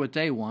can't do what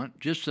they want.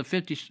 Just the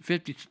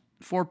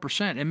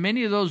 54%. And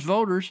many of those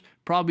voters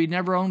probably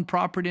never owned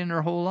property in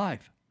their whole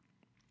life.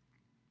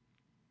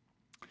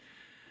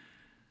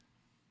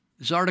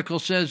 This article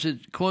says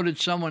it quoted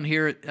someone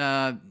here,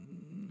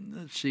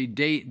 let's see,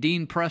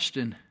 Dean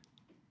Preston.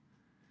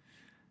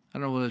 I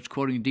don't know whether it's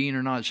quoting Dean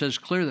or not. It says,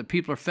 clear that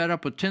people are fed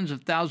up with tens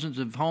of thousands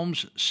of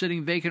homes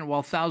sitting vacant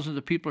while thousands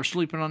of people are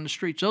sleeping on the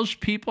streets. Those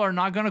people are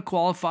not going to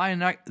qualify,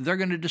 and they're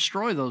going to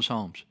destroy those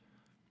homes.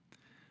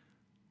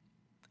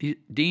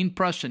 Dean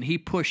Preston, he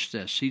pushed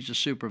this. He's a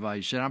supervisor.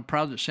 He said, I'm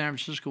proud that San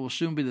Francisco will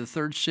soon be the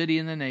third city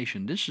in the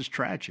nation. This is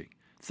tragic.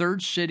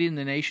 Third city in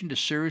the nation to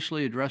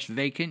seriously address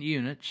vacant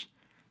units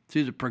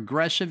through the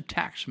progressive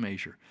tax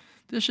measure.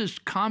 This is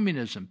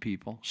communism,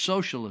 people,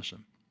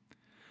 socialism.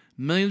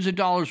 Millions of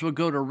dollars will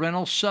go to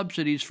rental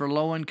subsidies for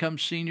low-income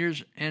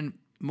seniors and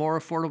more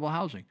affordable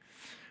housing.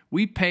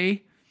 We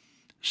pay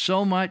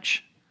so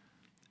much.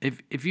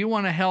 If you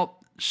want to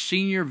help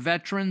senior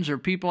veterans or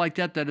people like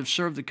that have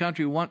served the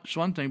country, it's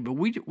one thing, but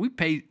we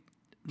pay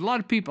a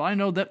lot of people. I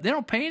know that they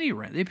don't pay any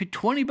rent. They pay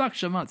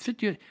 $20 a month,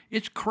 $50.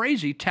 It's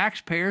crazy.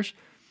 Taxpayers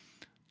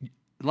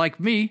like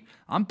me,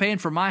 I'm paying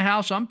for my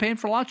house. I'm paying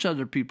for lots of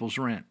other people's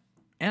rent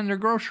and their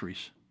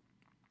groceries.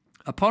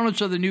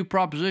 Opponents of the new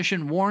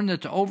proposition warn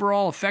that the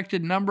overall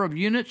affected number of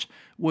units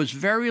was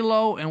very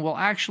low and will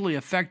actually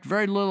affect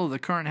very little of the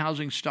current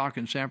housing stock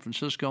in San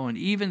Francisco, and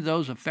even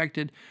those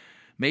affected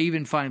may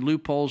even find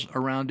loopholes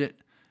around it,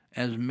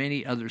 as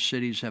many other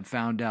cities have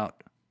found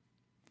out.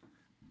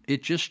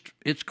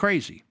 It's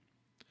crazy.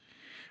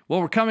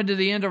 Well, we're coming to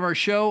the end of our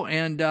show,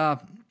 and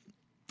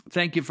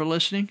thank you for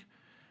listening.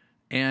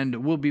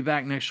 And we'll be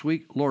back next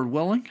week, Lord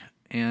willing,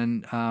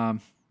 and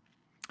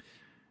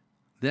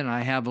then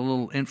I have a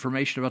little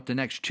information about the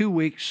next 2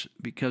 weeks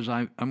because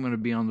I'm going to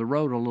be on the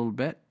road a little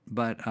bit,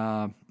 but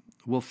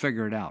we'll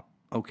figure it out.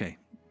 Okay,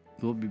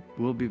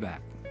 we'll be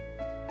back.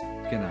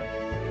 Good night.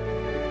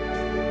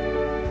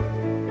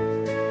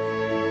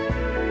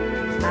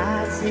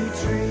 I see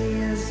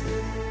trees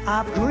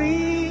of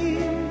green,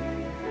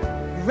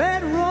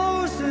 red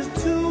roses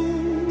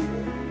too.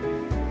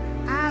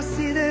 I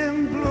see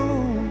them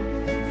bloom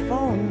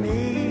for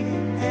me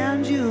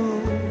and you.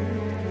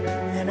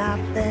 And I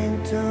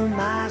think to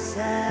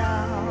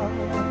myself,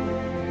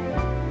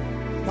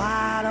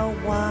 what a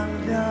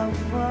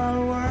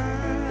wonderful world.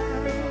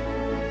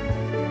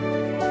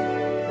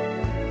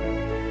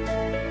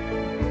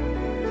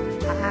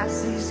 I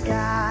see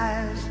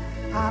skies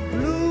are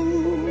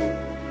blue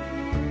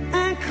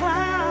and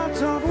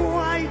clouds of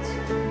white,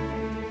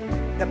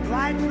 the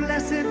bright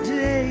blessed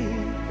day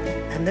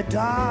and the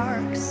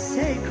dark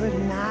sacred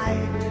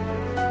night.